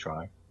wanted to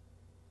try.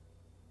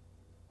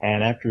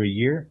 And after a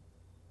year,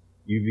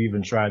 you've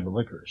even tried the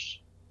licorice.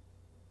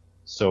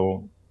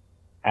 So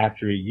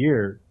after a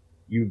year,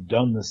 you've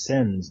done the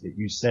sins that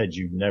you said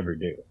you'd never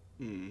do.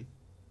 Mm.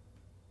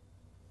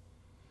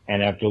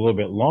 And after a little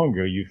bit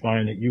longer, you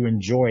find that you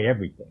enjoy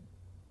everything.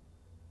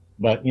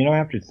 But, you know,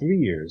 after 3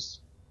 years,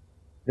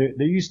 there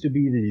used to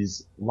be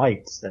these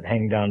lights that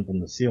hang down from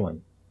the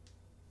ceiling.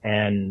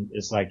 And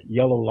it's like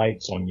yellow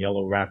lights on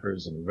yellow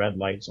wrappers and red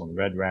lights on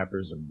red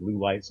wrappers and blue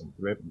lights on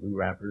blue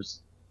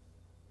wrappers.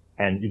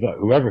 And you thought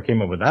whoever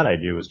came up with that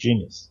idea was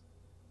genius.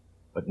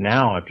 But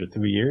now, after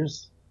 3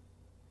 years,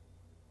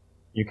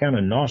 you're kind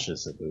of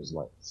nauseous at those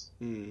lights.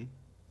 Mm.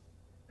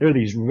 There are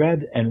these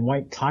red and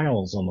white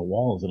tiles on the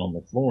walls and on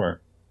the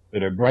floor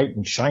that are bright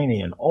and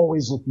shiny and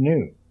always look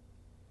new.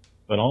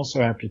 But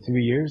also after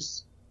 3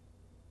 years,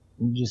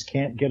 you just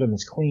can't get them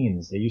as clean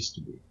as they used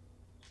to be.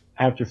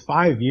 After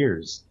 5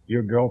 years,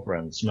 your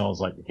girlfriend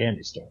smells like the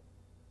candy store.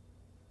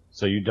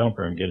 So you dump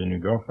her and get a new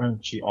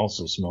girlfriend. She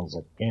also smells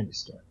like the candy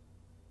store.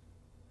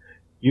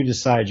 You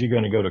decide you're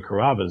going to go to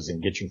Carrabba's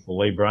and get your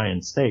filet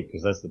Bryan steak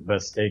because that's the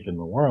best steak in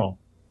the world.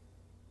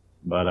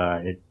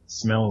 But it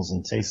smells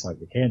and tastes like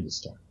the candy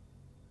store.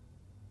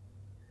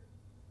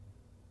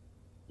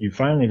 You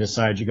finally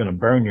decide you're going to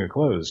burn your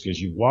clothes because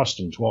you've washed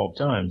them 12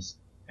 times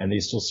and they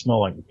still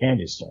smell like the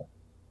candy store.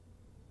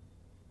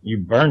 You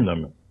burn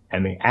them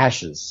and the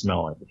ashes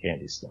smell like the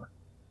candy store.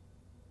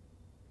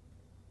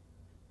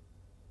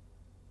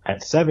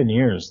 At 7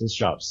 years, this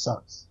job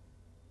sucks.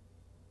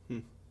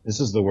 This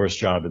is the worst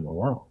job in the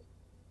world.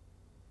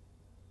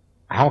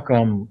 How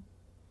come?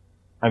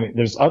 I mean,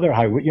 there's other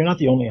you're not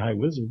the only high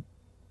wizard.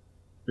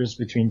 There's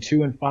between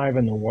 2 and 5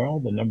 in the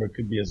world. The number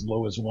could be as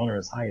low as 1 or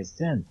as high as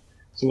 10.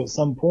 So at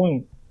some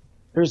point,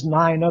 there's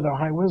 9 other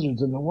high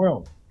wizards in the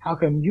world. How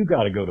come you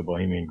got to go to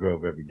Bohemian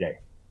Grove every day?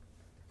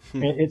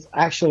 And it's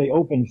actually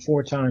open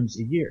 4 times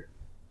a year.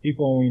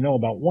 People only know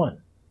about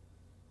 1.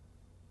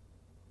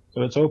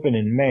 So it's open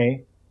in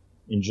May,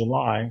 in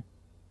July,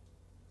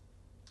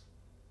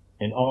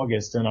 in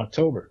August and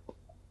October.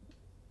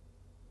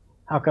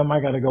 How come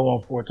I got to go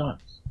all 4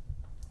 times?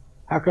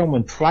 How come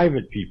when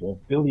private people,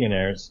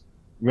 billionaires,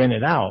 rent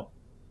it out,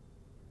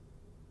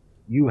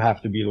 you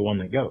have to be the one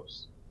that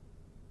goes?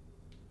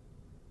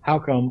 How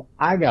come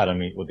I got to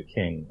meet with a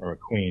king or a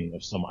queen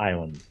of some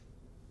island?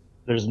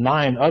 There's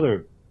 9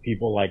 other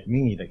people like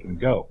me that can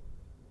go.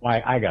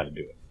 Why I got to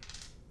do it?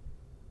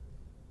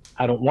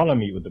 I don't want to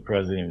meet with the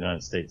President of the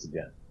United States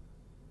again.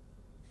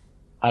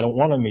 I don't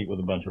want to meet with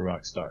a bunch of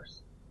rock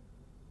stars.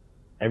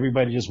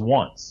 Everybody just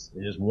wants.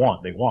 They just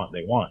want. They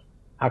want.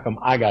 How come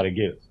I got to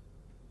give?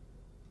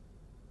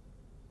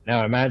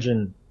 Now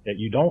imagine that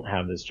you don't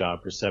have this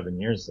job for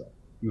 7 years though.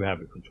 You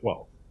have it for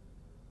 12.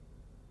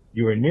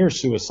 You are near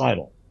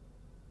suicidal.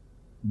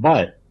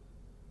 But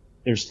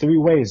there's 3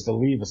 ways to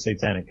leave a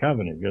satanic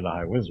covenant if you're the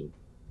High Wizard.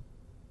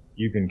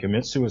 You can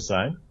commit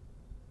suicide,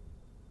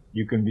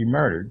 you can be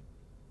murdered,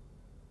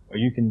 or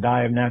you can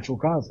die of natural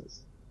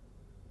causes.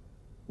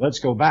 Let's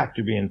go back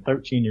to being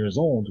 13 years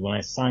old when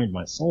I signed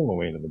my soul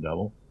away to the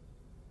devil.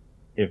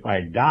 if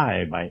I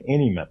die by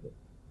any method,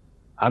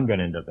 I'm going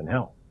to end up in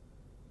hell.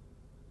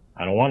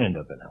 I don't want to end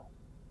up in hell.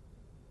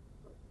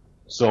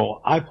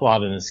 So I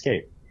plot an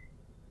escape.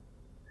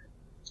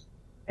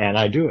 And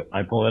I do it.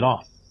 I pull it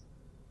off.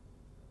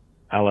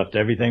 I left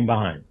everything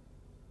behind.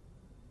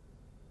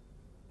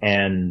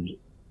 And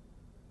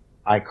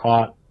I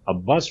caught a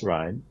bus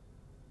ride,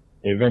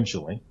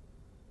 eventually,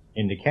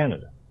 into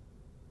Canada.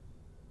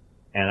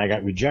 And I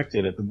got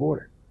rejected at the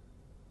border.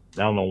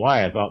 I don't know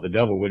why I thought the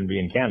devil wouldn't be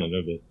in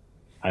Canada,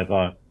 but I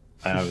thought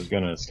I was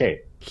going to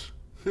escape.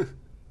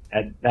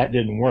 That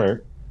didn't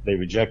work. They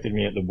rejected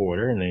me at the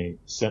border, and they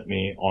sent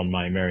me on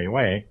my merry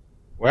way.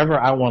 Wherever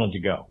I wanted to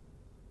go,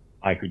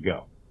 I could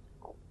go.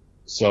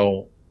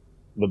 So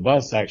the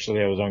bus,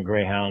 actually, I was on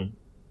Greyhound.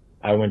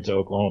 I went to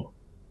Oklahoma.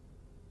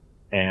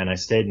 And I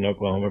stayed in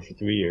Oklahoma for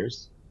 3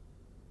 years.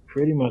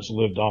 Pretty much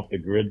lived off the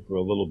grid for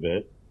a little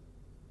bit.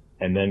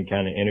 And then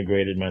kind of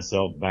integrated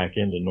myself back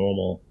into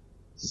normal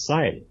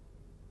society.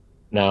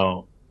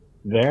 Now,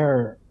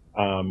 there,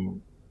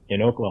 in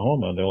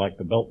Oklahoma, they're like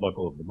the belt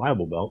buckle of the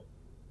Bible Belt.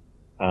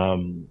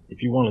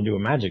 If you want to do a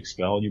magic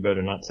spell, you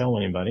better not tell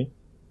anybody.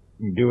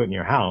 You can do it in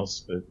your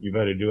house, but you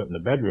better do it in the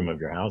bedroom of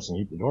your house and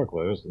keep the door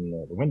closed and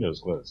the windows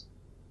closed.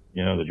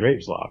 You know, the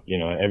drapes locked. You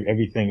know,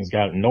 everything's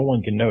got, no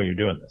one can know you're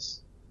doing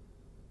this.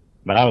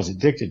 But I was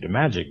addicted to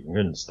magic and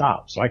couldn't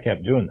stop, so I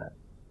kept doing that.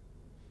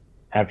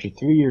 After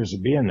 3 years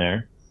of being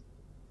there,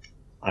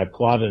 I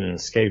plotted an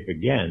escape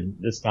again.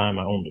 This time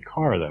I owned a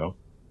car, though.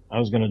 I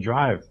was going to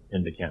drive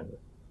into Canada.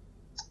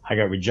 I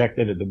got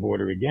rejected at the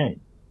border again.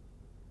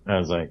 And I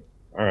was like,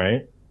 all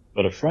right.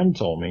 But a friend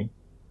told me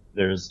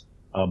there's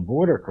a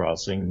border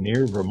crossing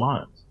near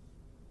Vermont,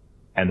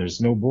 and there's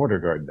no border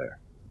guard there.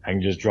 I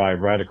can just drive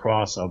right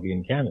across. I'll be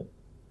in Canada.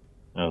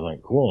 And I was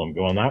like, cool, I'm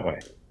going that way.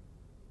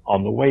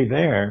 On the way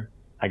there,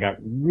 I got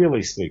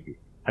really sleepy.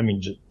 I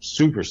mean, just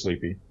super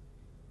sleepy.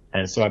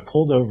 And so I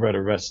pulled over at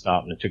a rest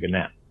stop and I took a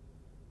nap.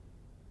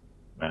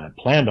 And I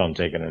planned on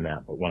taking a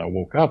nap, but when I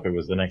woke up, it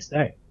was the next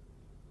day.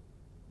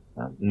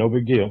 No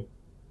big deal.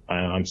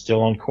 I'm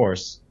still on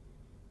course.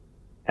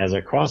 As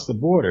I crossed the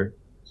border,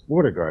 this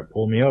border guard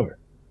pulled me over.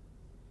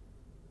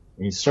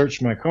 And he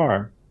searched my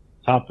car,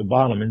 top to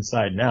bottom,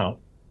 inside and out.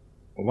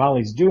 And while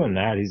he's doing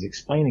that, he's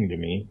explaining to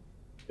me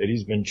that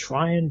he's been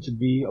trying to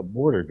be a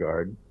border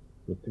guard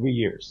for 3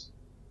 years.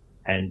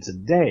 And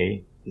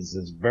today is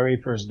his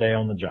very first day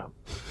on the job.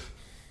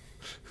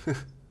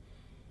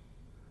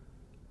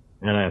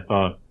 And I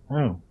thought,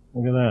 oh,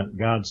 look at that.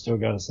 God still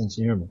got a sense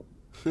of humor.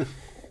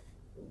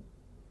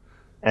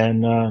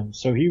 And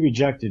so he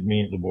rejected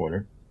me at the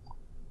border.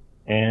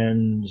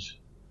 And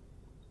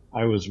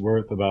I was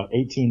worth about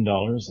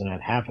 $18 and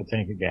had half a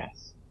tank of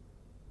gas.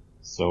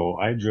 So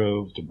I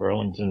drove to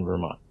Burlington,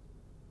 Vermont.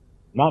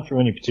 Not for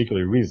any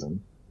particular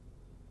reason.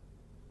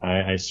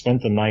 I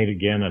spent the night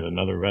again at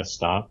another rest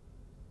stop.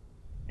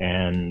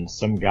 And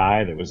some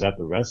guy that was at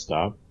the rest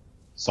stop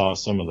saw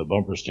some of the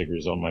bumper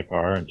stickers on my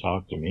car and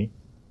talked to me.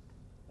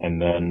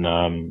 And then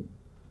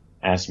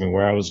asked me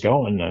where I was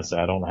going. And I said,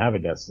 I don't have a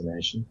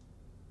destination,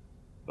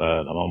 but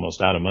I'm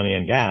almost out of money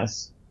and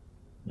gas.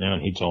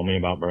 And he told me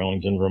about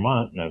Burlington,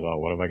 Vermont. And I thought,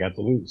 what have I got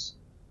to lose?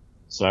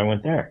 So I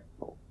went there.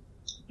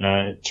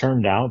 It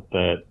turned out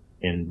that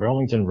in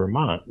Burlington,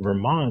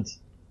 Vermont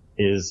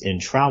is, in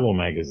travel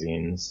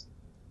magazines,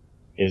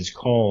 is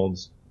called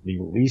the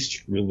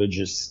least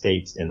religious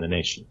state in the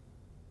nation.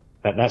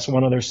 That's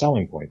one of their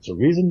selling points. A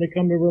reason to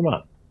come to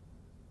Vermont.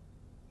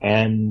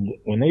 And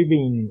when they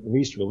mean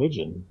least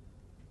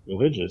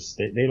religious,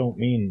 they don't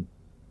mean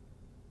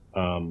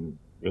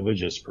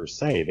religious per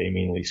se. They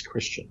mean least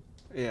Christian.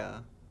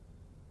 Yeah.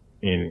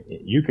 And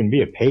you can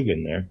be a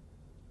pagan there.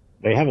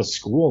 They have a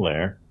school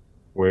there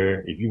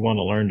where if you want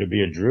to learn to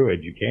be a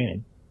druid, you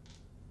can.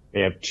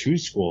 They have 2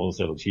 schools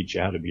that'll teach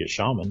you how to be a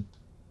shaman.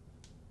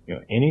 You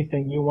know,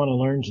 anything you want to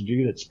learn to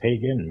do that's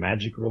pagan and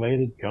magic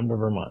related, come to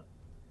Vermont.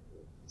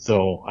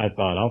 So I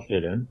thought I'll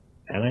fit in,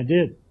 and I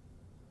did.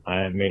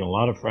 I made a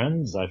lot of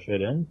friends. I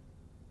fit in,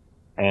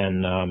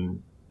 and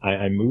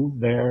I moved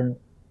there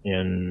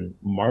in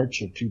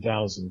March of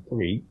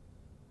 2003,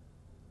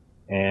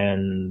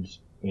 and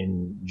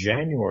in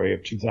January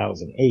of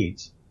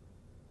 2008,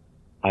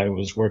 I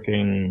was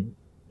working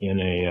in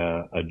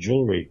a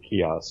jewelry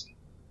kiosk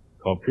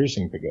called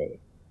Piercing Pagoda.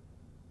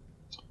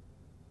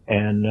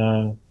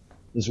 And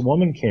this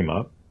woman came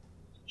up.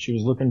 She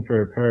was looking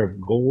for a pair of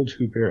gold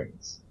hoop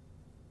earrings.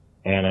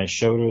 And I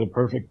showed her the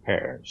perfect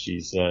pair. She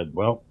said,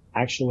 well,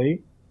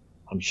 actually,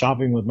 I'm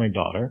shopping with my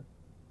daughter,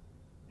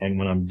 and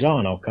when I'm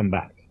done, I'll come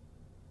back.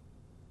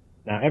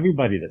 Now,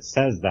 everybody that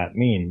says that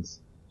means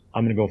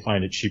I'm going to go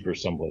find it cheaper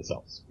someplace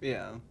else.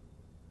 Yeah.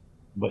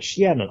 But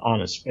she had an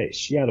honest face.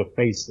 She had a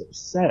face that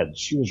said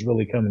she was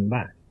really coming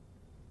back.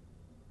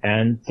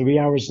 And 3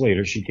 hours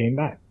later, she came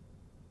back.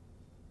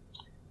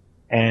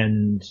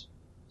 And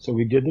so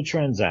we did the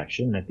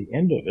transaction. At the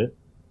end of it,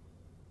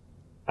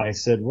 I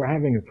said, we're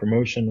having a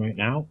promotion right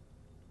now.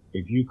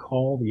 If you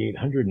call the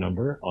 800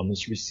 number on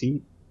this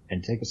receipt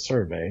and take a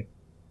survey,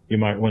 you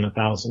might win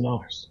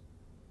 $1,000.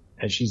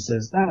 And she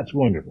says, that's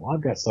wonderful.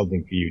 I've got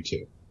something for you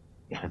too.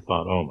 I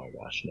thought, oh my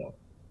gosh, no.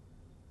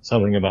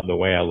 Something about the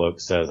way I look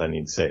says I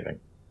need saving.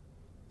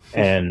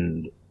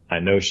 And I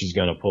know she's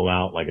going to pull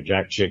out like a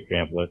Jack Chick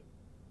pamphlet,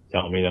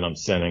 tell me that I'm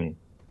sinning,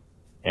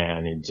 and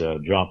I need to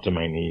drop to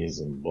my knees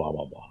and blah,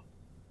 blah, blah.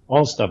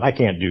 All stuff I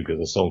can't do because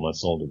I sold my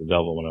soul to the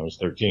devil when I was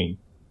 13.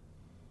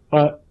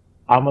 But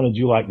I'm going to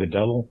do like the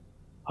devil.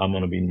 I'm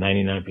going to be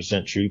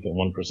 99% truth and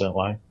 1%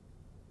 lie.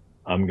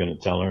 I'm going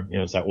to tell her,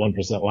 it's that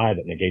 1% lie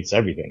that negates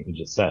everything he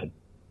just said.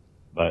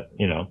 But,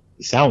 it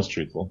sounds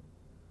truthful.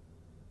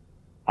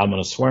 I'm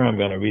going to swear I'm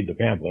going to read the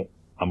pamphlet.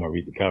 I'm going to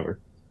read the cover.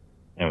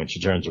 And when she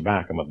turns her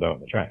back, I'm going to throw it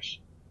in the trash.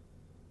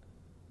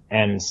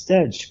 And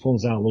instead, she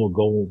pulls out a little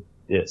gold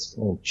disc, a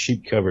little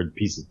cheap covered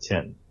piece of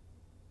tin.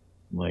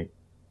 I'm like,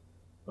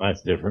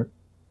 that's different.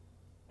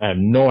 I have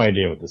no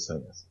idea what this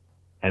thing is.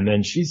 And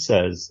then she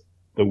says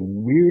the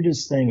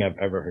weirdest thing I've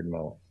ever heard in my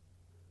life.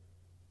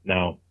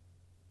 Now,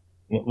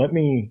 let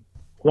me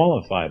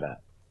qualify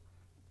that.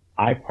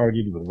 I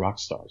partied with rock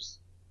stars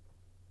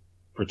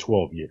for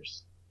 12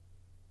 years.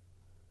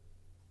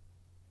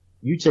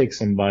 You take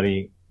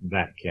somebody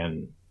that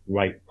can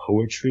write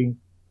poetry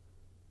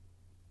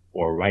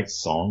or write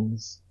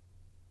songs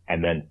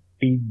and then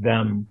feed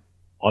them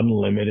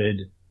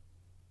unlimited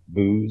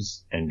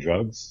booze and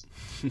drugs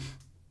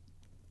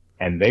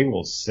and they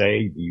will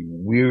say the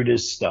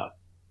weirdest stuff.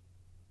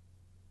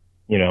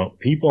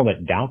 People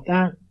that doubt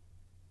that,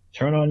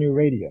 turn on your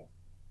radio.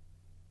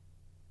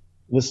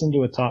 Listen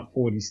to a top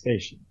 40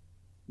 station.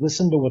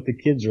 Listen to what the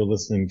kids are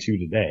listening to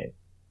today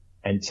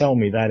and tell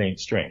me that ain't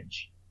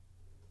strange.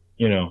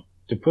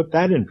 To put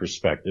that in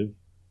perspective,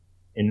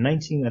 I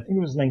think it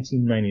was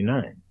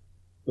 1999,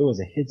 there was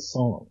a hit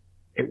song.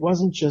 It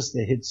wasn't just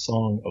the hit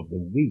song of the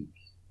week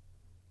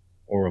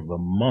or of the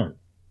month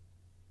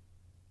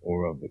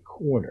or of the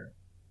quarter,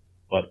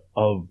 but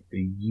of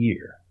the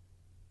year.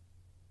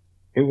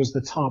 It was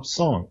the top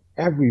song.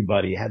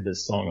 Everybody had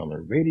this song on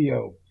their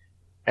radio.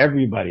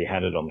 Everybody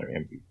had it on their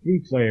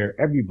MP3 player.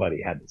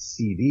 Everybody had the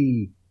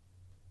CD.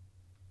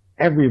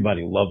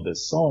 Everybody loved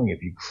this song.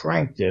 If you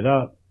cranked it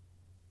up,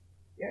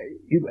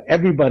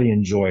 everybody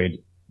enjoyed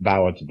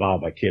Bow to Bow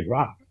by Kid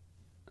Rock.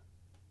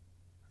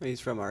 He's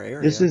from our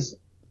area. This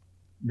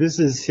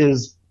is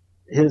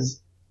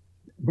his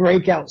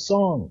breakout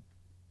song.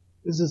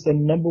 This is the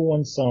number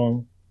one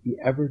song he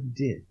ever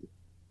did.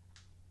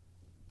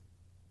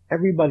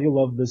 Everybody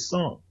loved this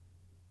song.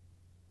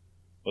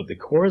 But the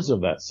chorus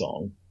of that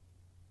song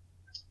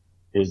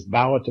is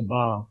bow to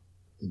bow,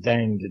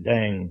 dang to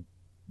dang,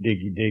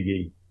 diggy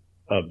diggy,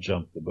 up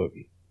jump the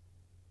boogie.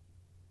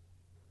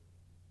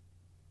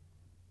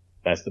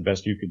 That's the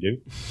best you could do?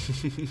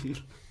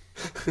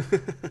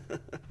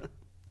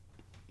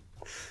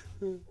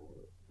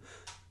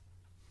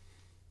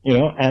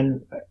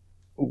 And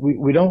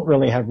we don't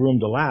really have room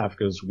to laugh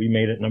because we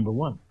made it number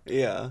one.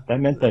 Yeah. That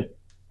meant that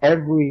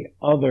every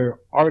other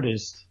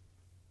artist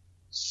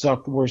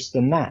sucked worse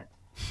than that.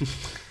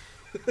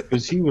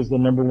 Because he was the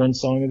number one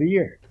song of the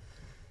year.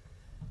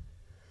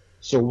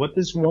 So what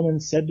this woman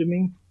said to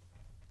me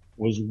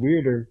was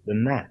weirder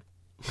than that.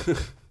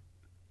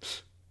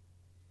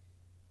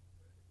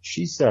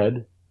 She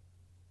said,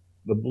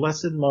 the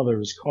Blessed Mother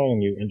is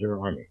calling you into her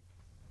army.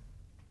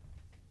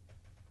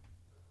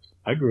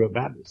 I grew up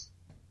Baptist.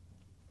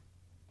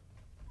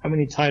 How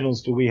many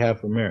titles do we have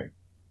for Mary?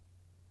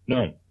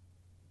 None.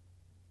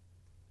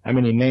 How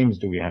many names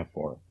do we have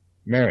for her?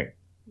 Mary.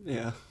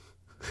 Yeah.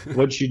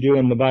 What'd she do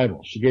in the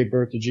Bible? She gave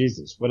birth to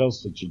Jesus. What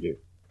else did she do?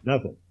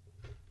 Nothing.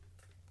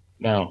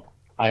 Now,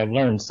 I have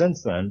learned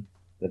since then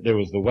that there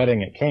was the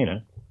wedding at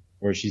Cana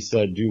where she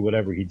said, do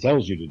whatever he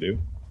tells you to do,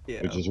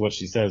 which is what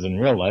she says in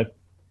real life,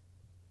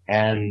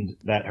 and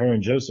that her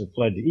and Joseph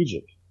fled to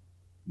Egypt.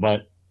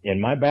 But in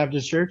my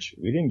Baptist church,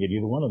 we didn't get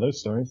either one of those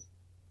stories.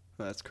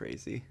 That's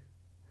crazy.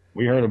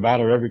 We heard about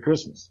her every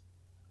Christmas.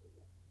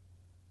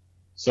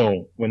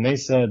 So when they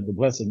said the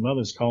Blessed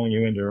Mother's calling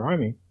you into her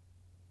army,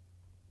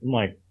 I'm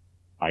like,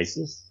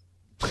 ISIS?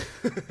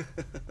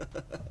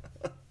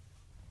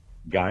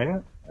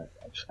 Gaia?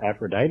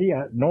 Aphrodite? I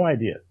have no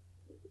idea.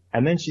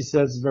 And then she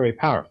says it's very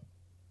powerful.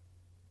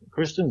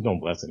 Christians don't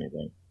bless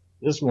anything.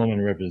 This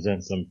woman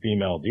represents some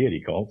female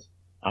deity cult.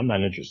 I'm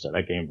not interested.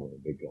 I came from a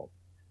big cult.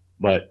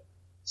 But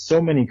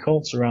so many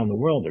cults around the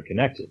world are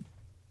connected,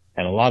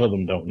 and a lot of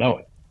them don't know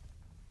it.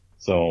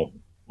 So,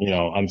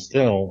 I'm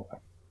still,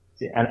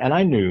 and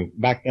I knew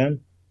back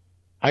then,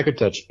 I could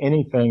touch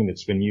anything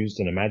that's been used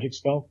in a magic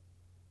spell,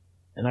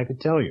 and I could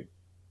tell you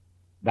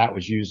that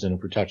was used in a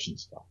protection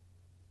spell.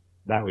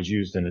 That was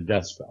used in a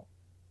death spell.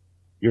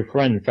 Your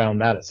friend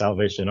found that at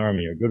Salvation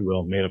Army or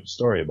Goodwill, made up a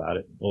story about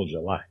it, and told you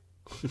a lie.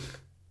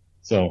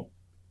 So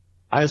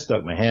I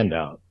stuck my hand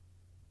out,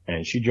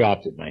 and she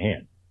dropped it in my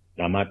hand.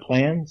 Now my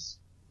plans,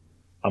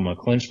 I'm going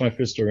to clench my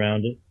fist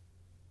around it,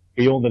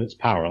 feel that it's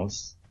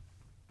powerless.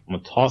 I'm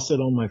going to toss it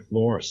on my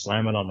floor or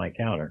slam it on my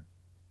counter,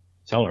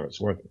 tell her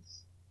it's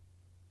worthless.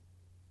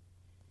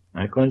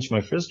 I clenched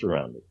my fist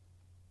around it.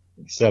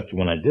 Except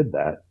when I did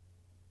that,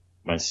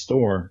 my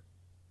store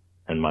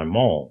and my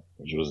mall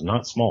which was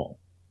not small,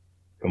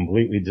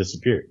 completely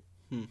disappeared.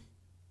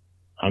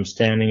 I'm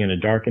standing in a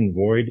darkened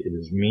void. It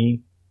is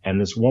me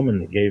and this woman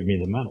that gave me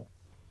the medal.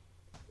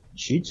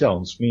 She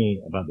tells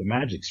me about the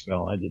magic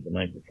spell I did the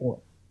night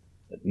before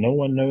that no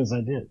one knows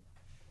I did.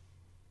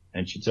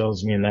 And she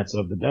tells me, and that's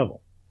of the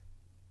devil.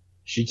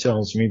 She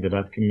tells me that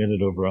I've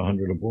committed over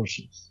 100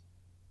 abortions,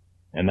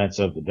 and that's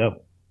of the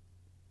devil.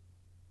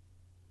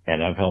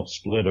 And I've helped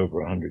split over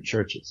 100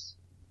 churches,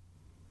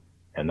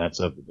 and that's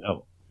of the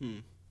devil.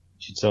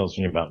 She tells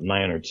me about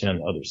 9 or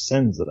 10 other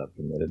sins that I've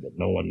committed that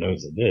no one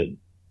knows I did.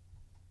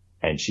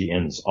 And she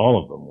ends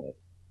all of them with,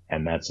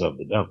 and that's of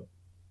the devil.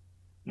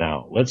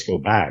 Now, let's go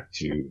back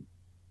to,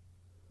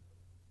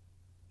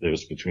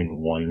 there's between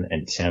 1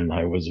 and 10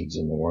 high wizards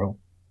in the world.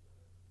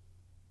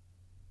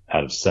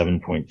 Out of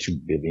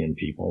 7.2 billion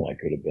people, I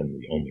could have been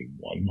the only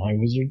one high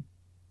wizard.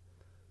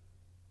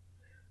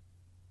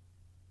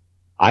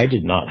 I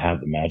did not have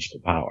the magical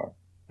power.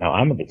 Now,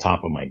 I'm at the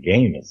top of my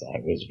game as a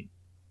high wizard.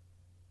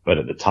 But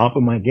at the top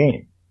of my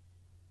game,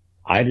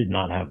 I did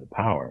not have the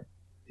power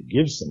to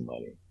give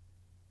somebody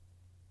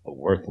a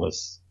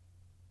worthless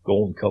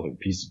gold-colored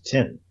piece of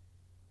tin,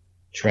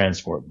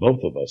 transport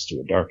both of us to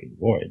a darkened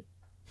void,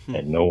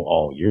 and know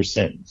all your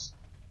sins.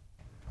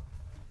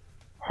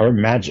 Her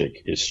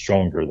magic is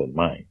stronger than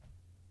mine.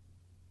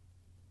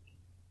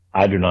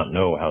 I do not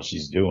know how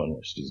she's doing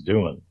what she's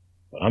doing,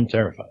 but I'm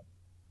terrified.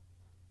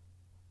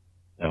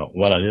 Now,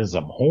 what it is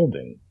I'm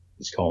holding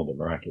is called the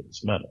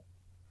miraculous medal.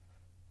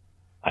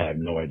 I have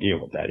no idea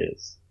what that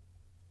is.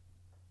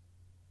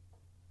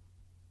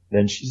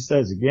 Then she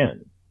says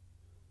again,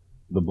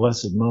 the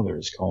Blessed Mother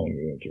is calling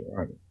you into her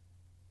army.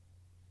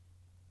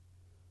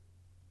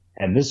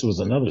 And this was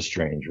another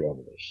strange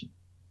revelation.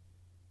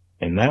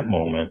 In that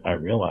moment, I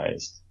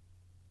realized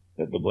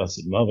that the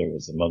Blessed Mother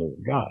was the Mother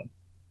of God.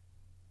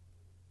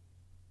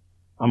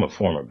 I'm a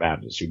former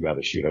Baptist who'd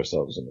rather shoot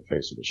ourselves in the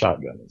face with a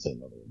shotgun than say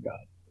Mother of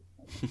God.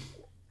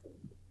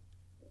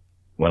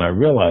 When I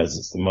realized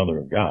it's the Mother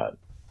of God,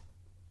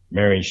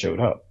 Mary showed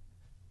up.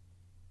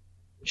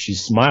 She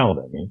smiled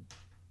at me,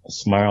 a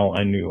smile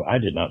I knew I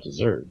did not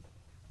deserve.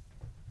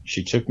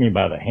 She took me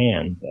by the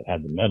hand that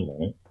had the medal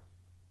in it,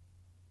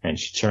 and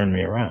she turned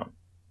me around.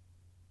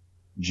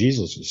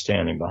 Jesus was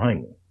standing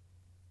behind me.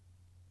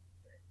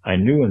 I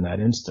knew in that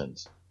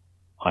instant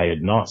I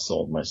had not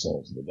sold my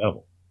soul to the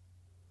devil.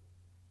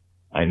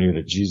 I knew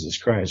that Jesus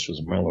Christ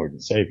was my Lord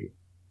and Savior.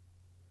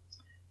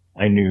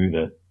 I knew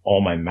that all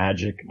my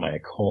magic, my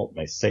occult,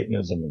 my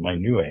Satanism, and my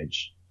New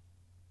Age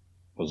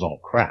was all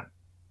crap.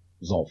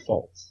 It was all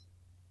false.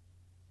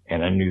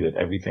 And I knew that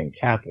everything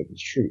Catholic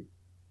was true.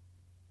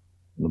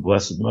 And the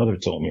Blessed Mother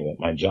told me that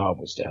my job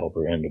was to help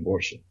her end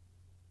abortion.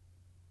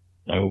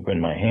 I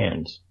opened my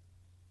hand.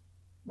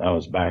 I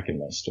was back in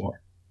my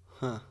store,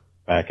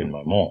 back in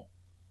my mall.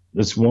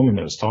 This woman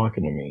that was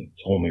talking to me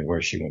told me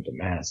where she went to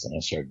Mass, and I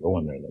started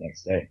going there the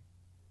next day.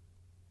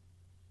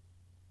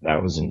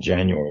 That was in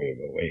January of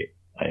 '08.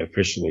 I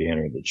officially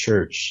entered the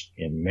church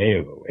in May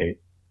of '08.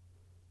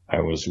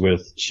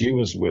 She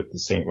was with the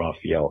St.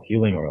 Raphael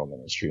Healing Oil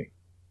Ministry,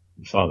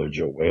 Father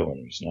Joe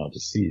Whalen, who's now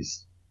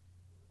deceased.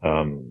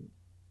 I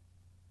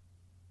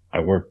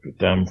worked with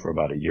them for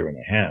about 1.5 years.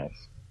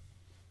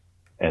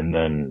 And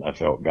then I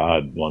felt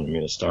God wanted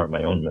me to start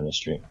my own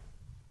ministry.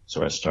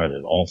 So I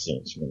started All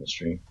Saints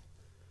Ministry.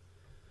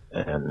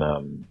 And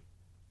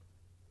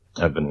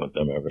I've been with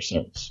them ever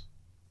since.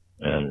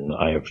 And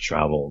I have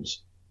traveled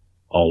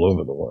all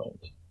over the world.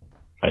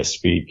 I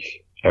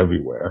speak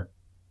everywhere.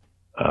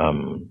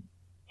 I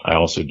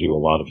also do a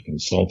lot of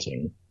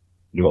consulting.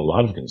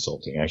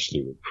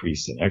 Actually with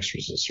priests and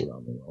exorcists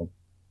around the world.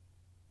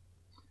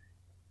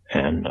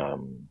 And,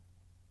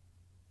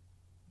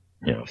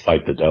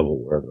 fight the devil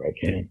wherever I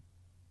can.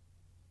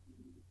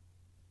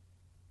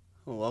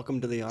 Well,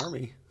 welcome to the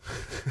army.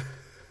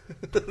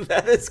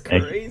 That is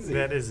crazy.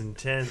 That is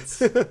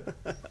intense.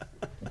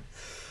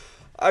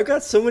 I've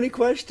got so many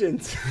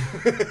questions.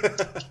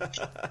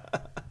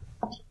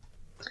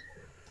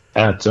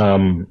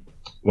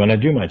 When I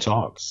do my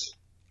talks,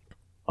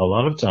 a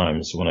lot of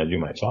times when I do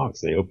my talks,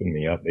 they open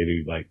me up. They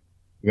do like,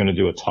 we're going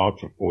to do a talk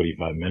for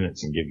 45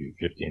 minutes and give you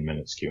 15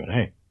 minutes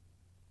Q&A.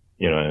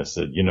 And I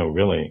said,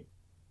 really,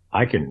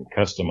 I can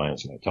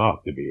customize my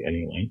talk to be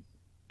any length.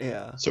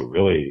 Yeah. So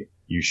really,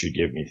 you should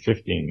give me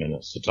 15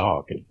 minutes to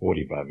talk and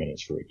 45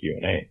 minutes for a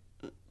Q&A.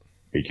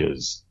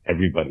 Because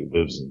everybody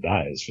lives and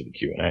dies for the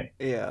Q&A.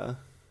 Yeah.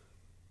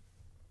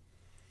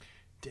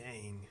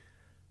 Dang.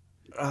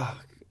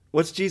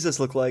 What's Jesus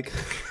look like?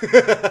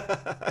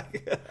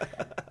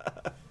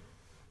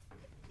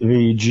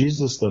 The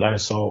Jesus that I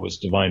saw was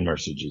Divine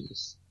Mercy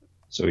Jesus.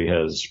 So he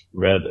has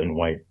red and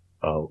white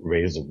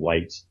rays of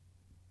light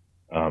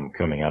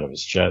coming out of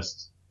his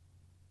chest.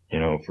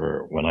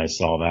 For when I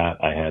saw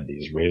that, I had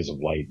these rays of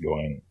light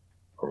going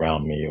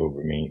around me,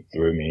 over me,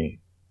 through me.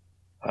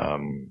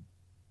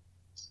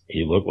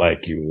 He looked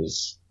like he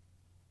was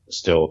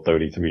still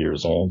 33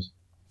 years old.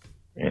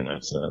 And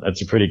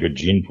that's a pretty good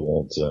gene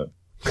pool to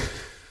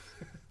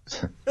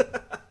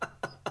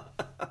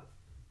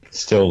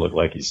still look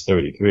like he's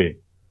 33.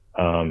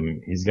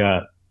 He's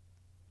got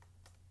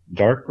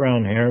dark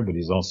brown hair, but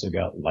he's also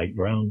got light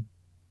brown.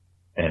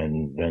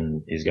 And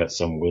then he's got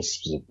some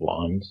wisps of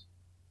blonde.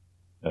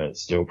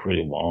 It's still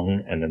pretty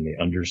long. And then the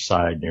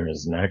underside near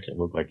his neck, it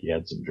looked like he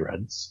had some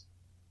dreads.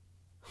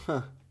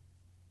 Huh.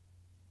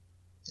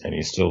 And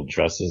he still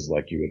dresses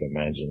like you would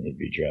imagine he'd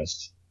be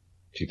dressed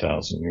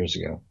 2,000 years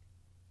ago.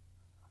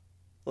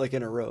 Like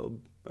in a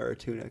robe or a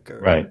tunic or...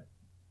 Right.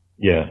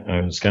 Yeah.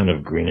 It was kind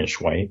of greenish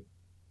white.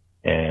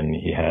 And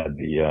he had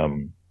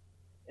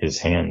his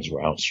hands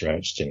were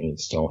outstretched and he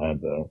still had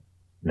the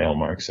nail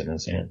marks in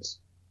his hands.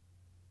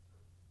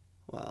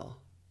 Wow.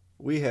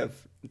 We have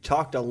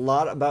talked a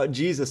lot about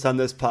Jesus on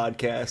this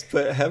podcast,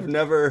 but have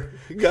never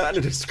gotten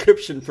a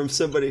description from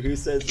somebody who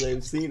says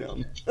they've seen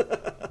him.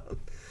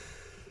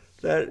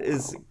 That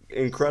is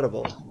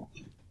incredible.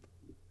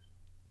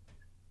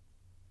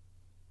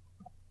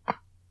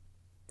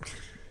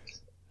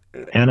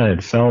 And I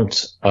had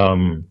felt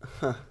love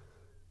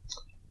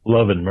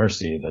and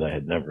mercy that I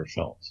had never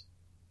felt,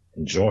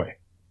 and joy.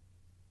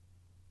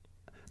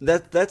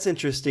 That's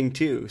interesting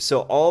too.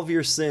 So all of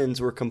your sins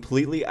were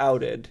completely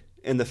outed,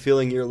 and the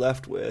feeling you're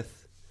left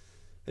with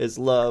is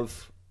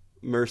love,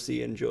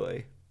 mercy, and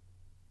joy.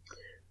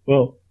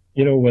 Well,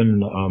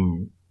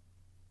 when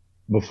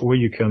before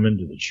you come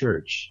into the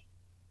church,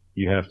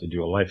 you have to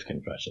do a life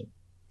confession.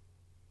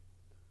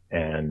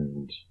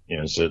 And,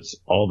 so it's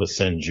all the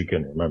sins you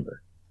can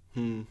remember.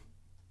 And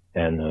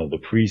the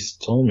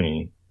priest told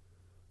me,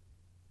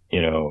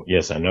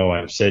 yes, I know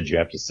I've said you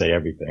have to say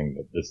everything,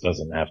 but this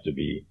doesn't have to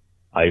be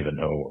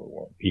Ivanhoe or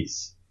War and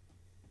Peace.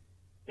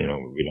 We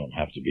don't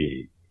have to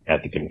be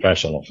at the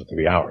confessional for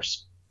 3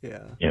 hours.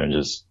 Yeah.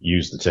 Just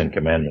use the 10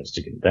 Commandments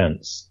to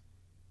condense,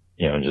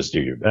 and just do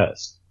your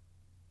best.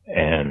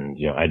 And,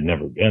 I'd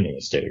never been in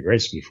a state of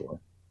grace before.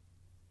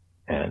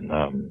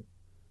 And,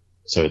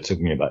 so it took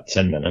me about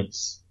 10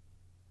 minutes.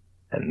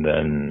 And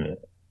then,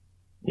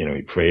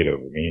 he prayed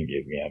over me and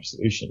gave me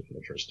absolution for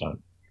the first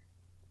time.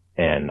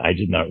 And I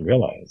did not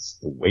realize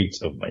the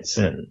weight of my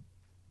sin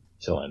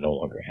until I no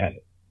longer had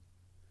it.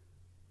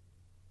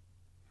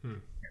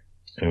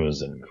 It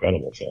was an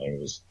incredible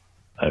feeling.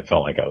 I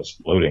felt like I was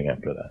floating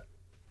after that.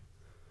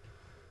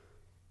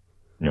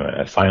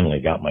 I finally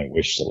got my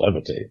wish to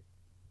levitate.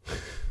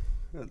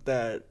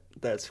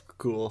 That's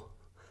cool.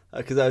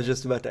 Because I was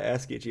just about to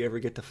ask you, did you ever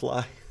get to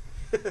fly?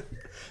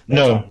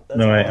 No.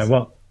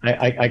 Awesome.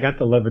 I got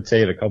to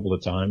levitate a couple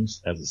of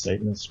times as a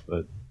Satanist,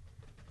 but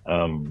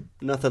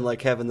nothing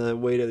like having the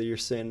weight of your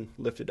sin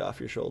lifted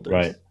off your shoulders.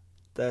 Right.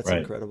 That's right.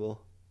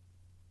 incredible.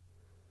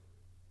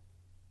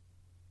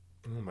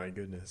 Oh my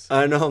goodness.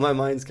 I know, my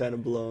mind's kind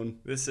of blown.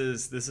 This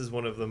is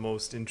one of the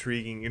most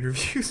intriguing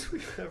interviews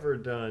we've ever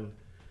done.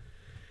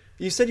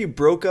 You said you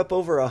broke up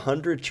over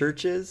 100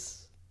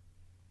 churches?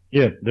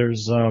 Yeah,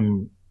 there's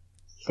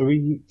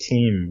 3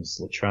 teams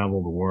that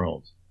travel the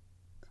world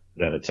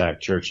that attack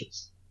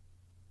churches.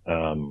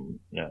 We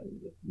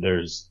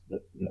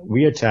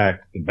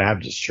attacked the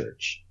Baptist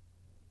church.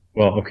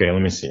 Well, okay,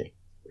 let me see.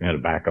 I had to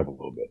back up a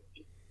little bit.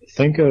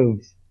 Think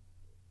of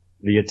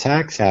the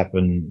attacks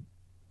happen.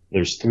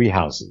 There's 3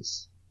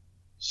 houses.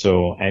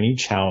 So, and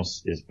each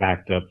house is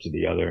backed up to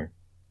the other,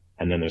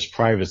 and then there's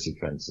privacy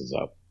fences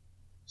up.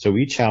 So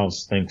each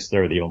house thinks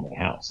they're the only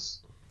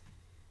house.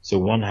 So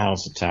one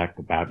house attacked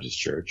the Baptist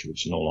church,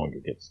 which no longer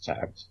gets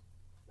attacked.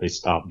 They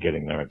stopped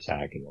getting their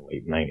attack in the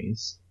late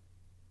 90s.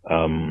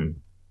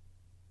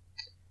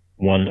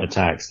 One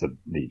attacks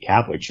the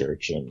Catholic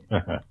church, and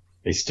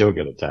they still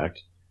get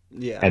attacked.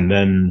 Yeah. And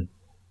then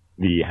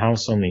the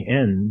house on the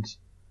end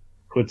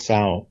puts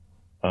out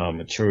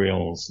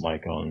materials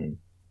like on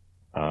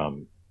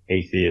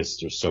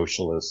atheists or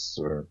socialists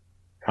or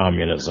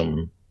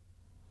communism,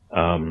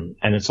 and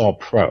it's all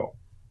pro.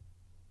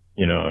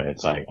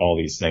 It's like all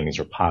these things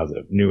are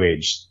positive, new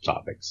age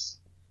topics.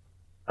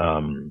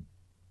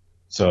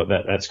 So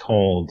that's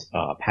called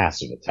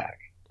passive attack.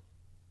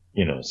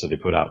 So they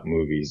put out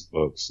movies,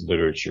 books,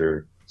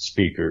 literature,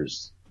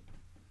 speakers.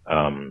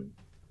 A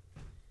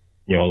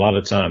lot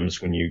of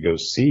times when you go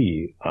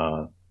see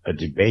a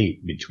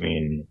debate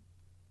between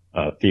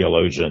a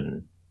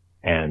theologian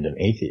and an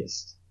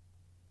atheist,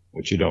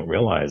 what you don't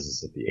realize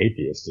is that the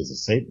atheist is a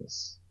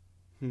Satanist.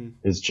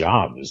 His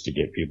job is to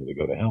get people to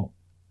go to hell.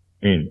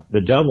 I mean, the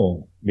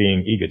devil,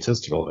 being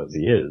egotistical as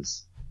he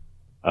is,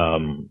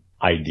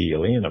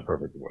 ideally in a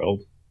perfect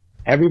world,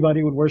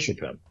 everybody would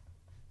worship him.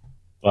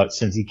 But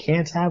since he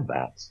can't have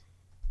that,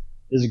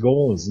 his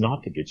goal is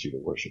not to get you to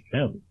worship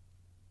him.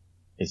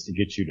 It's to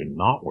get you to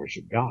not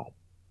worship God.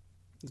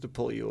 To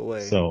pull you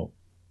away. So,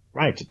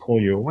 right, to pull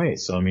you away.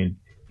 So, I mean,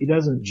 he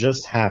doesn't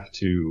just have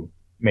to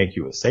make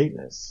you a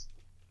Satanist.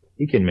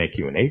 He can make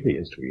you an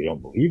atheist where you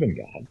don't believe in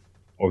God,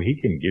 or he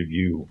can give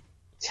you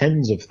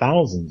tens of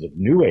thousands of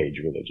New Age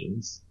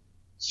religions.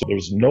 So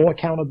there's no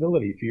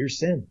accountability for your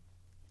sin.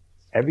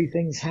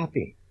 Everything's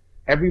happy.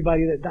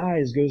 Everybody that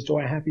dies goes to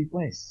a happy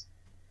place.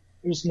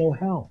 There's no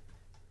hell.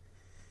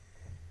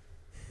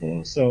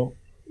 So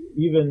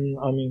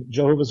even,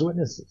 Jehovah's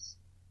Witnesses.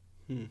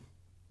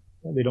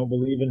 They don't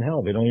believe in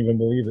hell. They don't even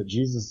believe that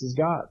Jesus is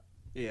God.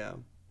 Yeah.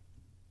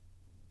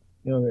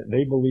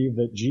 They believe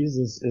that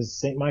Jesus is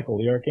Saint Michael,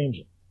 the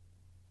archangel.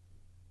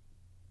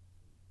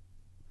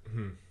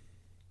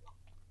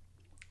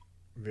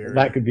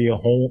 That could be a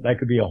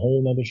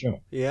whole nother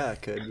show. Yeah,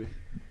 it could be.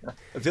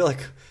 I feel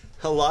like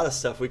a lot of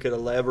stuff we could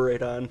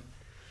elaborate on.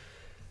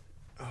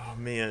 Oh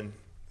man.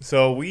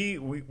 So we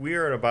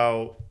are at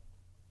about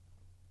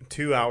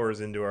 2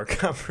 hours into our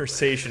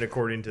conversation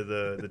according to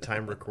the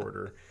time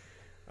recorder.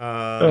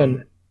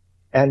 And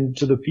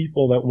to the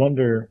people that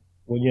wonder,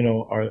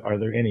 well, are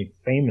there any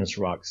famous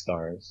rock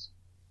stars?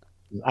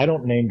 I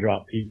don't name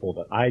drop people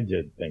that I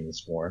did things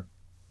for,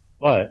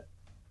 but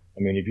I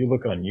mean, if you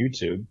look on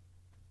YouTube,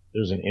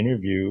 there's an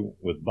interview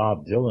with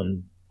Bob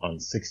Dylan on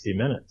 60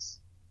 Minutes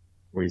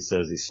where he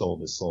says he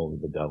sold his soul to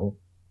the devil.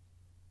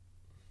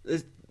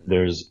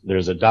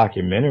 There's a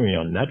documentary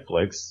on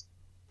Netflix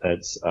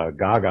that's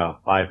Gaga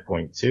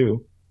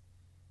 5.2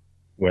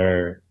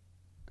 where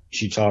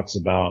she talks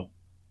about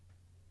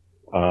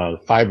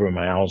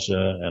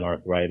fibromyalgia and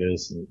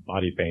arthritis and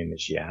body pain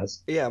that she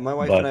has. Yeah, my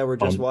wife and I were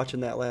just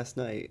watching that last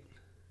night.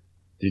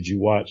 Did you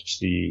watch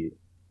the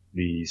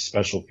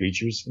special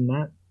features from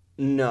that?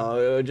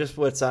 No, just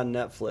what's on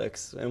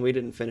Netflix, and we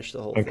didn't finish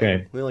the whole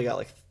thing. We only got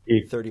like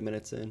 30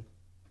 minutes in.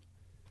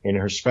 In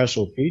her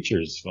special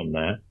features from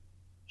that,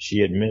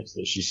 she admits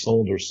that she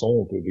sold her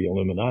soul to the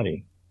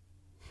Illuminati,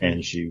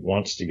 and she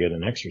wants to get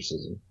an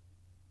exorcism.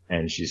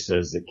 And she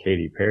says that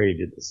Katy Perry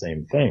did the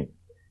same thing.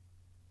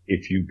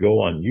 If you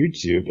go on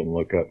YouTube and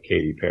look up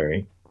Katy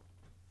Perry,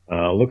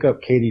 look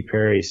up Katy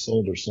Perry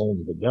sold her soul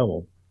to the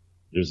devil,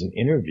 there's an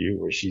interview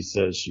where she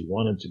says she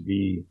wanted to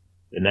be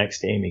the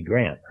next Amy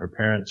Grant. Her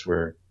parents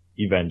were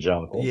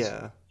evangelicals.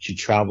 Yeah. She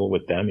traveled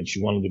with them and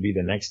she wanted to be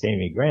the next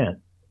Amy Grant,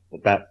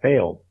 but that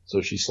failed.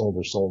 So she sold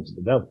her soul to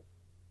the devil.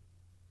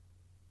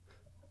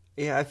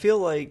 Yeah, I feel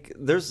like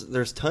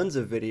there's tons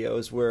of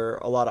videos where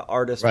a lot of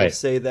artists will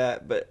say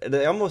that, but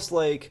they almost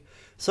like,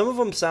 some of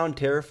them sound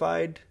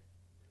terrified.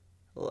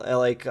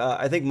 Like,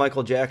 I think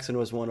Michael Jackson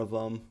was one of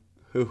them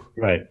who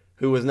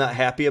was not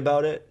happy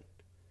about it.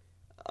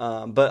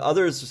 But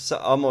others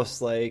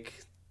almost like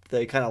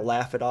they kind of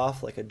laugh it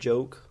off like a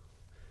joke,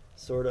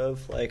 sort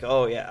of like,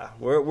 oh yeah,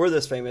 we're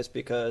this famous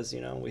because,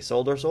 we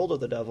sold our soul to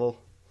the devil.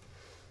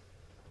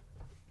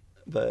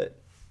 But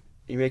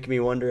you're making me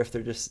wonder if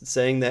they're just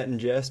saying that in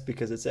jest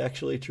because it's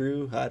actually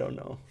true. I don't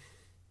know.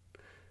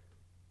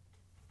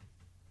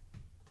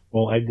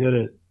 Well, I did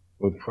it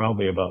with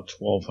probably about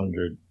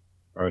 1,200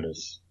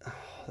 artists. Oh,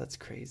 that's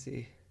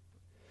crazy.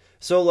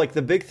 So like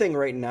the big thing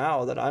right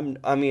now that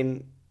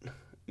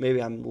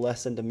maybe I'm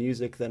less into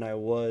music than I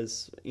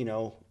was,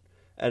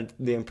 at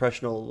the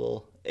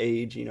impressionable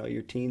age,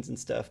 your teens and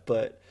stuff.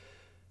 But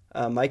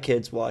my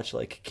kids watch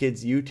like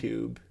kids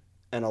YouTube,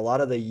 and a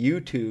lot of the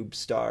YouTube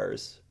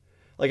stars,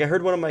 like I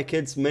heard one of my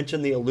kids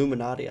mention the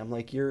Illuminati. I'm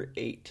like, you're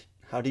 8.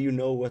 How do you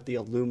know what the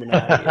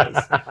Illuminati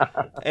is?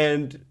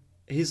 And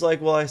he's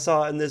like, well, I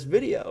saw it in this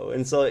video.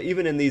 And so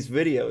even in these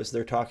videos,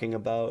 they're talking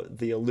about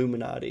the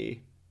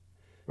Illuminati.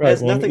 Right. It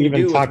has nothing to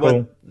do with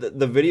what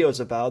the video is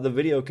about. The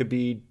video could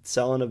be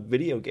selling a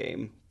video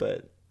game,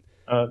 but...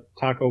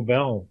 Taco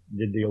Bell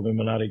did the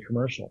Illuminati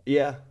commercial.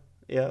 Yeah.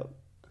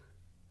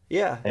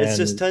 It's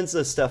just tons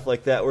of stuff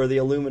like that where the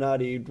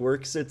Illuminati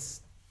works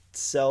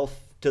itself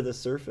to the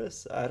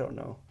surface. I don't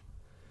know.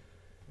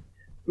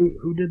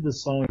 Who did the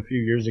song a few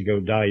years ago,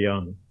 Die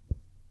Young?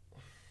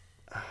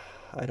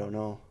 I don't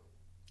know.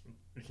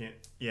 I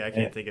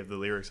can't think of the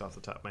lyrics off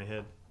the top of my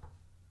head.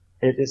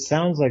 It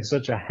sounds like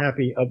such a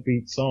happy,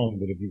 upbeat song,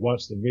 but if you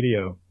watch the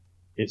video,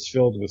 it's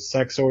filled with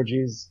sex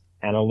orgies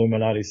and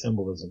Illuminati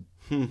symbolism.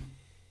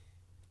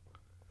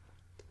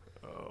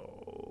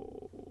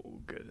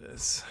 Oh,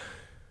 goodness.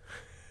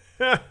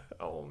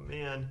 Oh,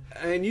 man.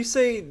 And you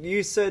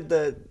said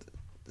that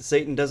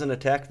Satan doesn't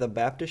attack the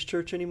Baptist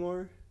church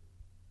anymore?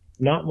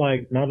 Not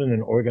in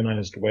an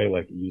organized way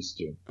like it used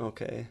to.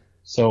 Okay.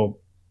 So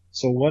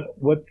what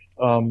would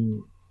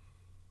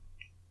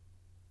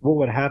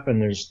happen?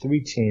 There's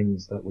 3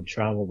 teams that would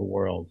travel the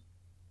world,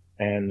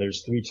 and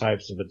there's 3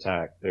 types of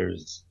attack.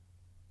 There's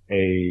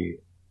a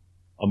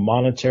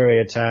monetary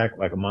attack,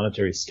 like a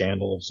monetary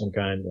scandal of some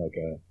kind, like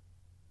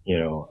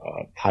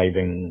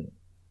tithing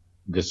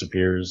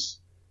disappears.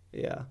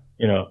 Yeah.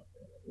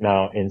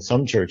 Now in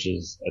some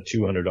churches, a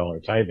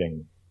 $200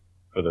 tithing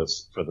for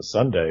the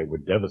Sunday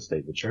would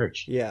devastate the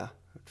church. Yeah,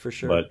 for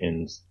sure. But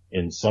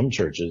in some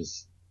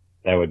churches,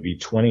 that would be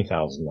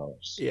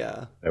 $20,000.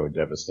 Yeah. That would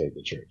devastate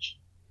the church.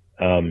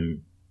 So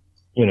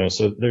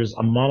there's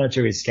a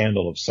monetary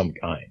scandal of some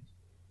kind,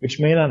 which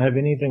may not have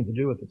anything to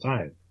do with the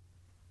tithe.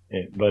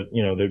 But,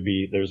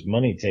 there's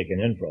money taken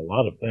in for a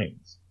lot of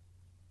things.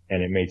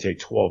 And it may take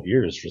 12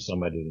 years for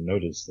somebody to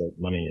notice that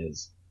money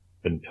has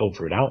been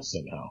pilfered out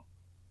somehow.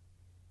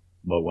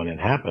 But when it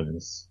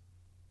happens,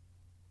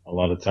 a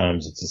lot of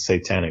times it's a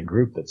satanic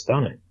group that's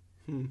done it.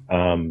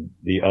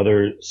 The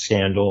other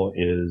scandal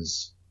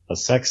is a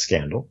sex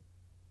scandal.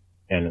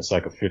 And it's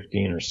like a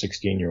 15 or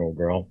 16-year-old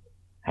girl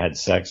had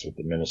sex with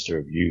the minister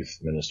of youth,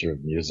 minister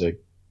of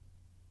music,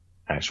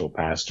 actual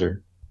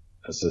pastor,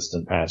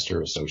 assistant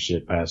pastor,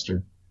 associate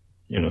pastor,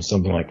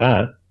 something like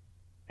that.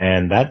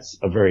 And that's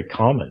a very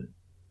common.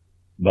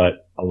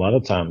 But a lot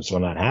of times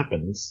when that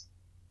happens,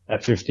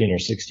 that 15 or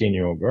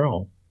 16-year-old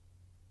girl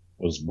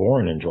was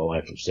born into a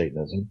life of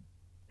Satanism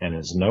and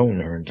has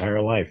known her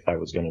entire life that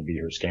was going to be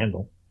her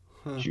scandal.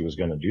 She was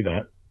going to do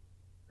that.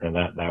 And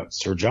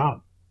that's her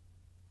job.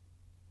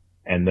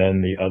 And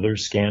then the other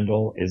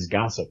scandal is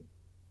gossip.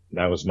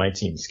 That was my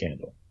team's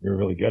scandal. We were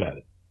really good at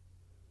it.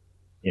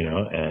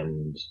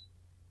 And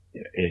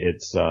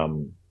it's,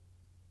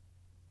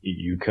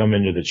 you come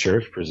into the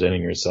church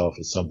presenting yourself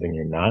as something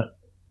you're not.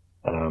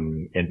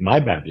 In my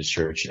Baptist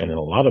church and in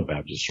a lot of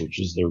Baptist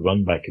churches, they're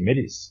run by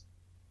committees.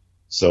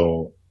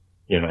 So,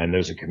 and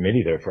there's a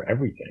committee there for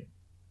everything.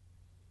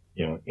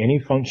 Any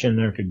function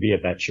there could be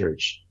at that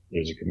church,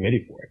 there's a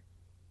committee for it.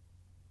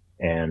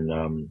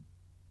 And,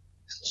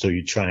 so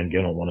you try and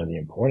get on one of the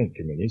important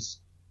committees.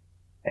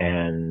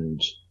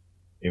 And,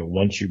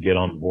 once you get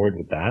on board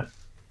with that,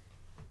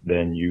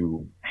 then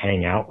you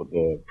hang out with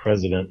the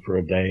president for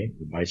a day,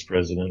 the vice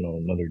president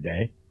on another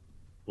day,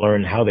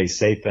 learn how they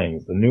say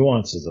things, the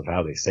nuances of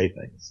how they say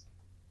things.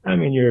 I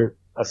mean, your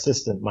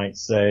assistant might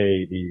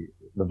say,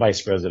 the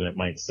vice president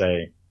might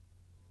say,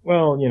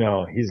 well,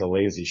 he's a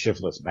lazy,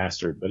 shiftless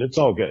bastard, but it's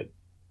all good.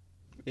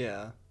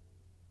 Yeah.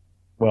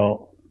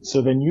 Well,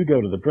 so then you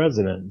go to the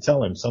president and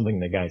tell him something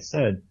the guy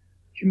said.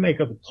 You make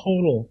up a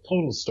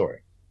total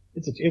story.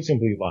 It's a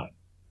complete lie.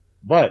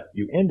 But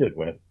you end it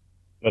with,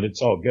 but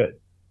it's all good.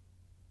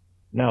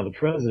 Now the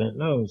president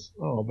knows,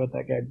 oh, but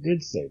that guy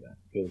did say that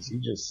because he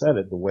just said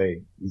it the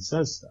way he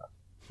says stuff.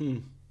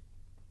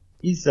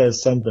 He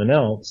says something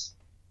else,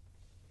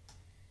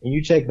 and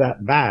you take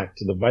that back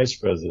to the vice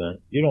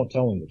president. You don't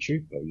tell him the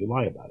truth, though. You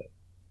lie about it.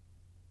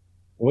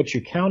 What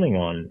you're counting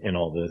on in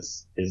all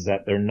this is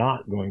that they're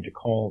not going to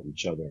call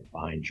each other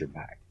behind your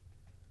back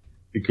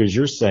because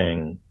you're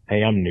saying,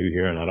 hey, I'm new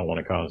here and I don't want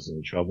to cause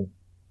any trouble,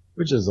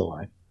 which is a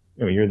lie.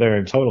 You're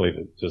there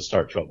totally to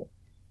start trouble.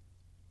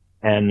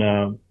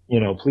 And,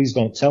 please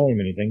don't tell him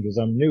anything because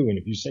I'm new. And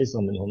if you say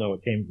something, he'll know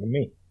it came from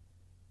me.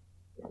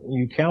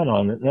 You count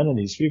on that none of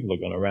these people are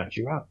going to rat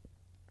you out.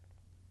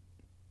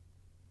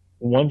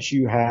 Once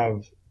you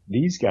have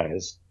these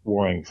guys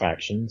warring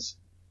factions,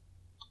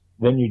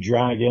 then you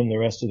drag in the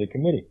rest of the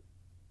committee.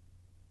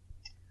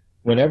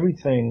 When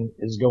everything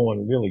is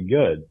going really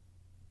good,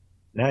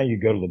 now you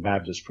go to the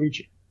Baptist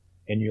preacher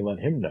and you let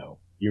him know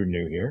you're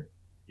new here.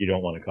 You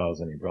don't want to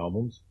cause any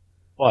problems,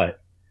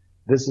 but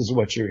this is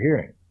what you're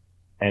hearing.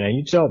 And then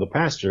you tell the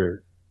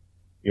pastor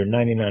your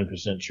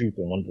 99% truth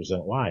and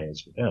 1% lie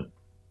is with him.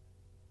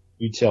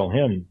 You tell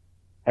him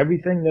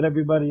everything that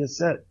everybody has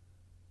said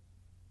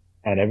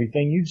and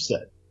everything you've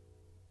said.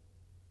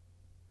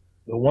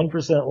 The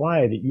 1%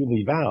 lie that you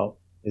leave out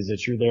is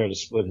that you're there to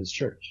split his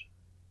church.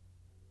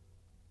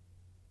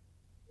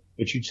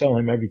 But you tell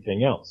him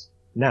everything else.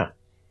 Now,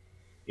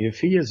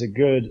 if he is a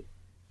good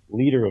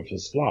leader of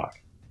his flock,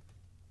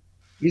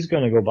 he's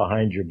going to go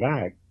behind your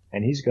back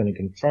and he's going to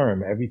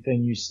confirm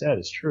everything you said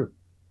is true.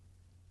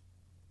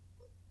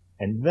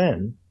 And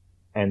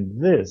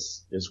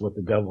this is what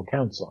the devil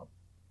counts on.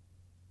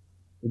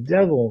 The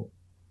devil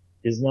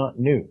is not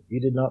new. He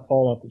did not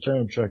fall off the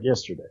turnip truck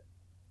yesterday.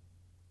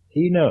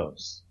 He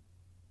knows.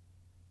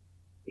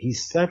 He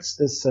sets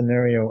this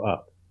scenario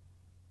up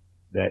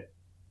that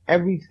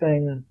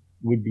everything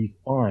would be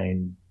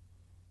fine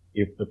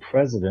if the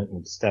president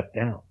would step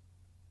down.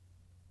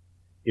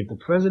 If the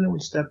president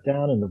would step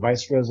down and the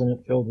vice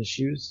president filled his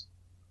shoes,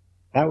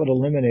 that would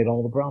eliminate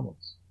all the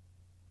problems.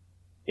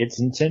 It's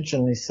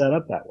intentionally set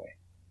up that way.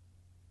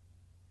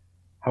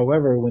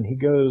 However, when he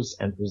goes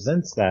and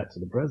presents that to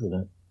the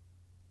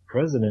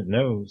president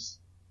knows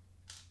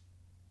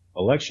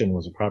election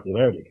was a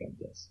popularity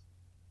contest.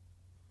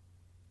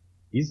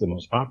 He's the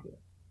most popular.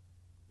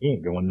 He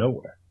ain't going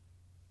nowhere.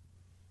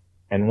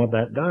 And what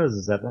that does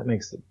is that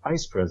makes the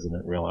vice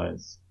president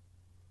realize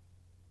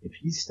if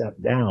he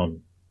stepped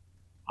down,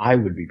 I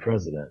would be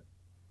president,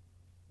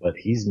 but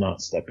he's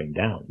not stepping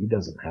down. He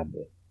doesn't have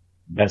the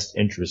best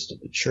interest of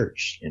the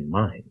church in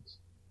mind.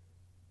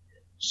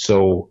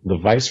 So the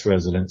vice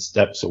president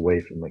steps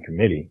away from the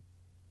committee,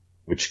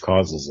 which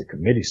causes a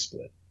committee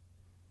split.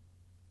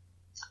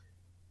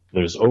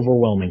 There's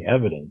overwhelming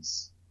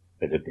evidence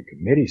that if the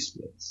committee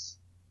splits,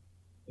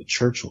 the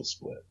church will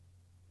split.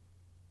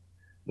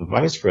 The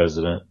vice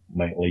president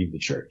might leave the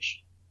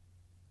church.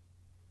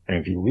 And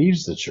if he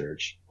leaves the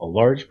church, a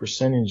large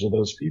percentage of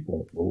those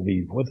people will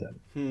leave with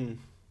him.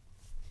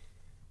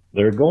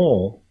 Their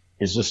goal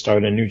is to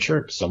start a new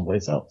church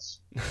someplace else.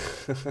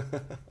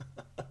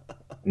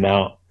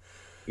 Now,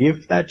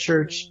 if that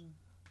church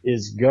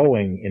is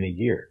going in a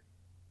year,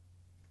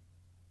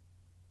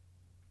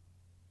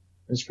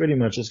 it's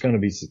going to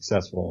be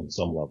successful on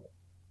some level.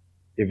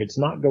 If it's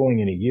not going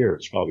in a year,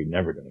 it's probably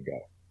never going to go.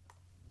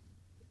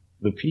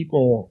 The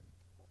people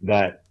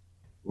that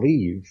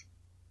leave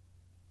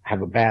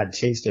have a bad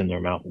taste in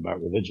their mouth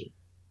about religion.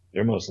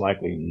 they're most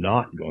likely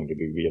not going to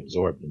be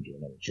reabsorbed into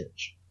another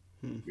church.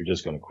 You're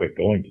just going to quit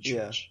going to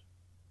church.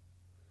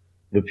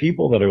 The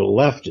people that are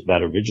left at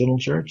that original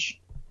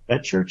church,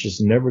 that church is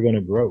never going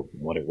to grow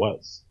from what it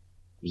was.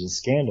 There's a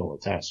scandal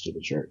attached to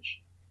the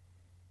church.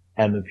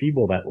 And the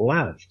people that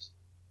left,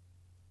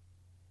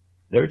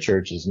 their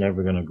church is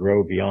never going to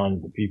grow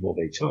beyond the people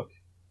they took,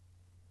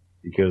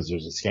 because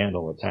there's a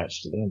scandal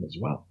attached to them as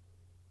well.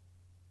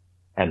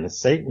 And the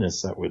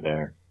Satanists that were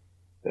there,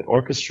 that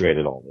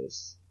orchestrated all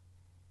this,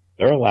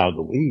 they're allowed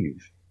to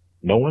leave.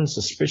 No one's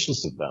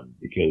suspicious of them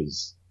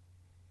because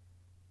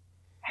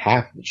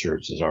half the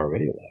church is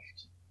already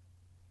left.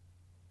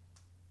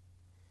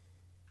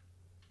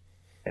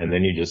 And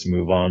then you just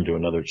move on to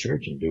another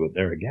church and do it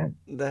there again.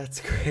 That's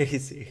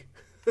crazy.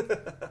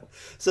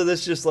 So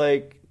this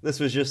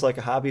was just like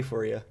a hobby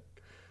for you.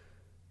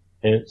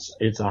 It's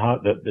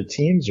the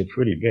teams are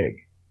pretty big.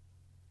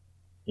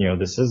 You know,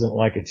 this isn't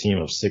like a team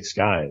of 6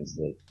 guys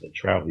that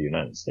travel the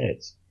United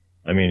States.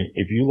 I mean,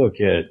 if you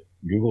look at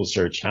Google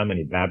search how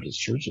many Baptist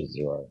churches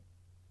there are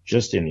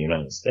just in the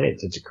United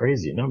States, it's a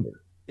crazy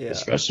number. Yeah.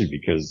 Especially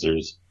because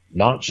there's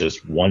not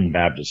just one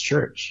Baptist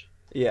church.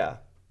 Yeah.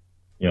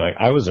 You know, like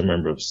I was a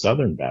member of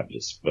Southern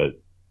Baptist, but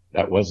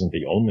that wasn't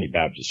the only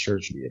Baptist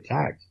church we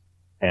attacked.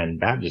 And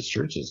Baptist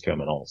churches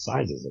come in all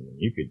sizes. I mean,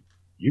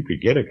 you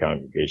could get a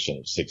congregation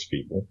of 6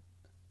 people.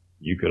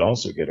 You could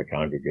also get a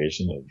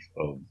congregation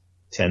of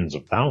tens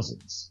of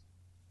thousands.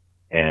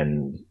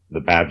 And the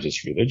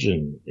Baptist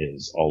religion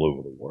is all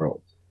over the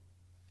world.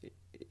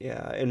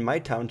 Yeah, in my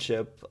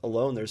township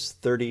alone, there's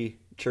 30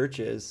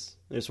 churches.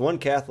 There's one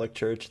Catholic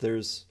church.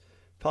 There's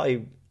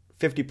probably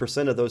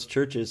 50% of those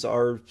churches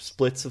are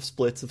splits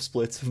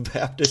of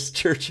Baptist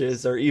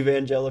churches or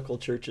evangelical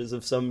churches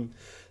of some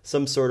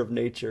sort of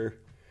nature.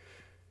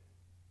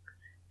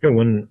 Yeah,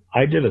 when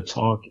I did a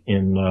talk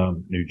in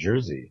New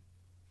Jersey,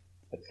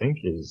 I think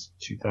is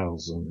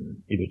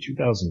either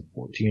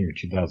 2014 or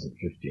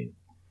 2015,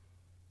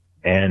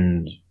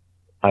 and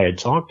I had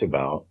talked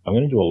about, I'm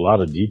going to do a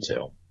lot of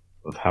detail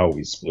of how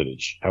we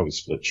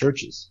split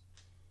churches.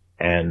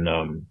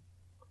 And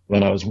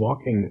when I was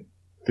walking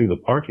through the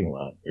parking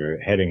lot, we were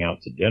heading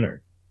out to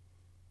dinner,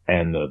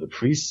 and the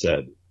priest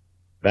said,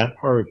 that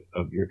part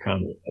of your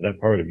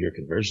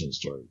conversion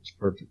story was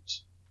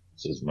perfect.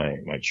 He says,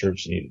 my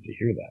church needed to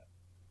hear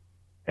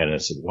that. And I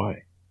said,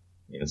 why?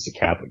 And it's the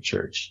Catholic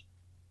Church.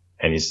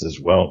 And he says,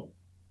 well,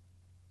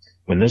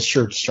 when this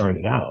church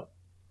started out,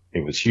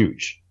 it was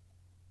huge.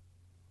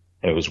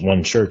 It was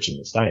one church in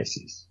this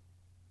diocese.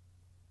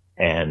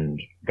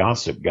 And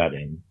gossip got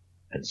in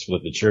and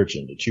split the church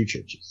into 2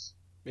 churches.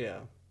 Yeah.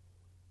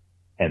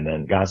 And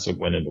then gossip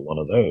went into one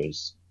of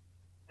those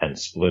and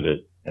split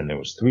it, and there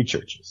was 3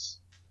 churches.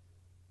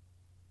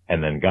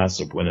 And then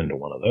gossip went into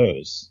one of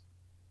those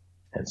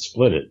and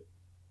split it,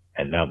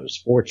 and now there's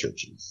 4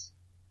 churches.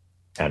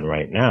 And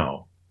right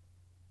now,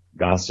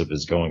 gossip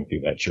is going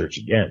through that church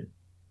again.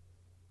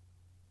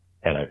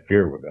 And I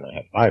fear we're going to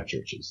have 5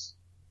 churches.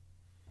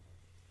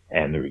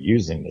 And they're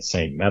using the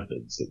same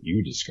methods that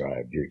you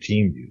described your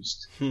team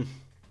used.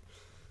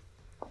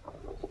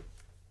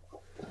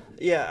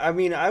 Yeah, I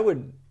mean,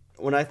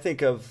 when I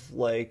think of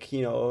like,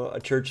 you know, a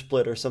church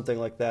split or something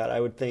like that, I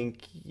would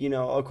think, you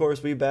know, of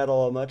course we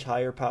battle a much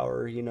higher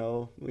power, you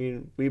know,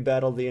 we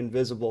battle the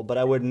invisible, but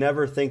I would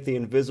never think the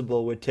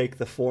invisible would take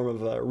the form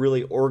of a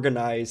really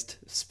organized,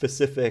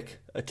 specific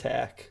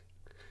attack.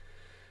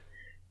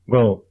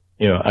 Well,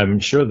 you know, I'm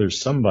sure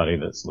there's somebody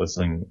that's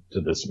listening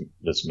to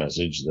this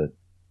message that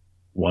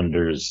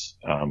wonders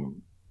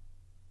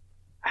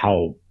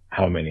how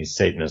many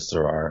Satanists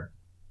there are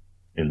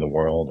in the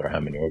world, or how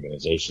many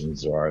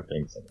organizations there are,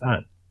 things like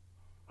that.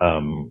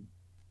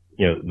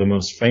 You know,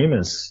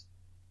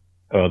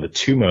 the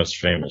 2 most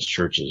famous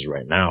churches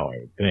right now, I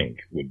would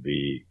think, would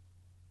be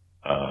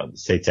the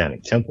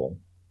Satanic Temple,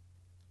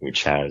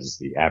 which has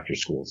the After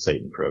School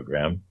Satan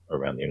program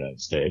around the United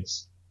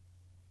States,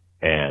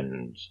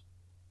 and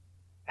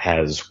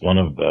has one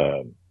of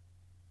their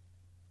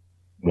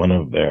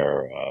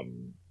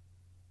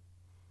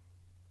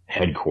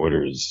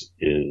headquarters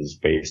is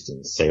based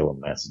in Salem,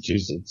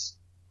 Massachusetts.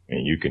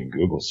 And you can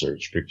Google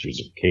search pictures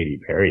of Katy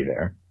Perry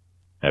there,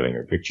 having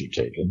her picture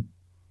taken.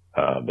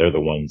 They're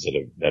the ones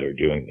that are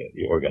doing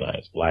the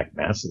organized black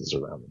masses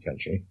around the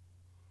country.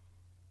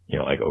 You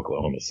know, like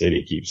Oklahoma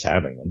City keeps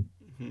having them.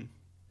 Mm-hmm.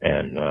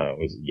 And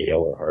was it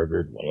Yale or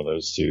Harvard? One of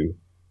those 2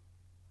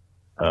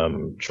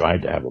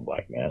 tried to have a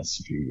black mass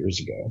a few years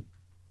ago.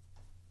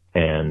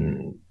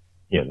 And,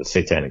 you know, the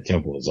Satanic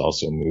Temple is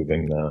also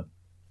moving the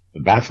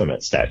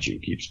Baphomet statue,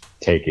 keeps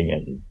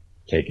taking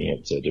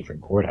it to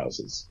different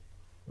courthouses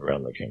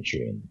around the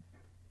country and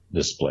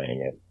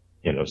displaying it,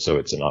 you know, so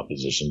it's in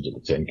opposition to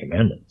the 10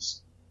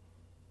 Commandments.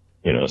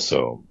 You know,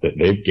 so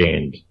they've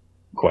gained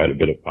quite a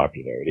bit of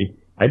popularity.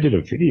 I did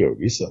a video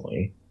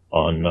recently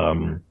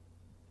on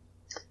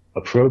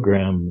a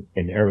program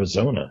in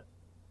Arizona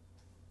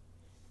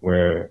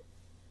where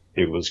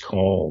it was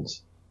called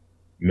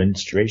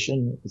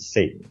Menstruation with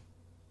Satan.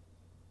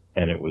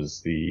 And it was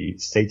the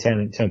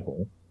Satanic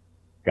Temple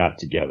got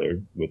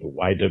together with the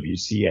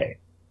YWCA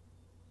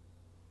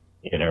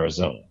in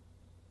Arizona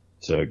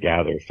to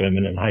gather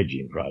feminine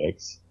hygiene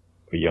products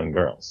for young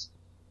girls.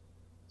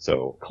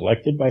 So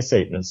collected by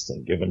Satanists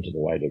and given to the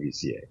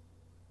YWCA.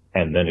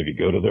 And then if you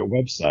go to their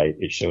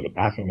website, it showed a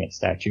Baphomet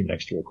statue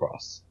next to a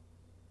cross.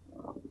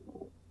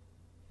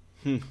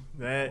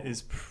 That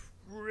is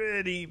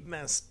pretty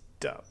messed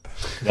up.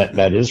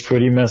 That is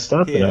pretty messed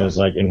up. Yeah. And I was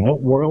like, in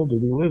what world do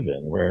we live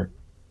in where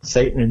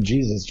Satan and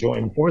Jesus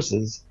join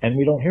forces and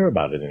we don't hear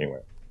about it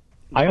anywhere?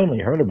 I only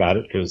heard about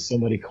it because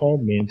somebody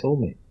called me and told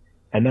me.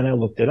 And then I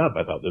looked it up.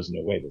 I thought, there's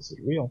no way this is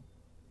real.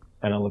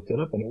 And I looked it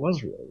up and it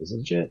was real. It was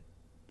legit.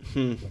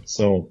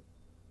 So,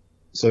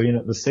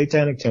 the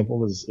Satanic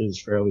Temple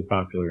is fairly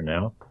popular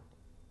now.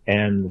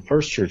 And the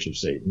First Church of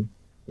Satan,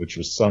 which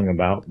was sung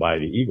about by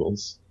the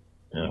Eagles,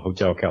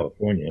 Hotel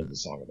California is a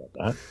song about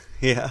that.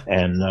 Yeah.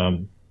 And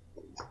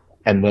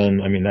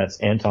then, that's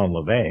Anton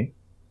LaVey.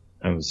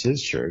 That was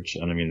his church.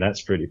 And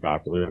that's pretty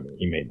popular.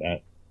 He made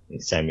that.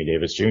 And Sammy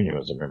Davis Jr.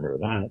 was a member of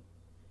that.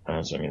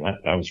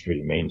 That was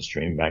pretty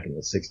mainstream back in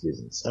the 60s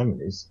and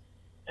 70s.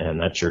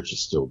 And that church is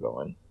still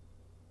going.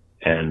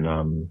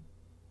 And,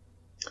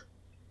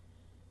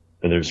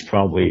 there's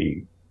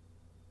probably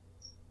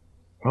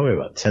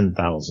about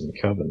 10,000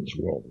 covens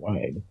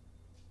worldwide.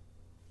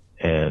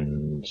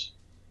 And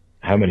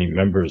how many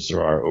members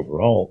there are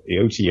overall? The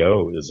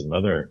OTO is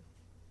another,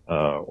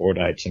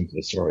 Ordine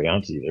Templis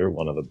Orientis. They're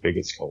one of the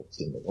biggest cults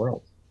in the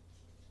world.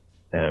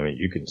 And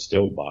you can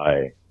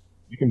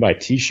buy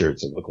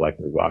t-shirts that look like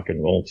the rock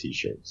and roll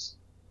t-shirts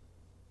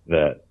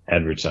that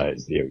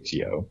advertise the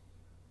OTO.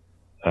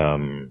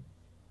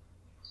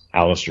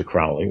 Aleister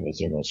Crowley was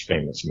their most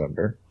famous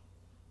member.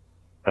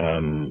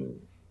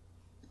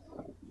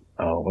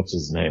 What's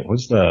his name?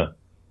 Who's the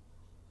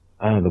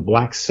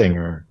black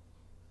singer,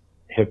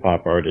 hip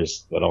hop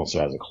artist that also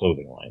has a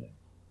clothing line?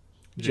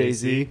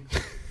 Jay-Z.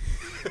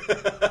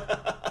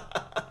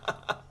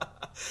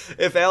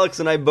 If Alex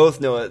and I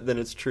both know it, then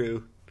it's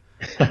true.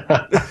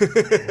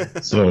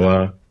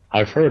 So,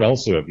 I've heard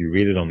also, if you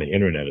read it on the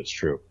internet, it's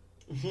true.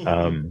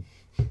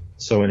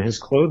 So in his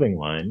clothing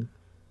line,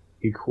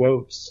 he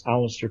quotes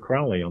Aleister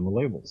Crowley on the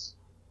labels.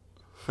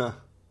 Huh.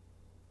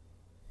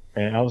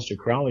 And Aleister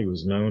Crowley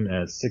was known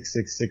as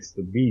 666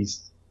 the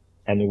Beast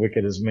and the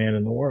wickedest man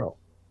in the world.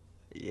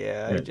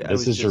 Yeah.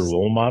 This is your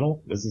role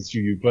model? This is who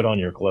you put on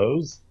your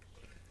clothes?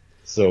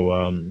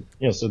 So,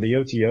 so the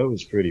OTO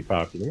is pretty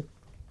popular.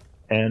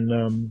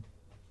 And,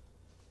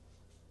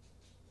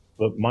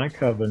 but my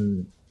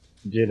coven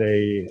did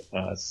a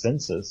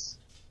census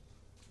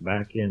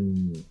back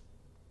in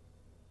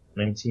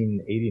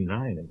 1989,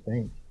 I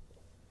think.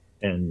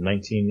 And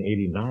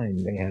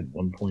 1989, they had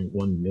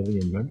 1.1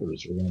 million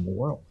members around the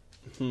world.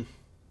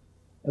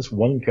 That's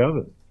one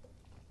coven.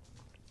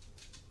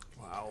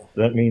 Wow.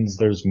 That means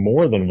there's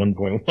more than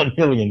 1.1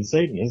 million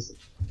Satanists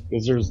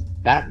because there's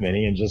that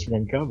many in just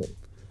one coven.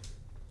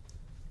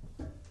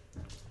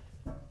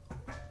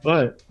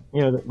 But,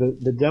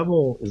 the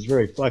devil is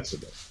very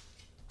flexible.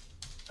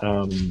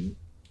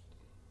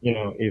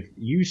 If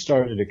you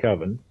started a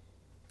coven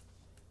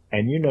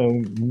and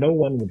no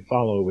one would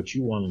follow what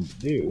you wanted to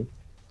do,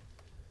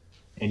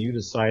 and you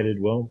decided,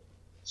 well,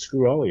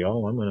 screw all of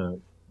y'all, I'm going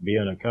to be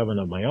in a coven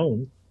of my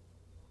own,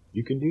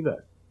 you can do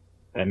that.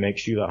 That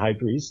makes you the high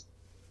priest.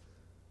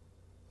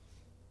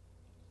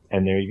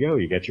 And there you go.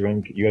 You got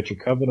your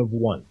coven of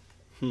one,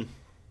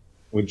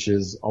 which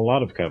is a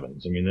lot of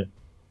covens.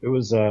 There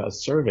was a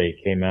survey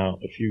came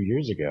out a few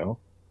years ago,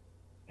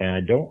 and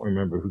I don't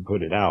remember who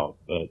put it out,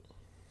 but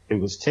it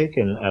was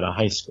taken at a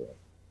high school.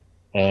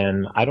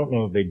 And I don't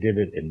know if they did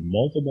it in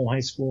multiple high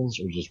schools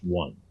or just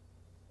one.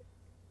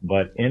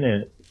 But in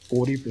it,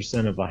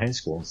 40% of the high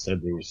schools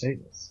said they were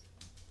Satanists.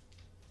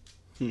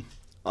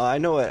 I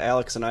know what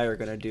Alex and I are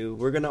going to do.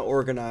 We're going to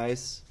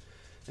organize,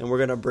 and we're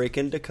going to break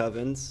into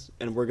covens,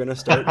 and we're going to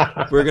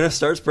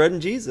start spreading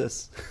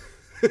Jesus.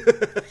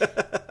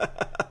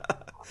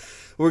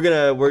 We're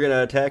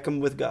gonna attack them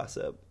with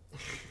gossip,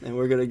 and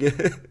we're gonna get.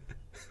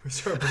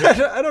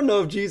 I don't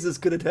know if Jesus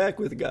could attack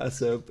with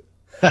gossip.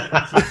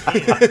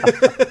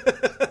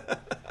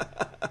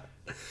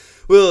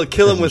 We'll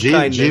kill him with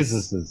kindness.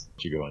 Jesus is.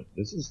 You going?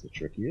 This is the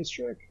trickiest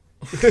trick.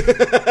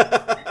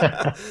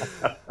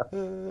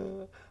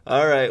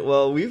 All right.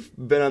 Well, we've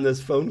been on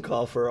this phone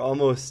call for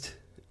almost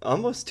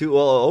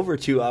over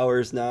 2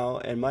 hours now,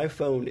 and my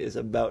phone is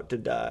about to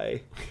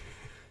die.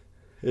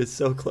 It's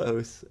so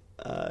close.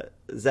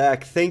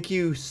 Zach, thank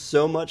you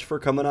so much for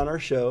coming on our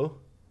show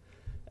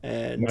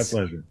and my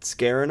pleasure.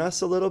 Scaring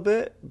us a little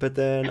bit, but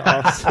then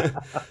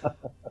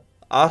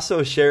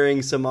also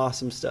sharing some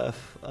awesome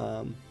stuff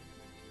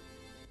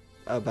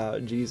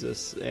about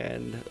Jesus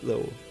and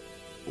the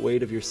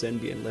weight of your sin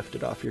being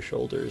lifted off your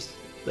shoulders.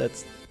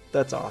 That's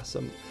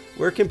awesome.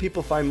 Where can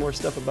people find more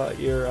stuff about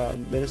your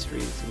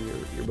ministries and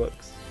your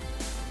books?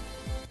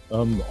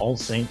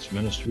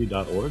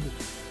 allsaintsministry.org.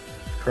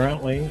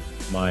 Currently,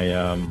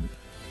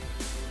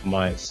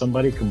 my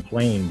somebody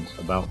complained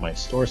about my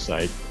store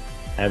site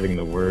having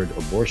the word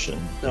abortion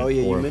Oh in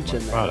yeah, you four of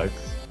mentioned my that.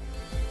 products.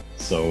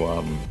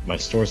 So my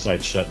store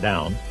site shut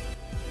down.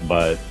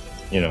 But,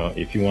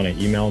 if you want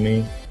to email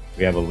me,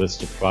 we have a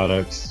list of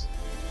products.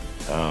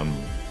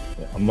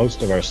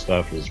 Most of our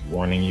stuff is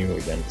warning you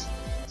against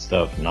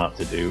stuff not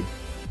to do.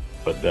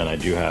 But then I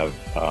do have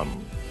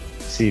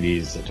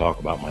CDs that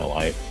talk about my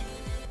life.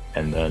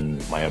 And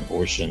then my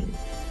abortion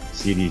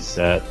CD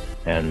set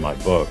and my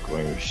book,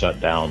 when we've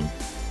shut down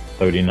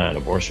 39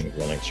 abortion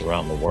clinics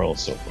around the world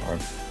so far.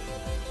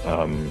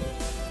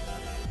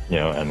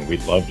 And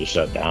we'd love to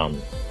shut down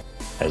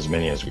as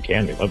many as we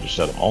can. We'd love to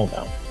shut them all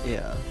down.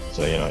 Yeah.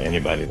 So,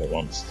 anybody that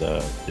wants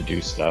to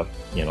do stuff,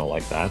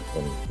 like that,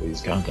 then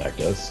please contact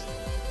us.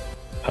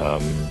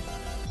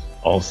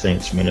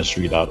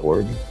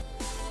 allsaintsministry.org.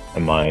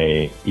 And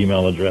my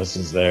email address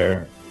is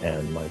there,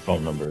 and my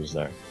phone number is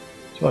there.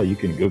 Well, you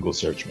can Google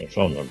search my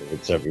phone number.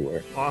 It's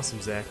everywhere. Awesome,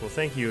 Zach. Well,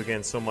 thank you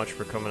again so much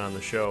for coming on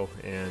the show.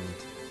 And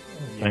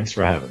thanks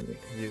for having me.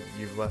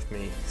 You've left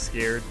me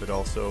scared, but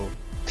also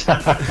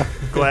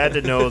glad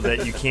to know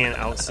that you can't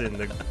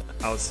outsin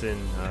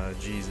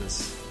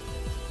Jesus.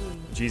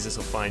 Jesus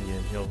will find you,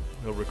 and he'll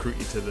recruit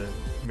you to the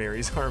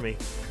Mary's army,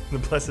 the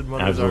Blessed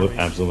Mother's army.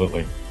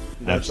 Absolutely.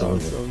 That's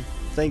awesome.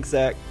 Thanks,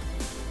 Zach.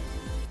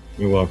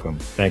 You're welcome.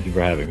 Thank you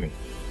for having me.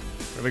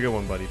 Have a good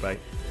one, buddy. Bye.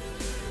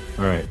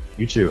 All right.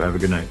 You too. Have a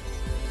good night.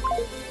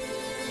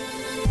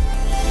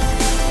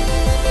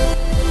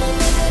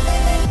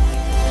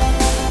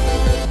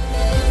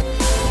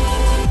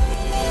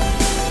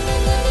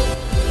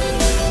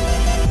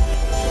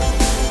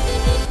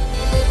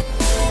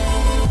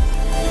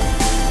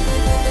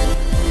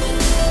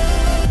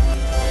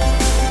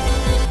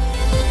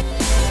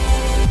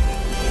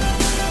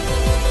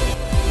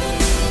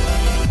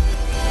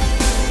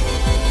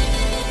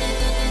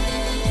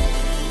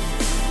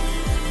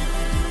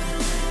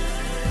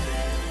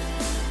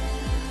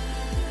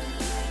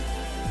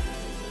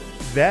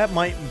 That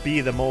might be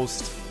the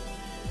most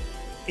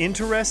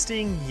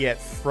interesting yet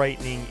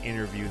frightening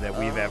interview that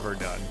we've ever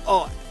done.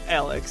 Oh,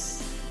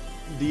 Alex,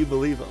 do you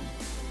believe him?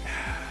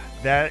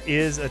 That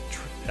is a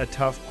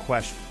tough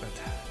question.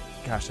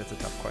 Gosh, that's a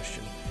tough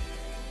question.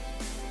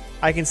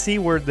 I can see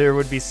where there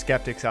would be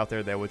skeptics out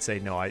there that would say,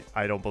 no,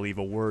 I don't believe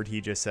a word he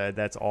just said.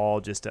 That's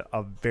all just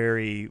a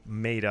very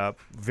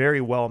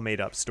very well made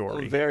up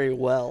story. Very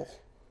well.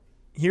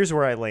 Here's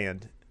where I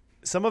land.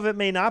 Some of it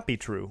may not be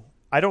true.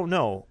 I don't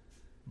know.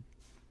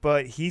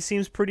 But he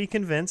seems pretty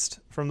convinced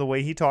from the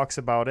way he talks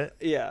about it.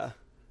 Yeah.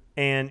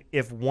 And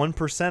if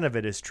 1% of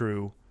it is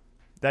true,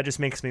 that just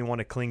makes me want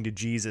to cling to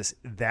Jesus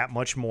that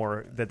much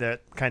more,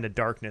 that kind of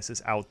darkness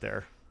is out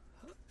there.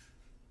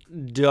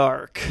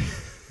 Dark.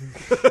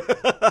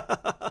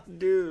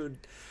 Dude.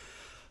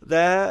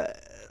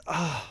 That...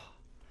 I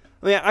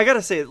mean, I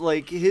gotta say,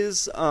 like,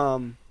 his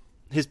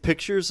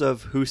pictures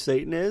of who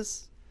Satan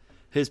is,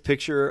 his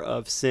picture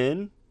of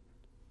sin,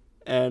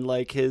 and,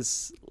 like,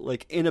 his,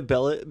 like,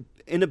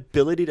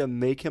 inability to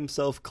make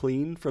himself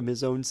clean from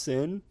his own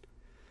sin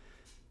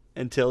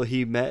until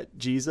he met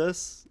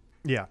Jesus.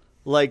 Yeah.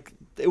 Like,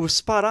 it was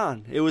spot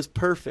on. It was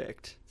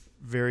perfect.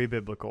 Very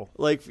biblical.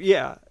 Like,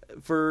 yeah,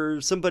 for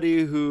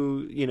somebody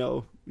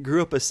who,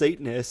 grew up a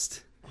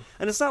Satanist,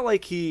 and it's not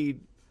like he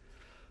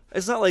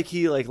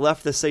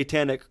left the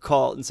satanic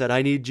cult and said,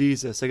 I need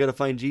Jesus. I got to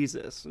find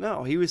Jesus.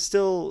 No, he was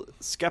still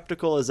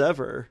skeptical as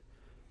ever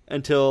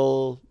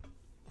until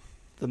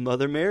the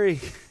Mother Mary.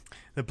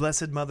 The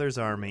Blessed Mother's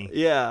army.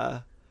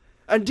 Yeah.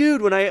 And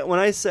dude, when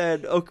I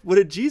said, oh, what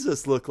did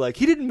Jesus look like?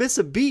 He didn't miss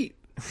a beat.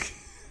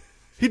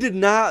 He did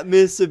not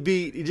miss a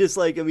beat. He just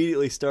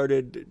immediately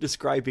started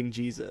describing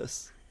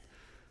Jesus.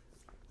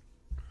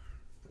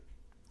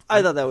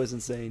 I thought that was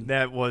insane.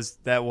 That was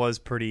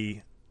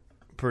pretty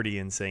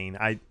insane.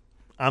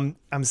 I'm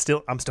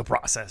still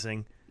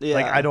processing. Yeah.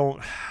 Like, I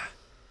don't.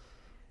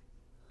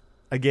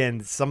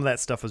 Again, some of that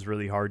stuff was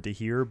really hard to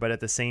hear, but at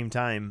the same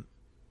time,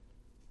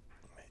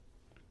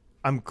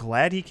 I'm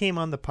glad he came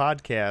on the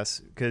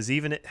podcast, because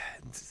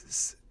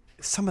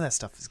some of that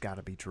stuff has got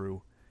to be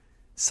true.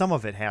 Some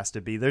of it has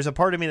to be. There's a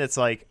part of me that's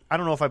like, I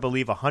don't know if I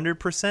believe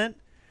 100%,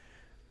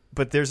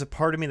 but there's a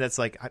part of me that's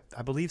like,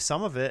 I believe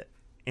some of it.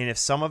 And if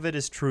some of it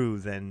is true,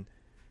 then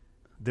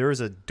there is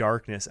a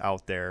darkness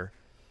out there.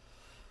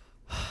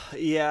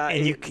 Yeah,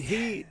 and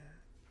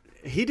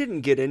he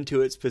didn't get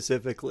into it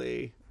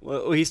specifically.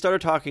 Well, he started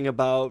talking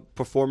about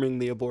performing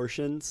the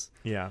abortions.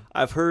 Yeah.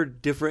 I've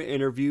heard different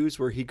interviews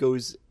where he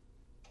goes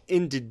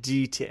into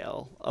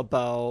detail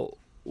about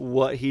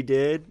what he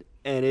did,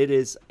 and it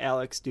is,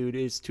 Alex, dude,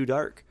 it's too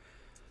dark.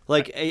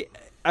 Like,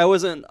 I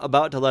wasn't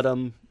about to let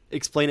him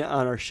explain it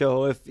on our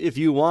show. If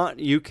you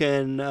want, you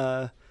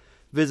can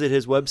visit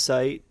his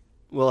website.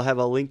 We'll have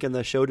a link in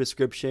the show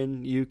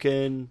description. You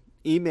can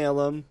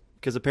email him,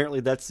 because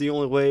apparently that's the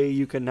only way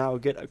you can now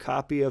get a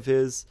copy of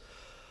his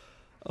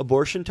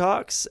abortion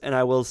talks. And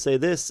I will say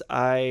this,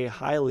 I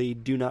highly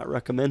do not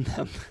recommend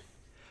them.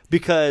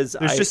 Because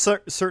there's just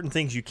certain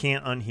things you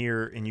can't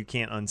unhear and you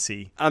can't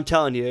unsee. I'm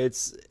telling you,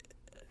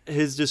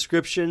 his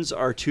descriptions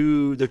are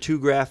too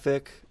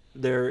graphic.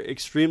 They're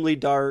extremely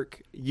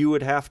dark. You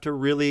would have to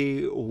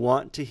really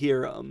want to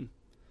hear them.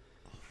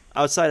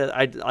 Outside of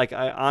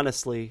I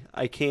honestly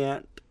I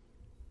can't.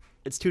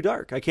 It's too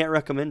dark. I can't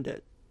recommend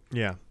it.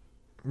 Yeah.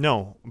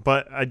 No,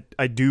 but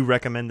I do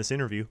recommend this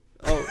interview.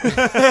 Oh.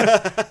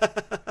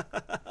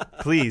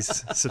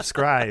 Please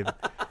subscribe.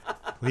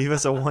 Leave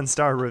us a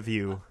 1-star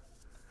review.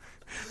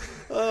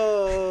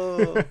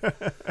 Oh.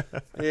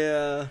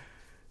 Yeah.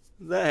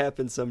 That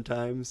happens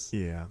sometimes.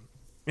 Yeah.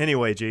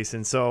 Anyway,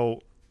 Jason,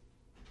 so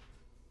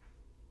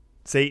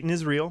Satan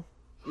is real.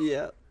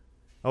 Yeah.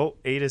 Oh,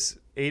 Ada's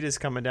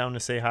coming down to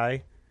say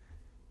hi.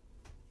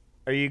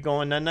 Are you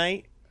going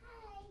tonight?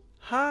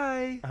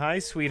 Hi. Hi,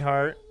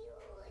 sweetheart.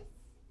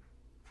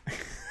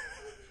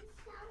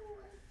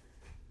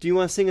 Do you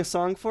want to sing a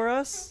song for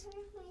us?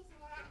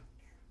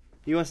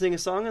 You want to sing a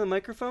song on the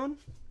microphone?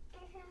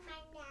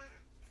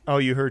 Oh,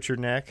 you hurt your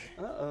neck?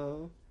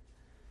 Uh-oh.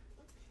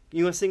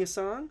 You want to sing a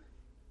song?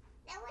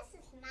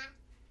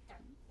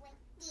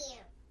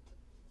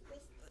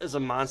 There's a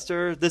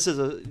monster.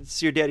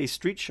 It's your daddy's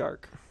street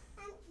shark.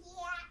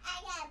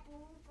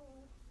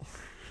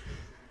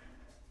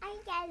 I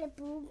got a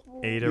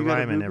boo-boo. Ada You got a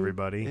Ryman, boo-boo?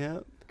 everybody.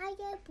 Yep. I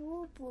got a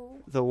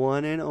boo-boo. The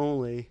one and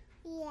only.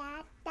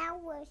 Yeah, that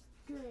was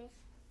good.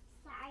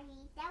 Sorry,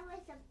 that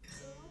was a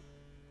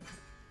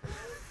boo.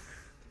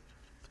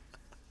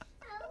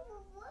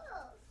 Oh,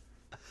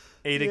 whoa.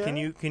 Ada,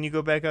 Yeah. can you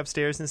go back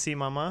upstairs and see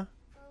Mama?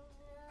 I'm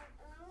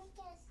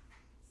just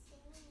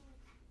singing.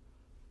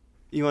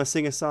 You want to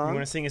sing a You song?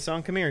 want to sing a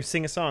song? Come here,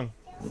 sing a song.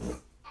 That was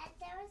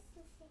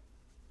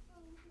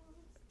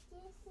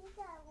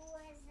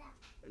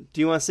Do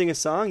you want to sing a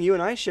song? You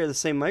and I share the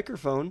same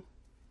microphone.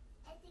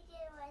 I think it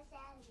was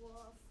that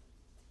wolf.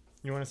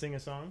 You want to sing a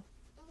song?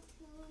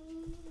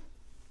 Mhm.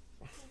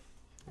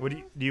 What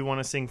do you want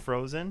to sing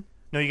Frozen?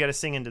 No, you got to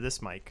sing into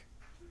this mic.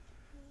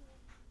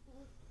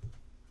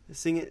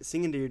 Sing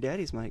into your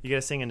daddy's mic. You got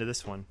to sing into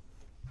this one.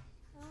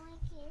 I want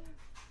to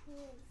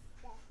hear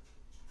stuff.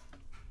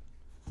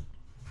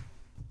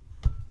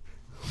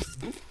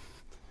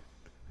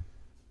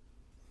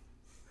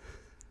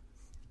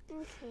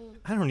 Okay.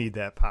 I don't need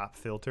that pop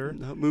filter.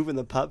 No, moving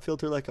the pop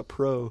filter like a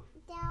pro.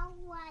 That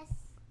was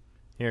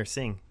Here,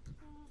 sing.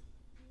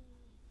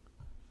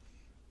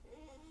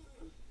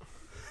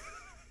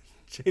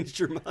 Changed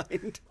your mind. I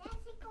think it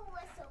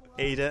was a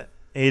wolf.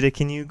 Ada,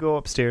 can you go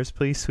upstairs,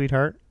 please,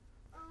 sweetheart?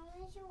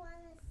 Unless you want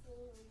to sing.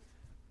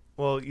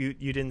 Well, you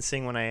didn't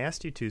sing when I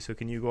asked you to, so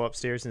can you go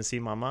upstairs and see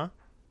Mama?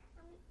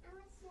 I'm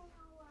gonna sing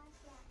how was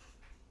that.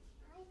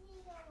 I think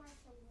it was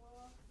a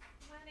wolf.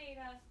 Come on,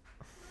 Ada.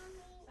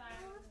 Mommy, Sorry,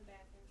 I'm in the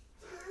bathroom.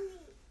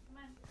 Mommy, Come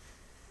on.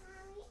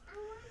 Mommy, I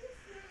want to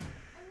sing.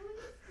 I want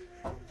to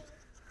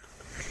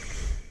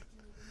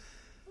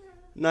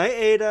sing. Night,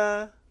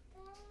 Ada.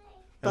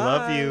 I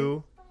love Bye.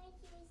 you. Bye,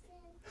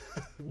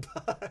 Jason.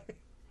 Bye.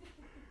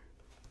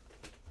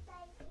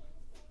 Bye,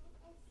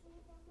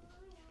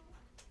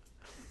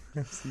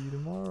 Jason. See you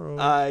tomorrow.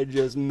 I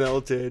just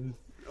melted.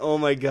 Oh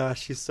my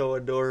gosh, she's so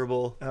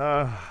adorable.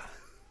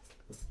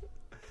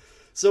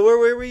 So where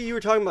were we? You were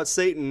talking about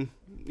Satan.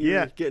 You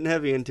Yeah. were getting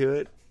heavy into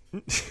it.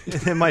 And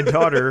then my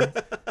daughter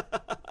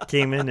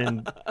came in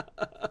and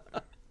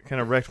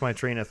kind of wrecked my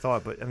train of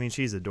thought, but I mean,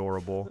 she's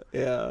adorable.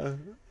 Yeah.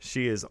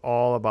 She is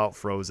all about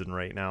Frozen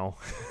right now.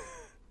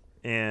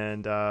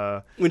 And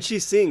When she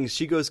sings,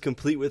 she goes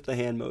complete with the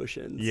hand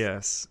motions.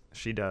 yes,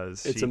 she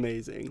does. It's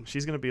amazing.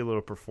 She's going to be a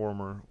little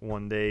performer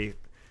one day.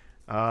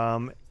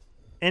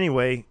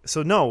 Anyway,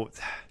 so no,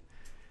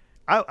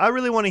 I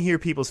really want to hear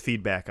people's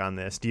feedback on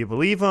this. Do you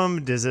believe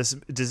them? Does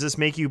this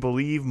make you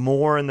believe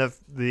more in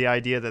the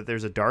idea that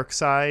there's a dark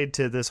side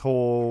to this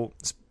whole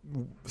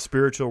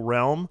spiritual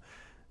realm,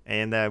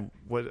 and that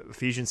what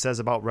Ephesians says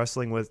about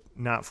wrestling with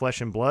not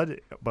flesh and blood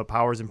but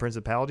powers and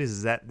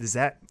principalities?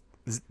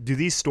 Do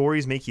these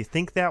stories make you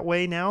think that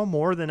way now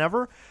more than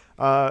ever?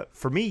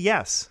 For me,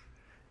 yes.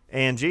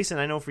 And Jason,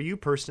 I know for you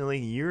personally,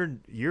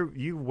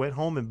 you went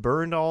home and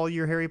burned all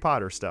your Harry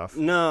Potter stuff.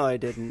 No, I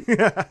didn't.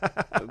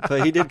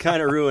 But he did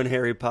kind of ruin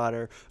Harry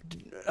Potter.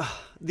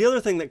 The other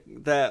thing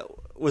that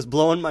was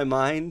blowing my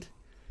mind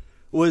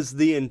was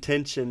the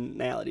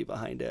intentionality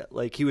behind it.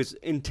 Like, he was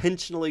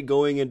intentionally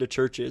going into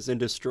churches and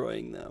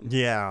destroying them.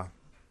 Yeah.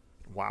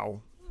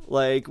 Wow.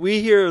 Like,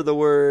 we hear the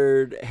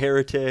word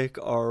heretic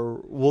or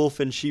wolf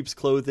in sheep's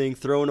clothing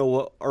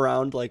thrown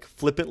around, like,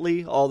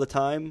 flippantly all the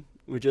time.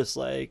 We just,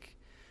 like,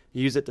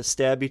 use it to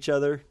stab each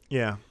other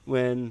Yeah.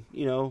 when,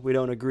 we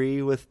don't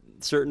agree with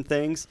certain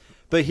things.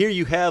 But here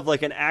you have,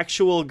 like, an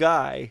actual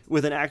guy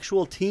with an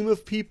actual team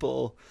of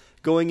people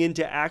going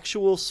into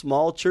actual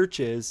small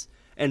churches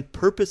and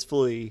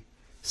purposefully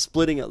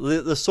splitting it.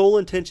 The sole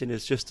intention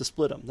is just to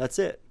split them. That's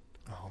it.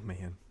 Oh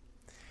man.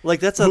 Like,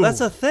 that's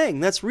a thing.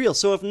 That's real.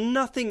 So if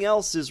nothing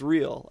else is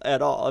real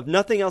at all, if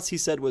nothing else he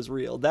said was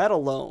real, that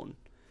alone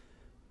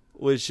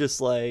was just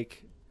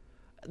like,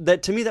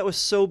 that to me, that was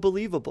so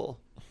believable.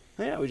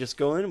 Yeah, we just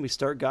go in and we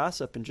start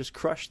gossip and just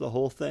crush the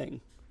whole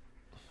thing.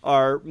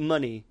 Our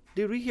money.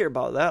 Dude, we hear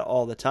about that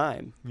all the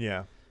time.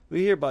 Yeah.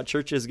 We hear about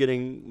churches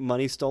getting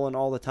money stolen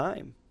all the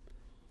time.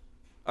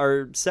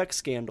 Our sex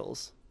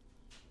scandals.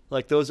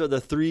 Like those are the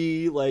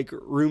 3 like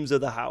rooms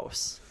of the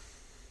house.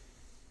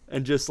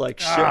 And just like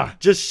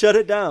shut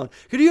it down.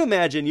 Could you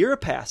imagine you're a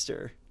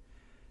pastor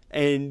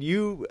and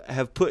you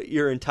have put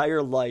your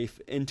entire life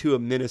into a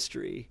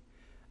ministry,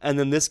 and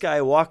then this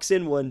guy walks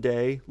in one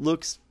day,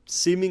 looks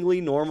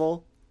seemingly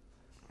normal,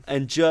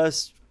 and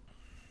just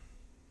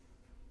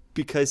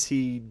because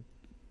he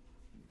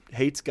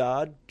hates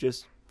God,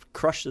 just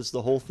crushes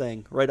the whole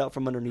thing right out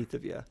from underneath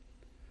of you.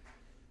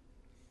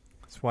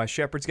 That's why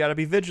shepherds got to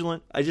be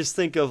vigilant. I just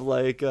think of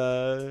like,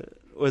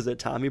 was it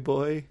Tommy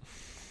Boy?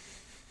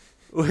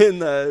 When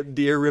the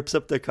deer rips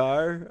up the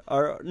car?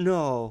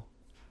 No.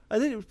 I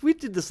think we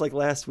did this like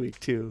last week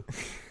too.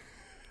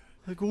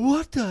 Like,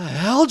 what the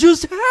hell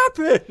just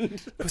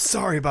happened?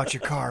 Sorry about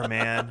your car,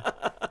 man.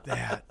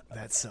 That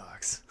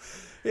sucks.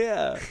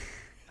 Yeah.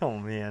 Oh,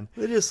 man.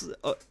 They just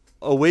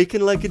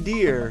awaken like a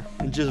deer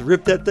and just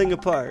rip that thing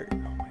apart. Oh,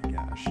 my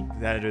gosh.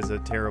 That is a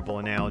terrible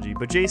analogy.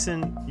 But,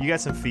 Jason, you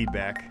got some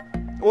feedback.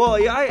 Well,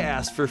 yeah, I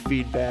asked for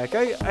feedback.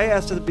 I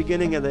asked at the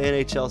beginning of the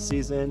NHL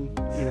season,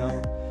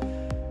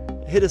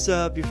 hit us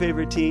up, your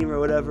favorite team or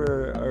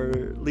whatever,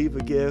 or leave a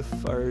GIF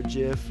or a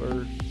GIF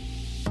or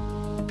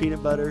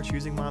peanut butter.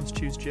 Choosing moms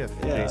choose GIF,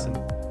 Yeah. Jason.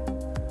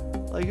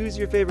 Like, who's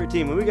your favorite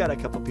team? And we got a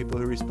couple people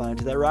who responded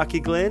to that.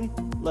 Rocky Glenn,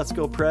 let's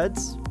go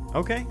Preds.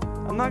 Okay.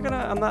 I'm not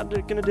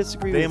gonna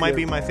disagree with you. They might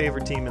be my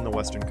favorite team in the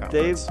Western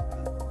Conference.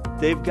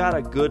 They've got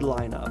a good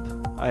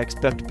lineup. I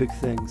expect big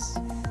things.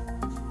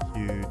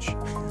 Huge.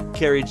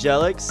 Carrie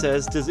Jellick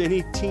says, does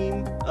any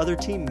other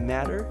team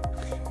matter?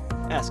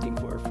 Asking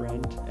for a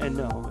friend. And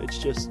no, it's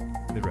just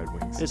The Red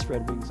Wings. it's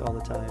Red Wings all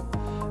the time.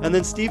 And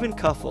then Stephen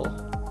Cuffle,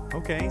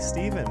 Okay,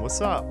 Steven,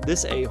 what's up?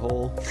 this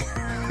a-hole,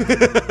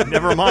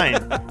 Never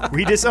mind.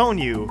 We disown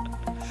you.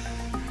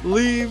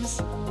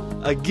 leaves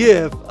a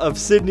gif of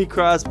Sidney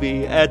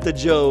Crosby at the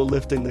Joe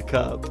lifting the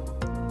cup.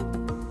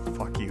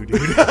 Fuck you,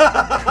 dude.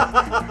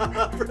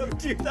 From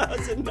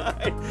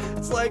 2009.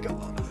 It's like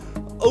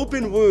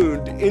open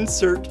wound,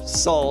 insert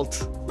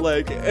salt.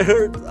 Like, it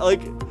hurt,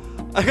 like,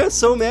 I got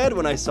so mad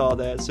when I saw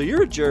that. So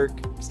you're a jerk,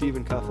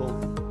 Stephen Cuffle.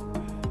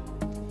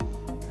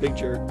 Big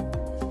jerk.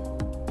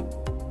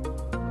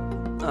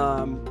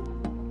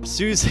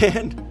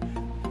 Suzanne,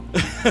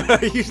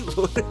 what are you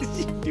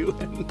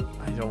doing?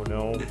 I don't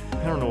know.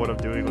 I don't know what I'm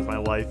doing with my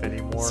life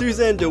anymore.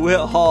 Suzanne DeWitt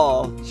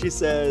Hall, she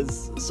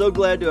says, so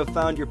glad to have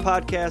found your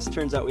podcast.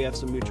 Turns out we have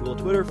some mutual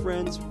Twitter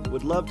friends.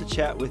 Would love to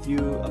chat with you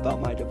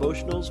about my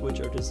devotionals, which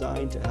are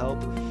designed to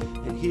help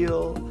and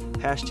heal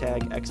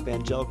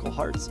 #exvangelical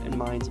hearts and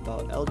minds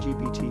about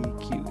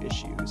LGBTQ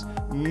issues.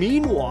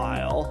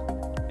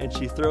 Meanwhile, and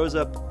she throws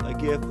up a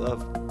gif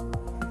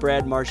of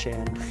Brad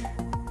Marchand.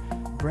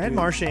 Brad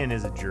Marchand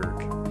is a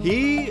jerk.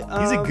 He's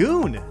He's a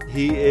goon.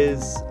 He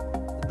is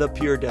the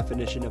pure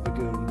definition of a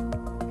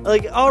goon.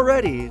 Like,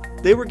 already,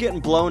 they were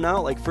getting blown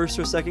out, like, first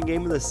or second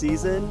game of the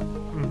season.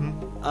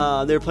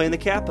 Mm-hmm. They were playing the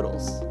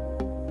Capitals.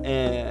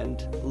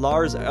 And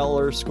Lars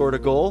Eller scored a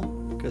goal,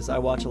 because I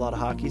watch a lot of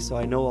hockey, so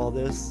I know all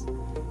this.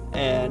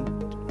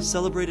 And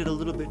celebrated a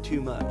little bit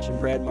too much. And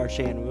Brad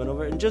Marchand went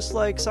over and just,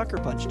 like, sucker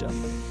punched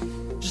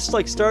him. Just,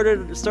 like,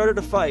 started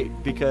a fight,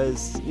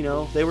 because,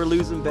 they were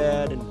losing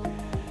bad.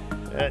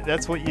 And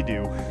That's what you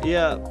do.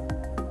 yeah.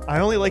 I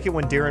only like it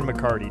when Darren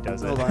McCarty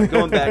does it. Hold on,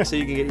 going back so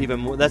you can get even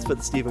more. That's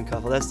what Stephen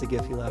Cuffle, that's the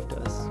gift he left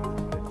us.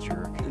 That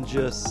jerk. And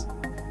just,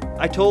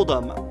 I told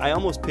him, I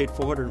almost paid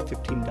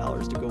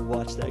 $415 to go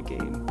watch that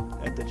game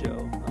at the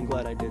Joe. I'm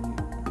glad I didn't.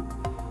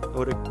 I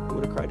would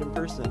have cried in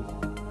person.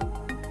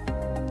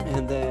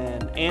 And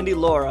then Andy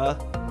Laura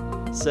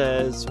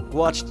says,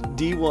 watched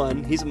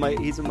D1. He's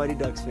a Mighty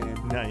Ducks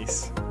fan.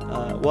 Nice.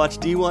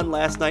 Watched D1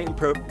 last night in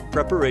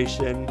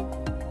preparation.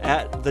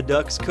 At the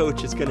Ducks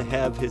coach is going to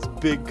have his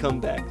big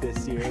comeback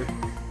this year.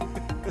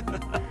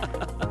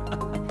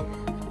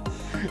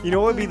 You know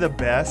what would be the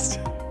best?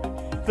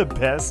 The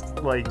best,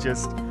 like,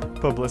 just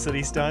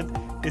publicity stunt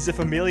is if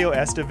Emilio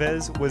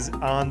Estevez was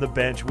on the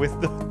bench with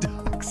the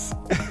Ducks.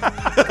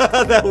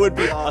 That would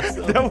be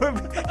awesome.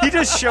 He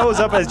just shows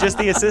up as just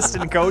the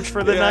assistant coach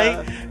for the Yeah.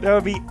 night. That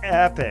would be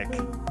epic.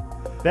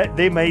 That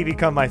they may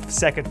become my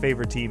second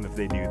favorite team if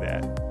they do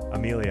that.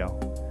 Emilio.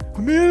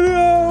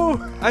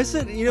 I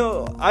said,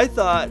 I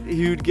thought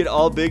he would get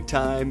all big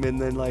time and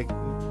then, like,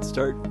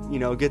 start,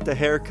 get the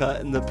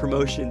haircut and the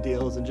promotion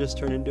deals and just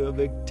turn into a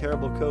big,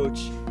 terrible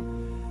coach.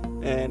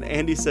 And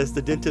Andy says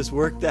the dentist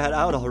worked that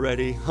out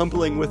already,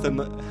 humbling him with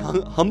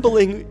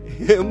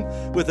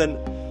an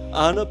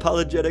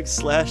unapologetic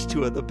slash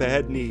to the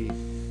bad knee.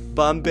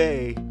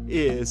 Bombay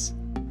is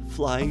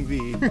flying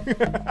V.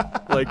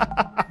 Like,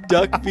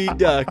 duck v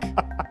duck.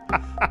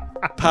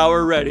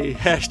 Power ready.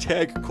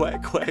 #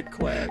 quack quack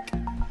quack.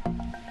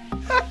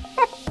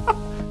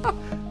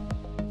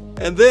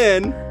 And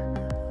then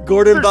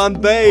Gordon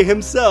Bombay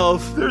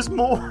himself There's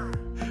more.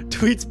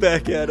 tweets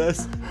back at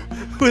us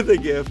with a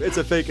gif. It's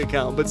a fake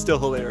account, but still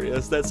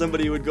hilarious that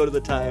somebody would go to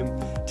the time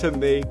to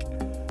make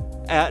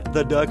at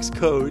the Ducks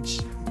coach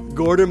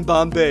Gordon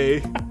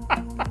Bombay.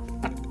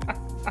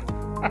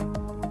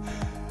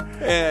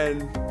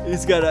 And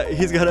he's got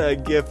a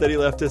gift that he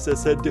left us that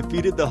said,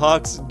 defeated the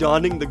Hawks,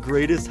 donning the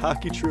greatest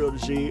hockey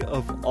trilogy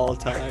of all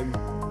time.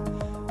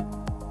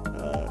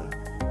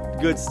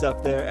 Good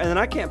stuff there. And then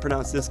I can't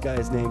pronounce this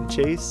guy's name.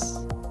 Chase?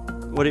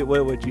 What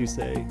would you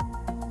say?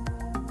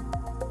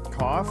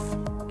 Cough?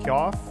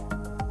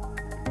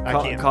 I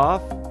can't.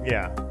 Cough?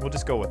 Yeah, we'll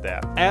just go with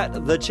that.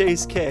 At the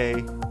Chase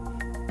K,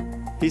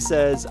 he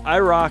says, I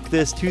rock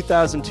this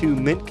 2002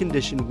 mint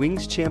condition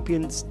Wings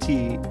Champions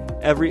tee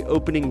every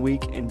opening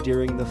week and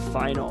during the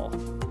final.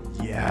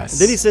 Yes.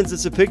 And then he sends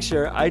us a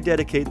picture. I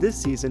dedicate this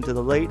season to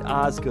the late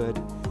Osgood,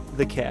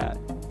 the cat.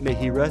 May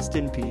he rest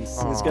in peace.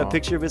 And it's got a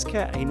picture of his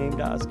cat he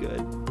named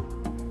Osgood.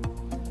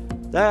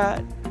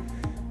 That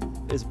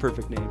is a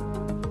perfect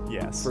name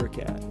Yes. for a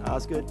cat.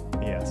 Osgood.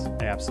 Yes,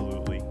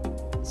 absolutely.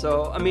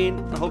 So, I mean,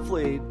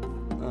 hopefully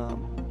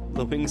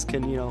the Wings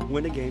can,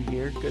 win a game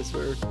here because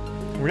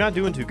We're not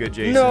doing too good,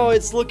 Jason. No,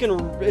 it's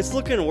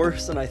looking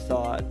worse than I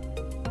thought.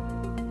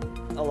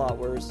 A lot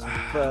worse.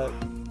 But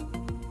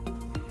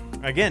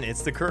Again,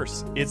 it's the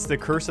curse. It's the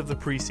curse of the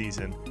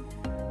preseason.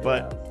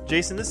 But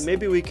Jason, this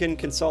maybe we can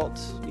consult,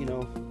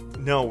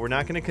 No, we're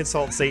not going to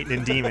consult Satan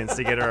and demons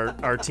to get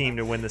our team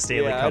to win the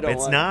Stanley Cup.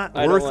 It's not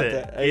I don't worth want it.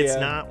 that. It's Yeah,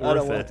 not worth I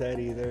don't it. want that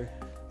either.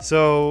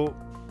 So,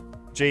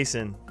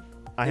 Jason,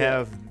 I Yeah.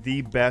 have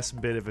the best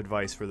bit of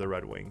advice for the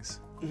Red Wings.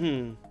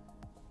 Hmm.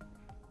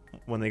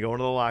 When they go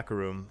into the locker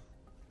room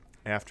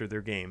after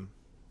their game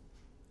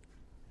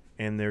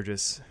and they're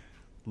just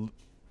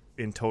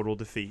in total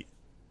defeat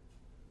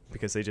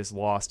because they just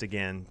lost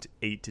again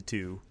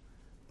 8-2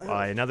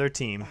 by another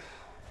team,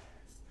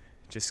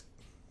 just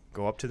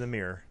go up to the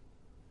mirror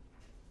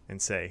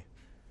and say,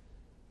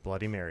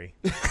 Bloody Mary.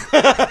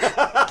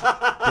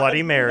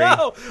 Bloody Mary.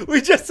 No,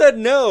 we just said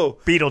no.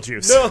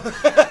 Beetlejuice. No.